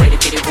piss, ready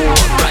for the war.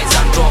 Rise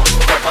and drop,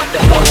 up on the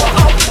floor.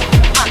 Up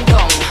and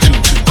down,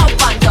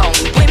 up and down.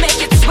 We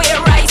make it sway,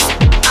 rise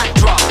and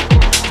drop.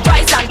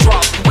 Rise and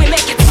drop, we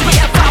make it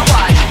sway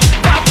forward.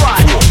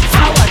 Backward,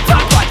 forward,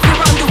 backward. We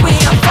run the way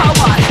up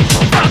forward,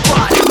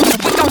 backward.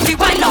 We gon' be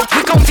wild out,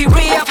 we gon' be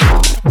rave.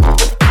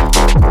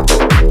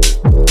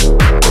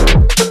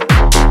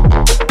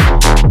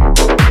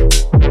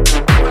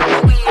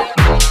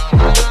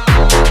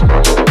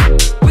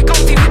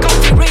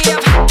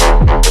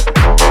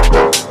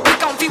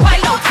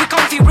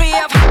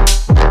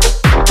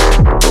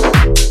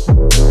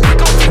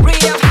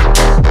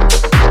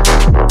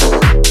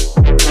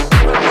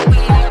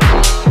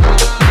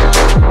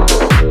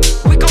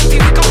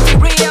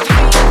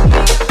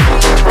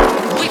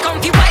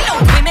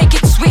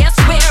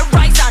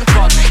 Rise and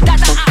drop.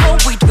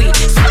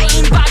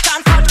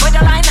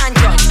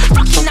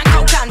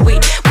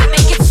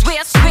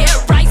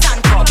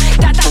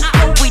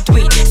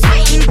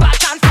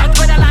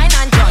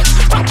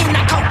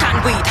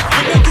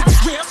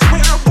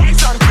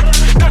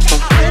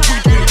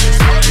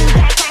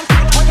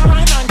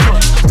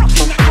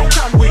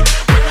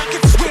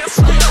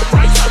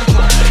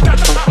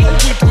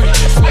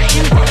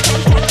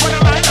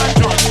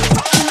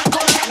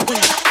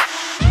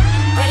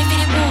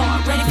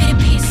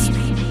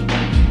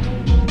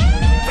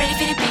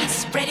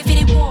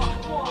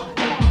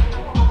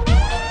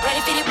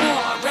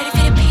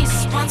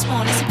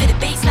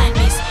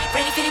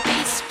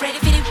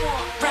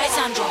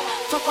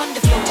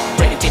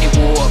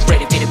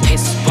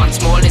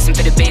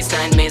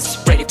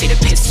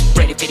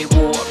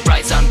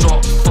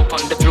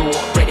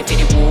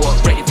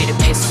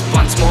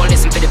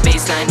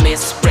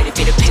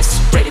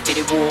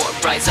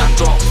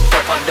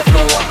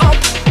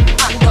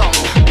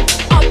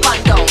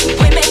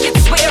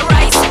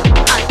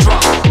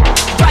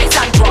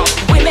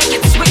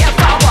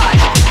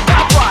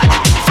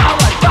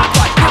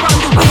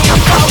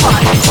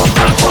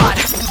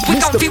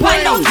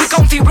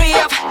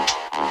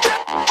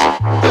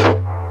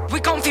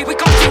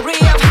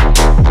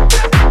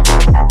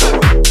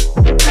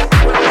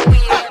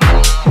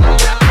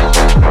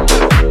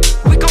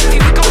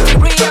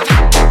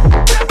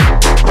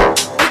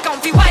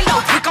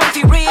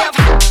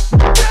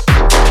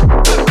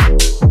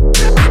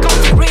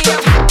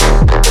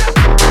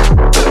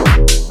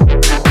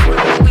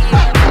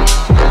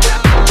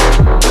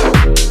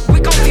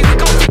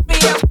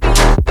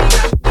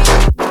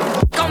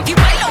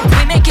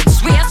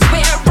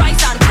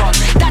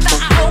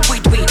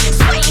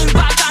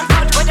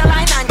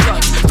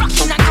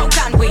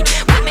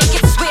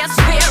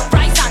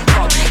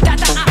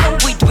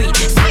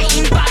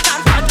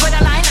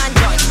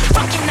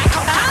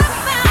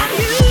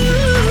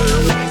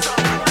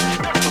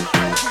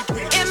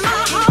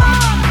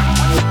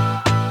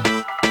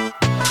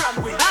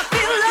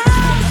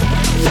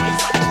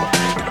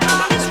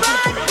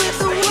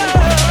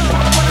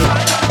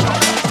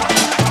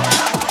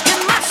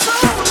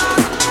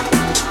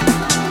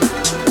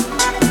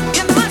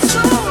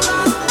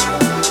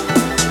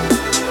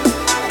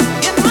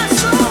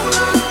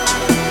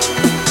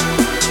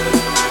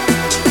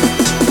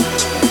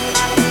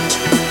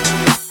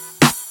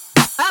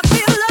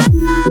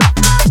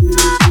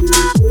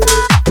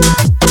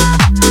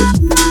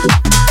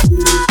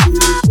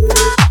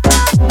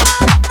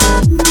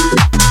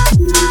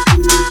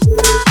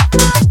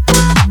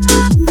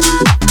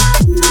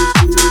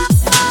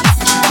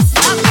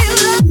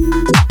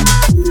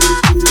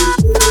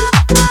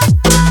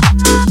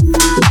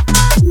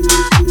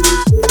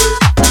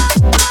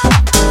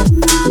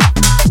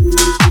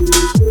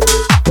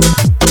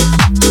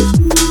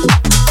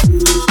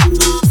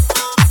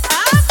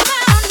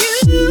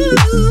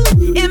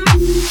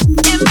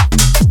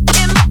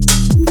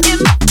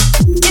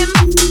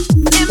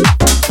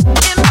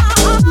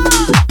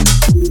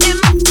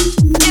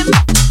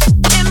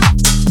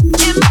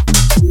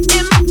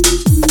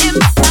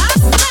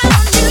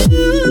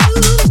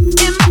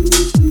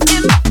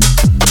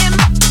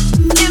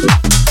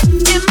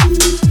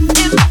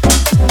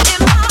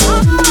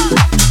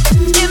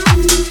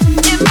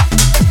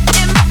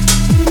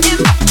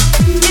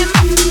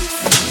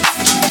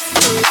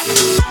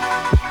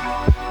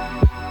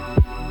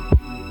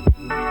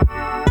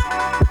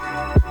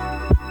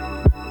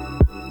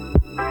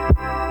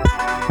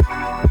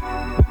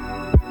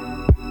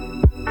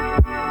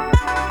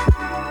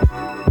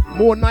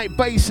 More night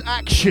bass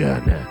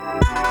action.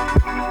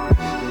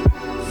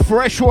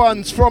 Fresh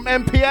ones from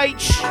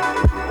MPH.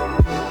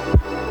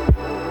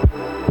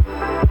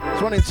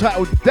 This one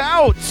entitled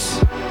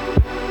Doubts.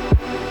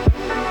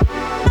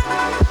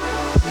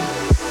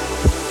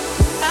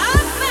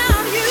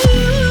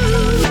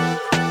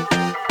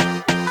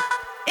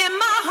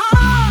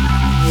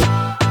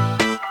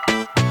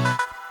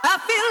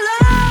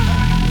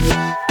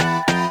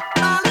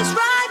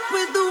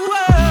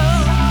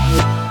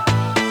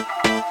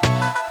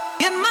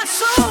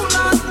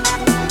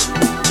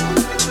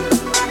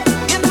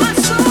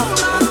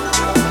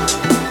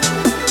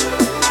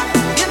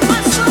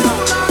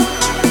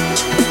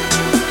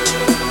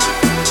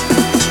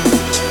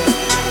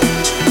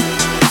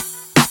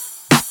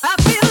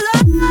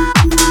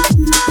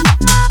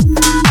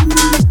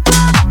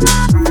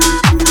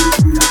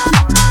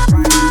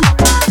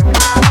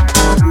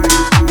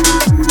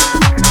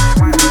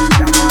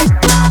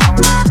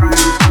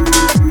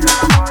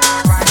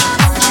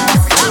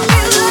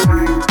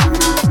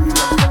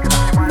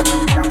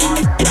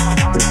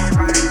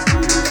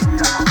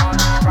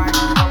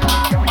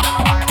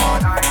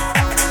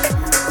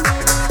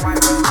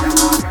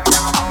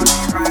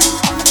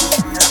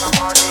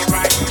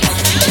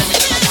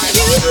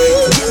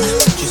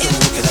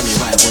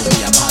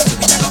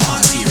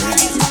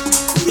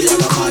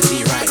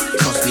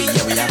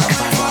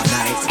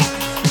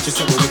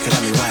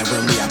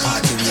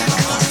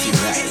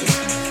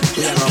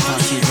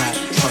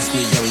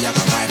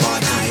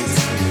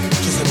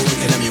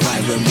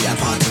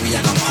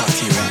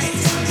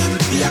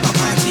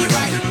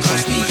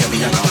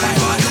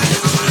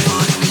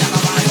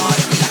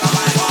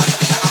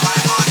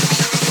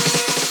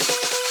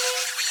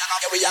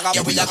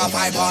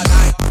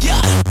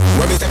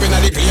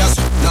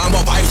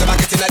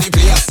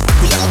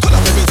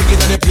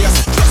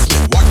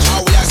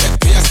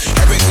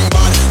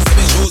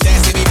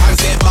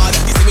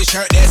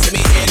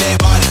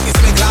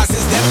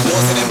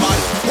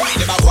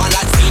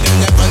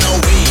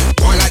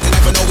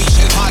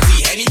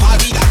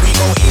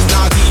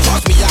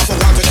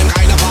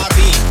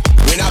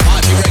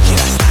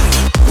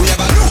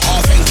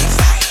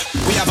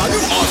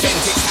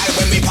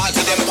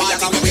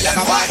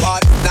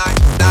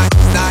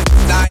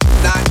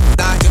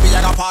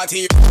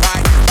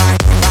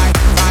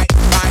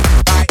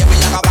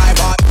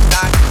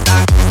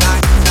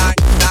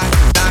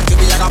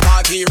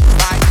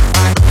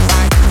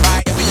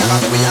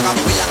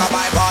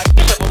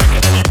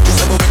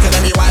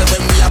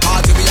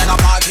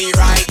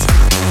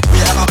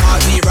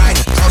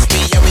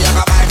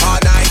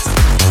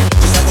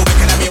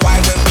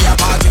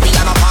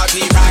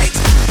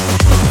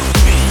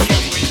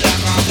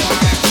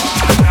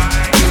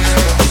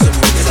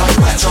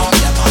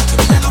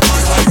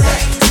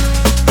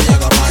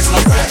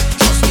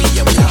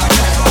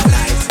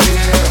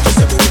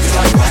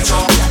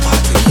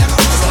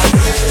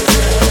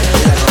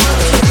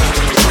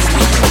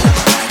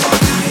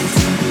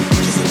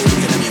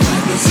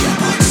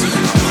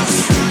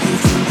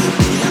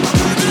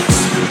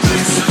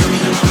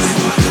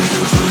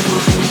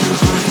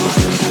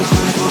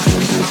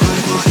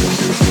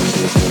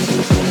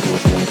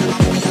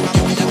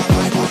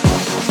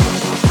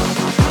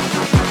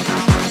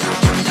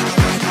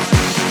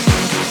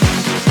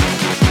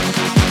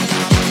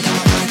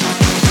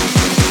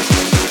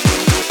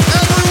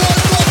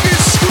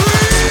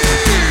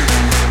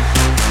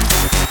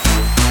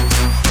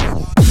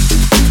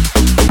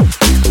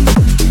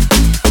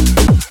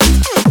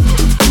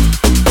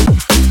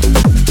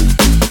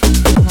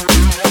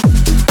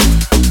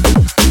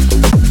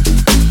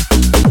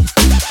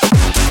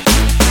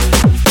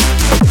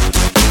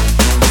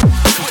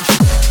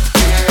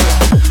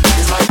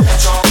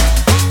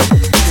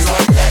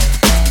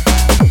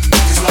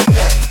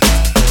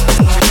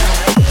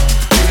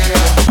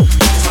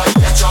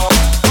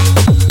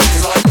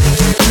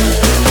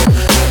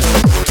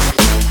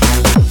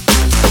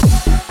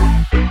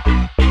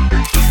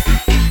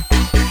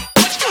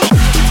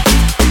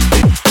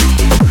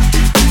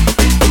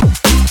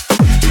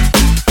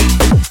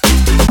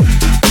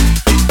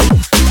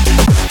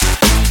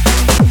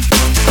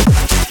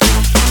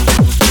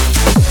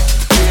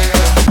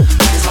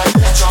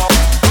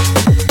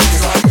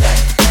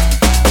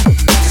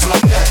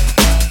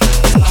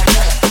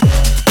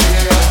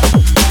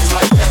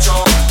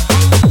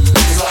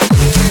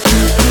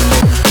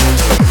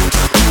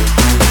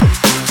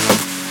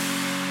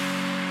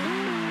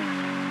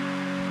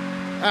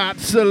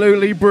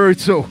 Absolutely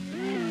brutal.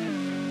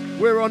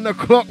 We're on the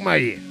clock,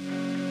 mate.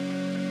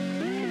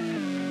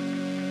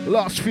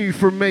 Last few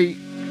from me.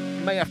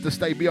 May have to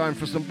stay behind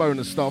for some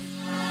bonus stuff.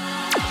 Yeah,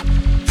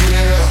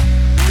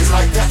 it's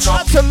like that, y'all.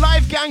 That's a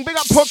live gang. Big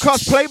up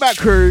podcast playback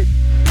crew.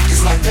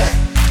 It's like that.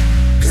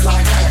 It's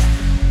like that.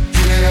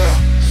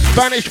 Yeah.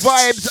 Spanish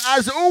vibes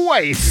as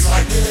always.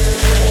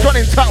 It's one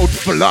entitled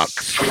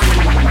Flux.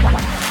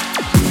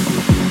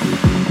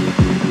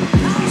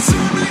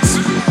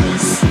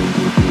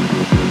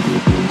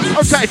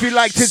 Okay, if you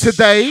liked it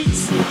today,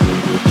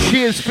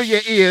 cheers for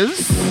your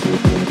ears.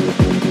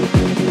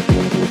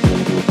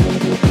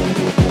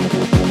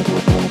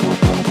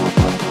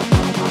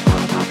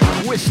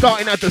 We're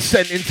starting our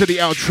descent into the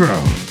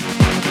outro.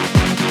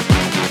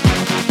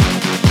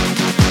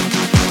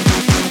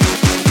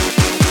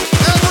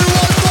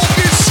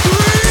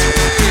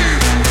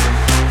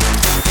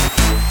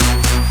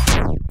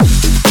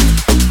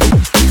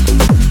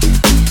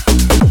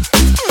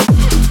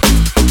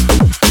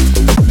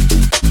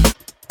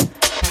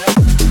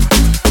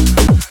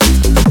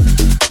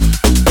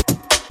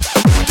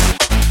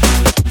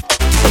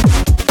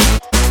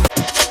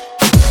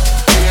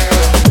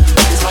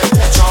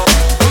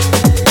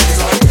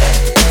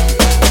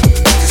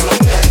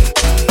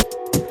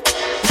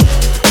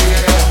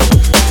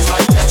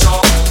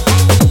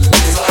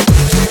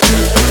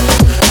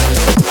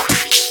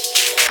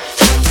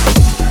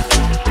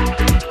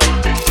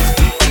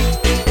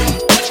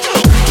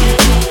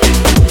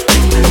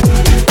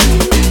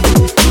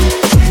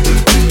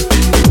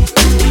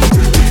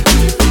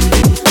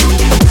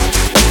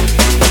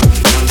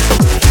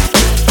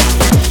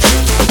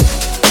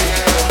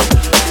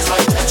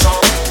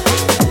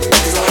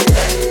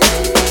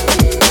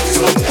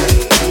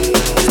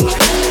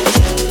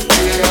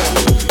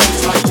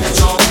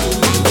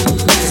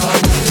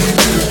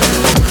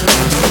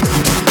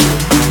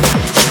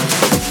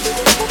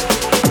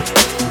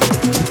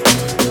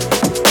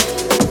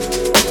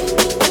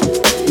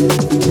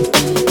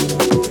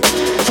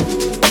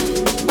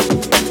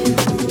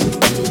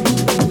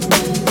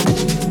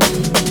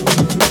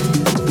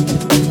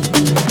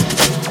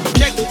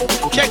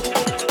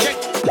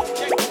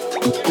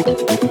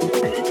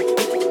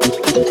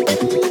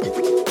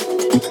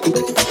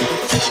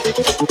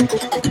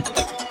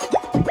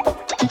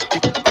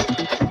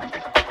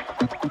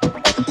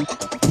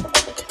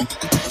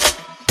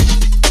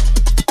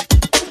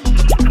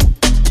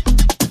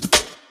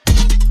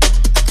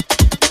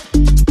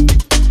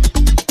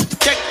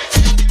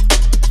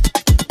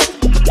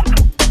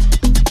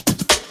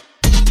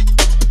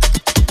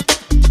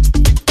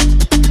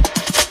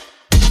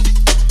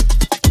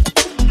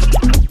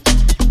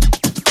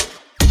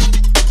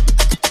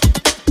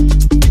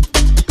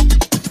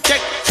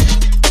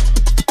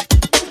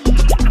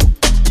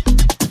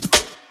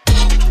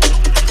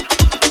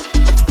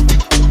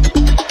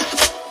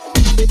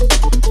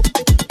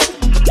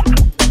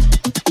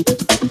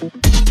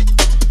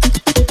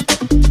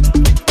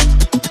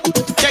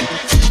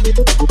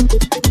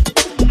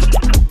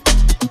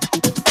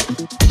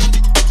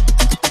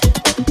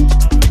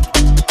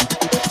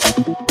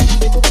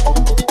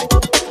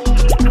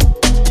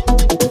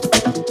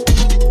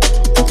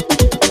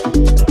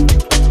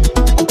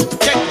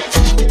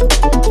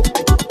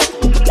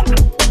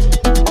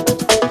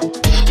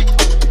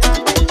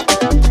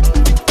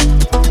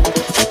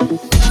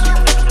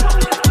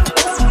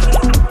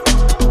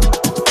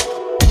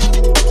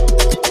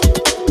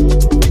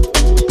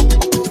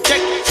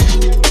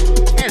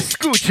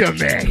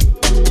 Escúchame,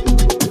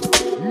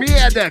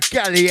 mierda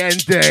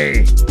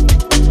caliente,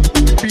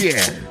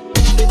 bien.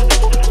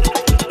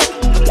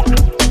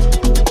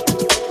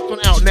 It's on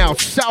out now,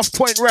 South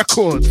Point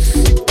Records.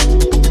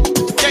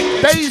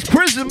 Days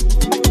Prism,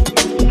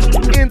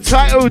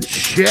 entitled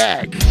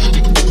Check.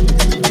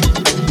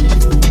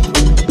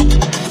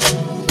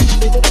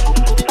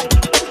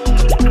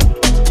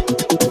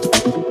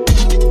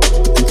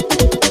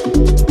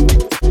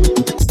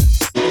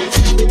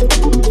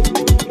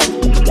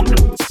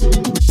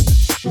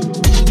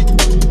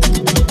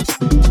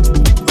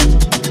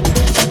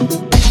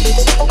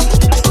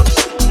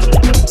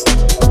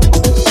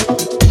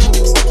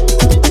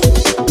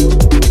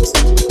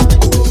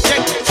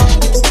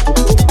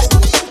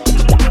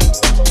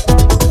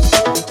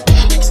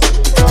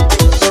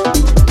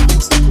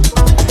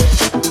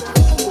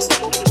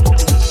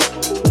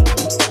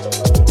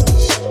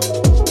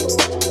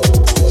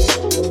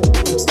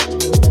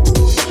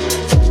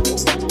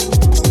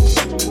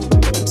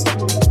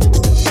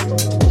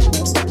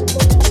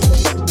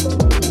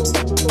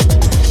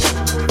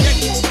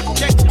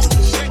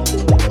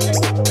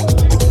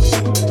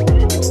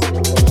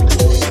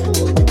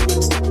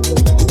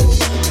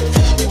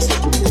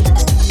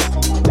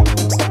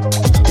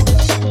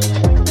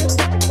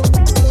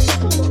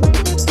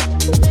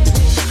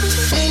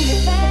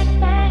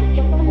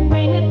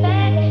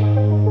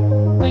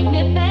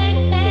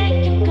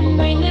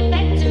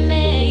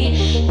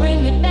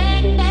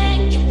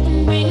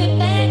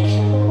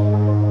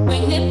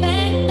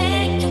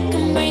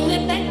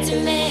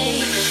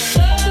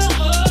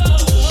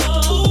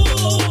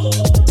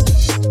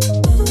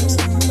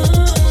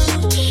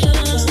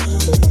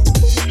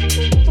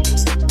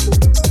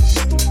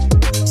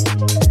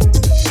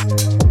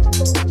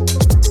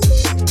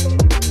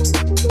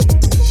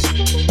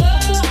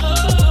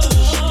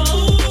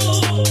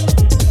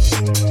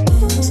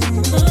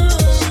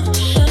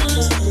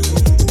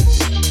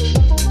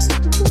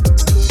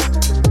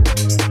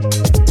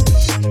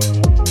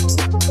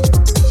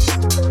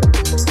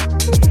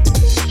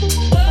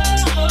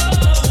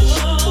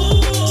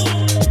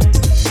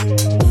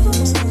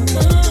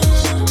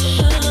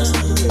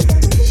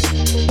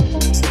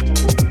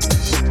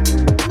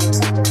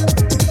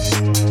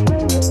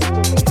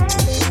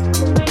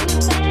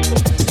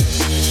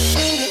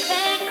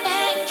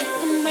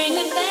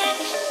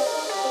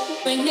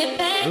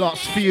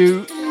 for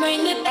you.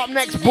 Up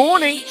next,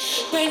 Borny.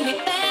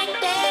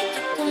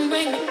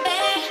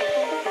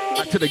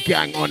 Back to the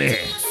gang on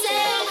here.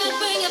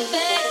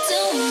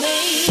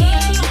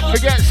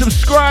 Forget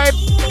subscribe.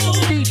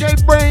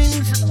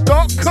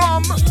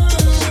 DJBrainZ.com.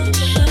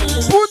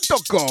 You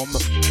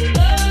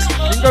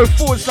can go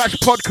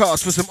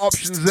 /podcast for some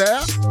options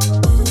there.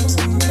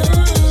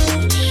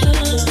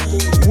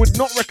 Would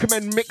not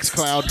recommend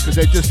Mixcloud because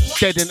they're just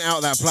deading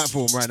out that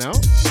platform right now.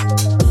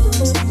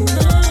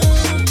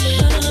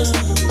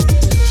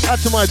 Add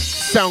to my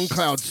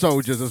SoundCloud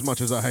soldiers as much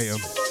as I hate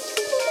them.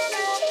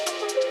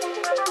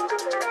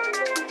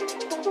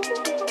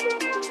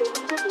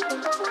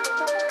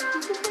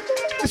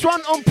 This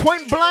one on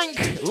Point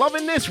Blank.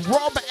 Loving this.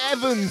 Rob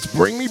Evans,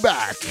 Bring Me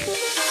Back.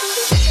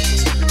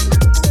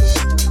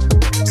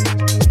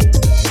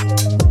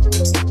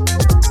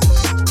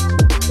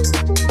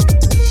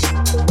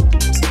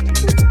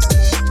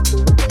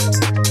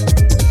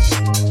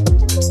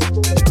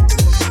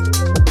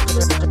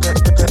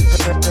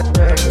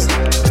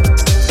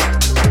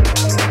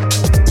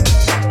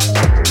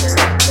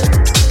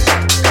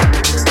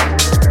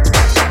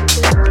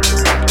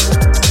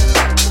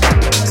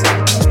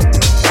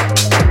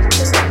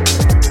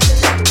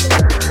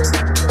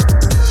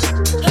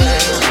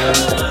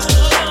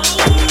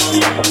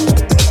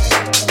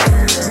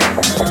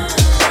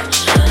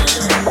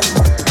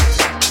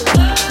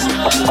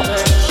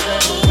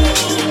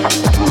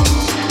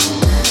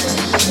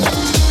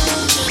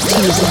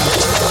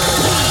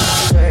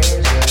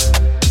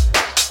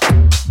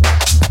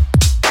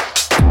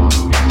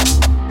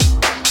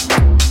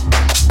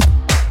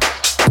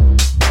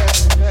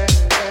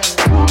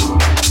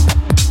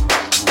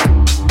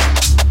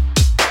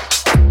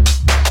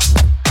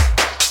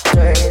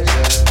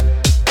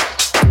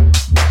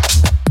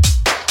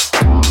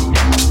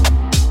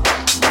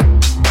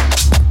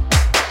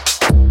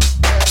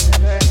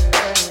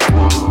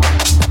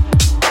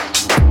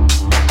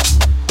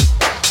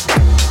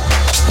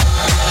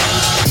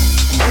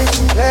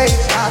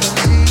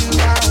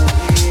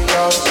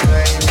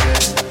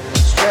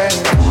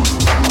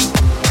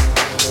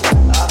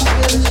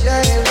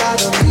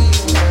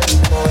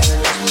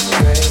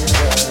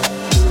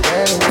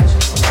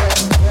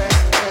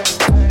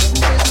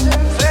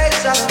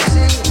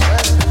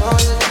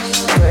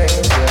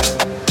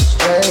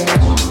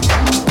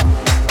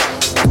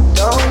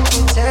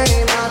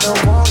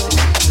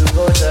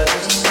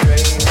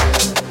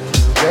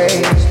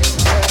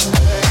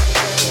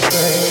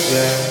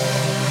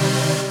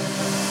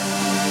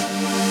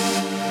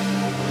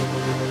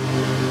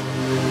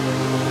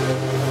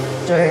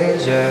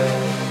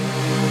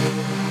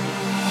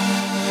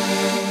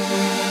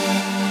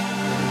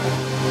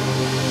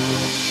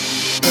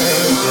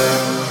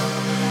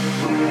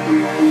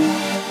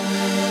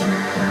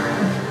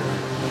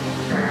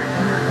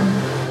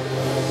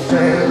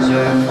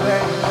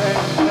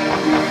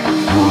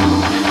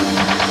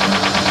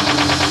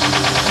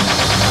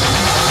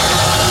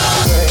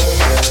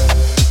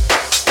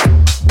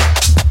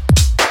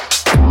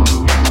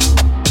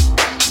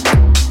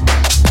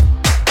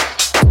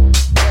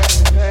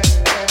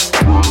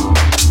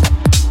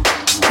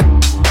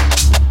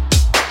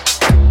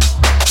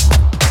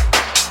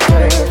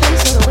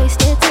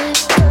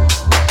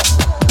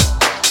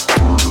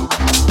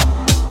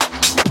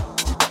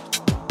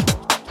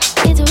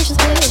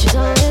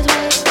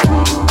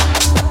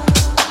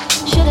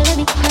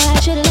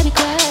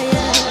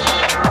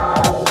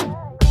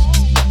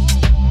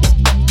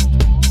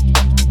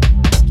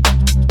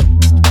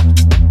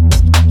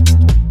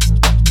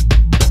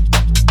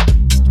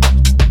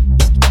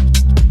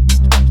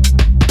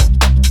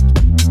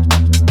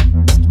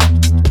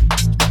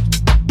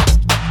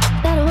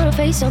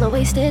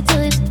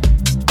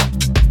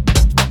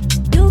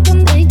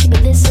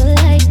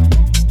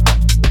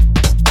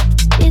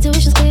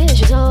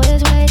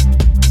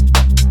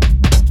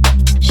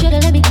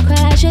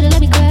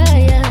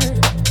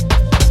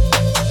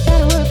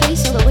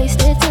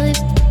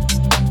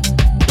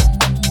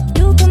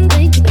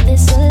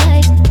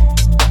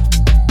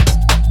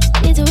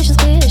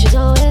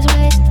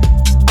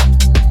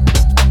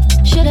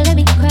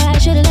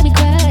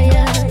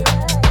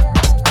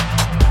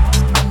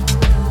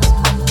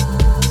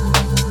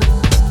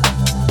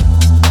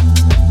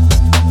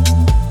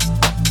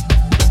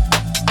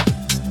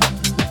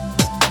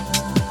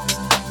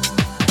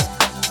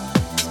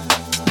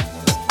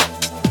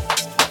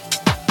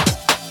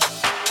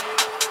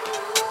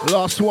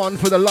 Last one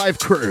for the live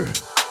crew.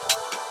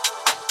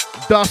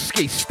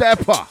 Dusky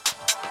Stepper.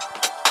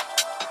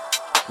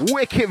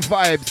 Wicked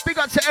vibes. Big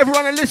up to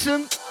everyone who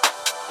listen.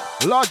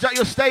 Large out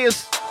your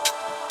status.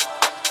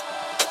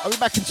 I'll be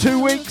back in 2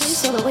 weeks.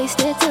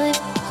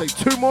 Say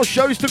 2 more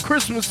shows to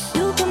Christmas.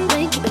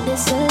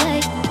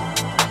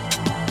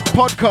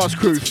 Podcast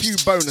crew, few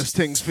bonus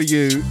things for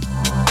you.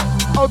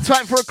 Hold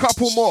tight for a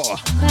couple more.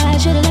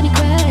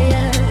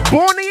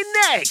 Borny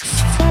next.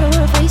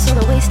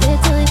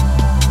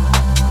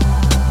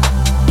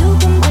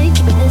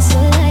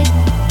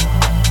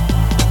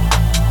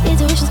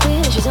 Intuition's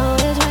clear, she's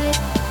always right.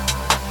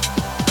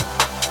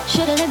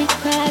 Should've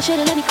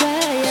should've let me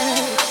cry,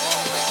 yeah.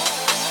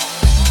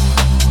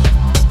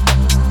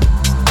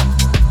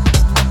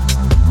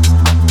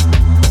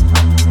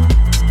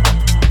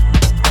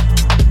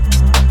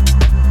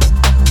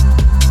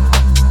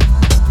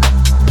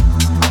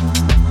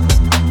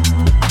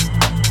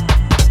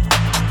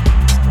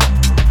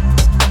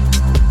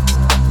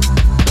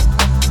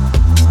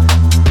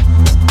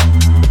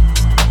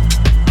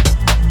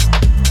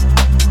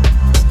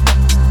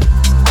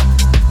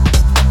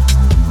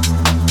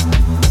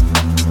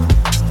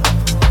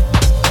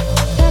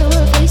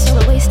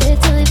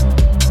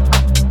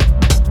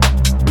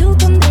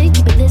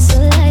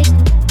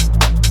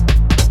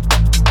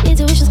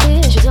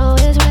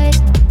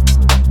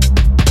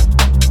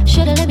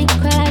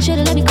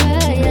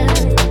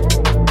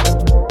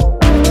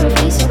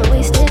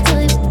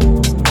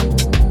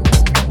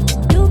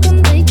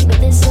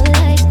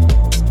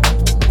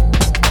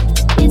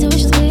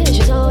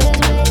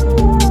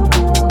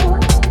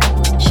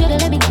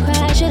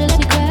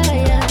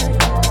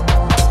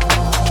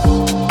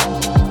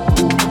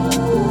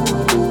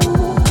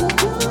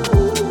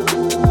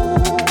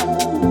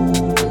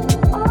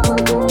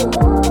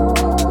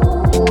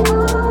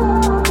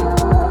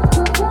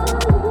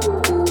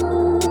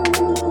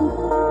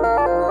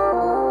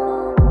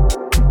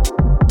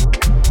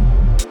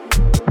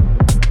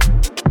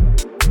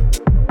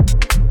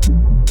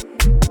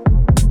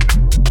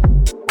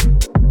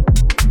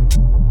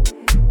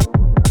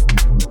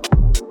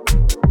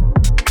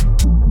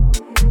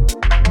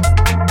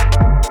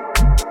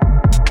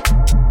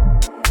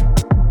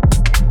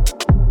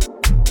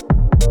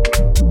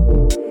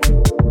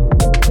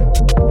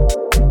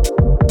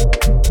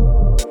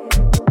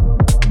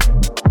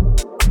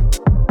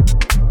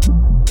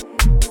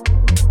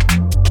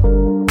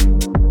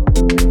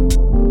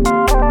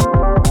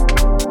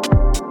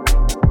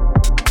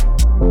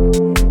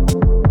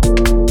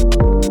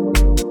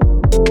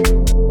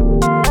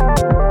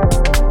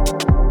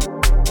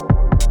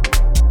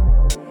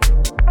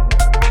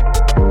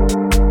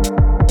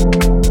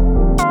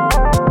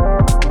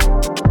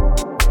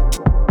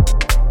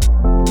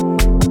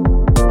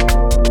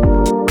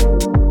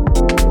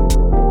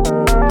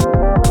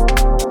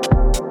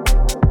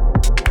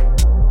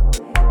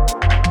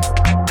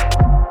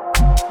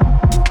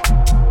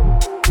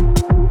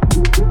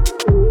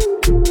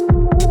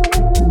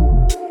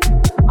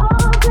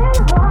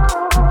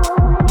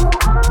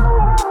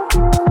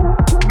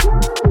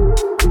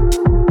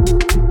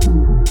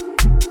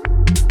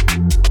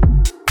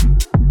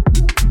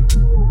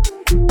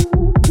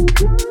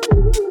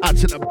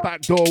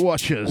 Door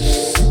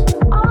watchers.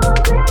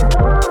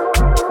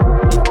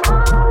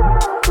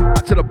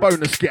 To the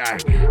bonus gang.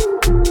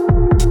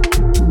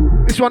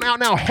 This one out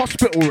now,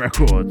 Hospital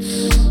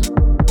Records.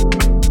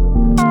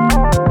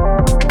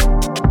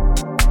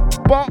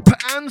 Bop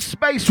and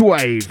Space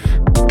Wave.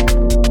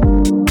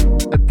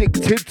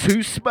 Addicted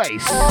to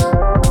Space.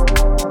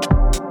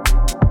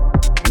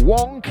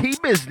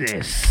 Wonky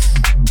Business.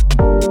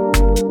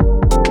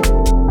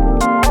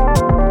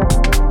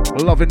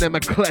 Loving them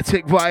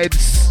eclectic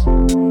vibes.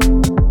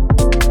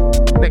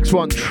 Next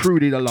one,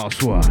 truly the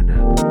last one.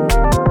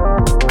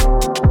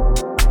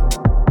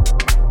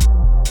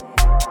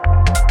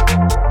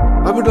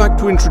 I would like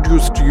to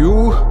introduce to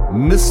you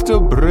Mr.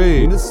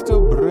 Brain.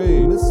 Mr.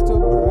 Brain. Mr.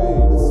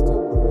 Brain.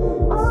 Mr.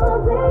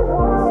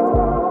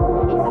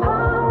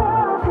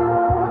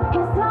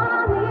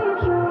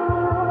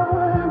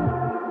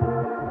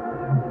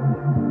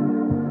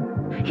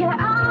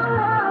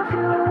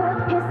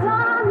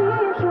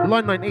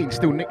 Line 19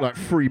 still nicked like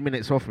 3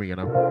 minutes off me, you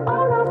know.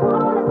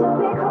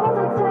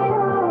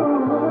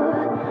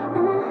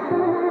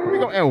 We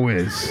got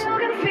Elwiz.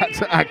 Back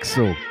to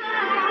Axel.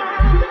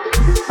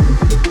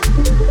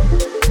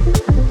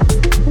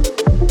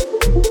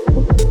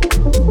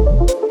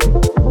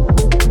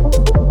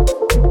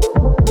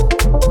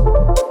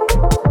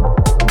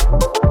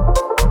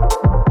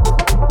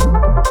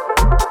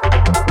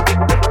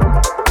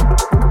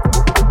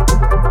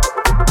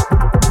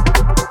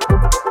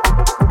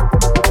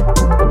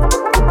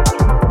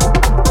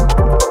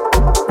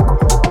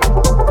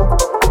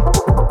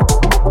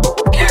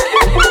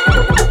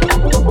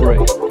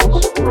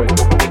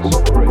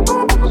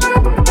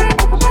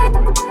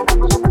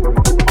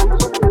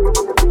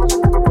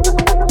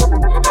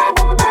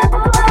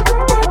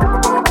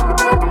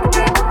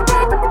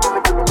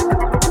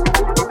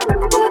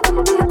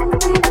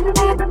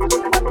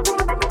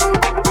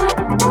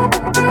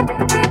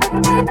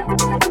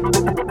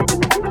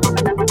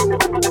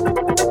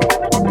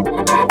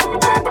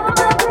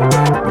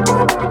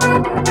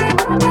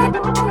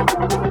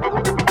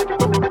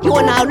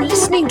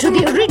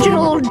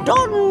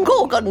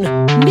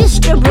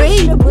 Mr. Brain.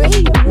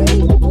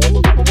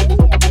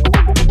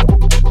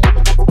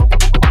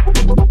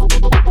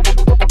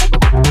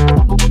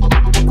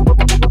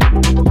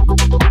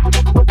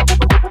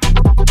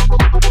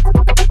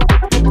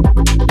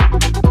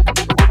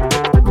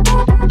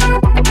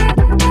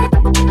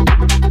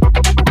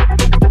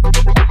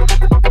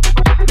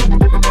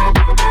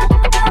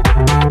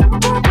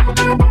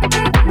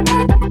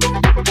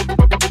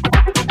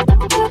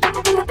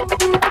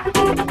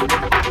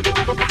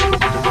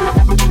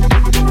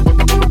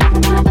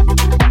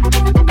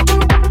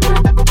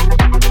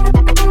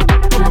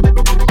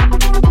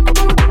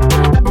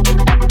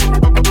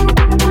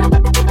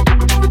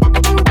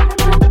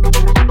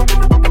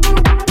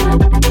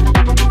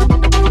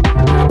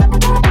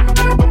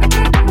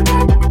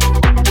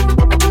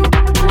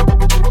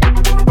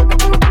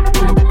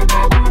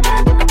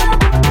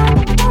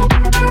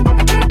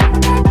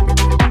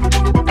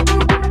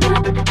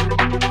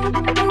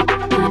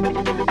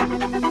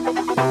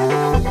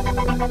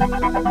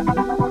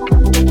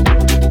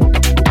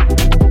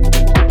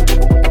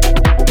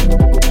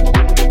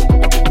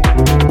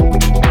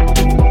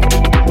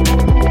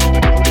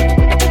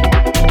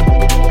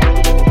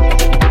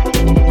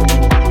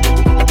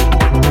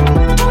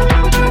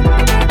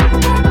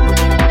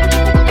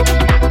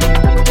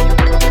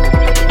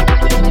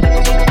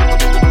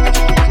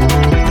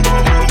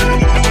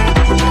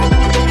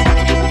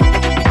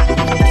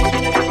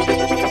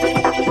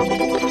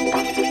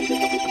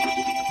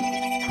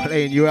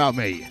 you out,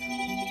 mate.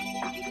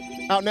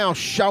 Out now,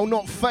 Shall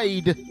Not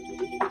Fade.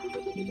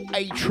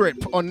 A Trip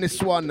on this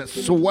one,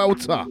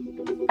 Swelter.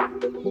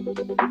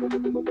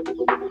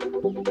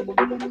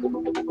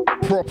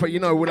 Proper, you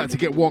know, we'll have to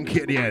get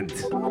wonky at the end.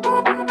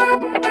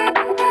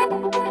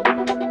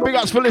 Big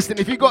ups for listening.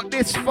 If you got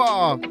this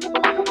far,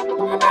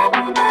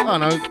 I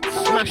don't know,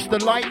 smash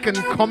the like and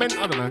comment,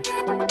 I don't know.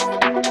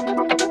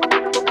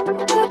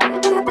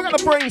 We got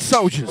the Brain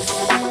Soldiers.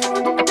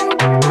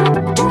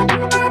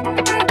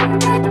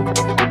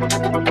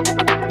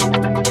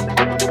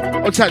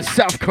 What's that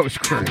South Coast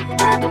crew?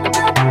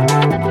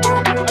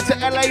 That's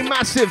an LA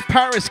Massive,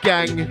 Paris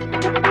gang,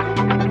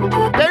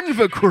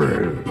 Denver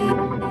crew.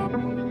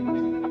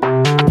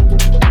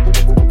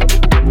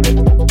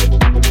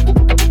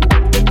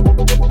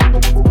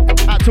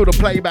 Out to the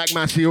Playback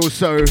Massey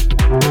also.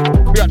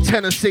 We got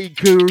Tennessee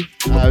crew,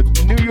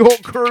 New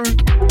York crew,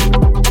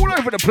 all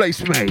over the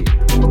place, mate.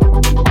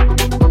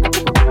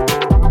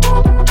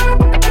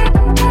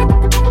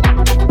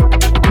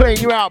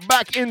 Playing you out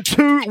back in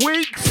 2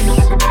 weeks.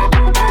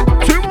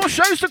 2 more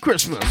shows to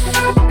Christmas.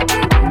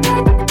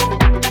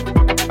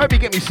 Hope you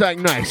get me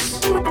something nice.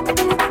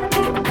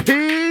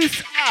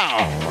 Peace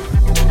out.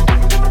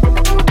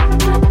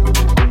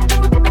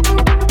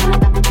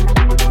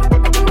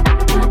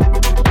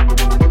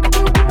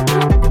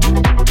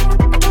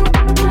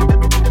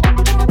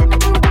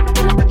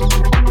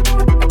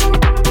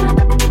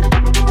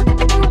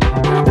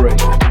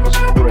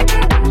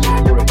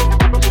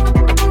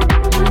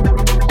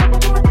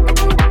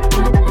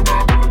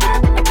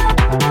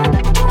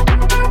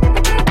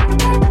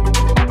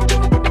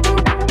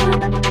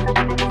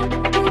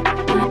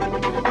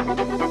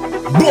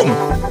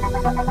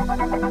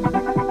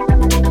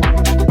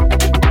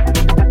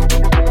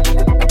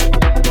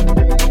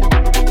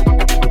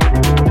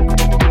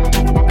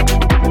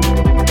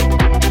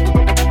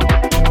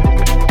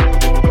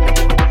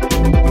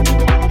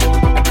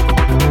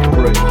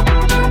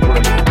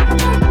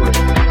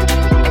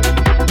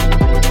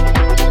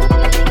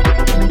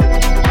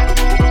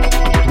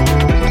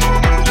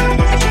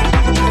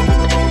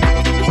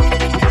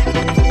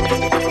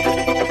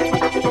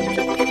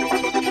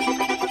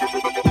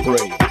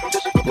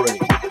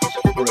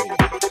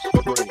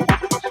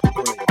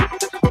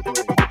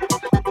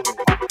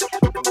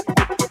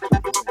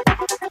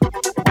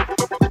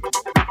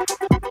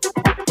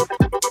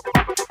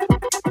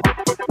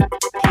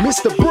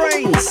 Mr.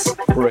 BrainZ.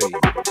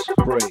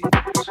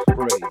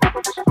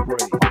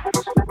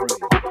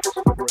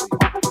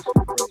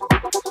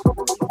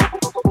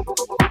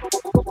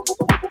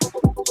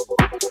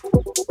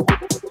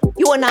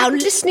 You are now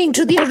listening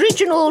to the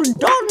original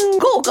Don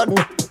Gorgon,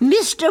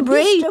 Mr.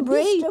 Brain.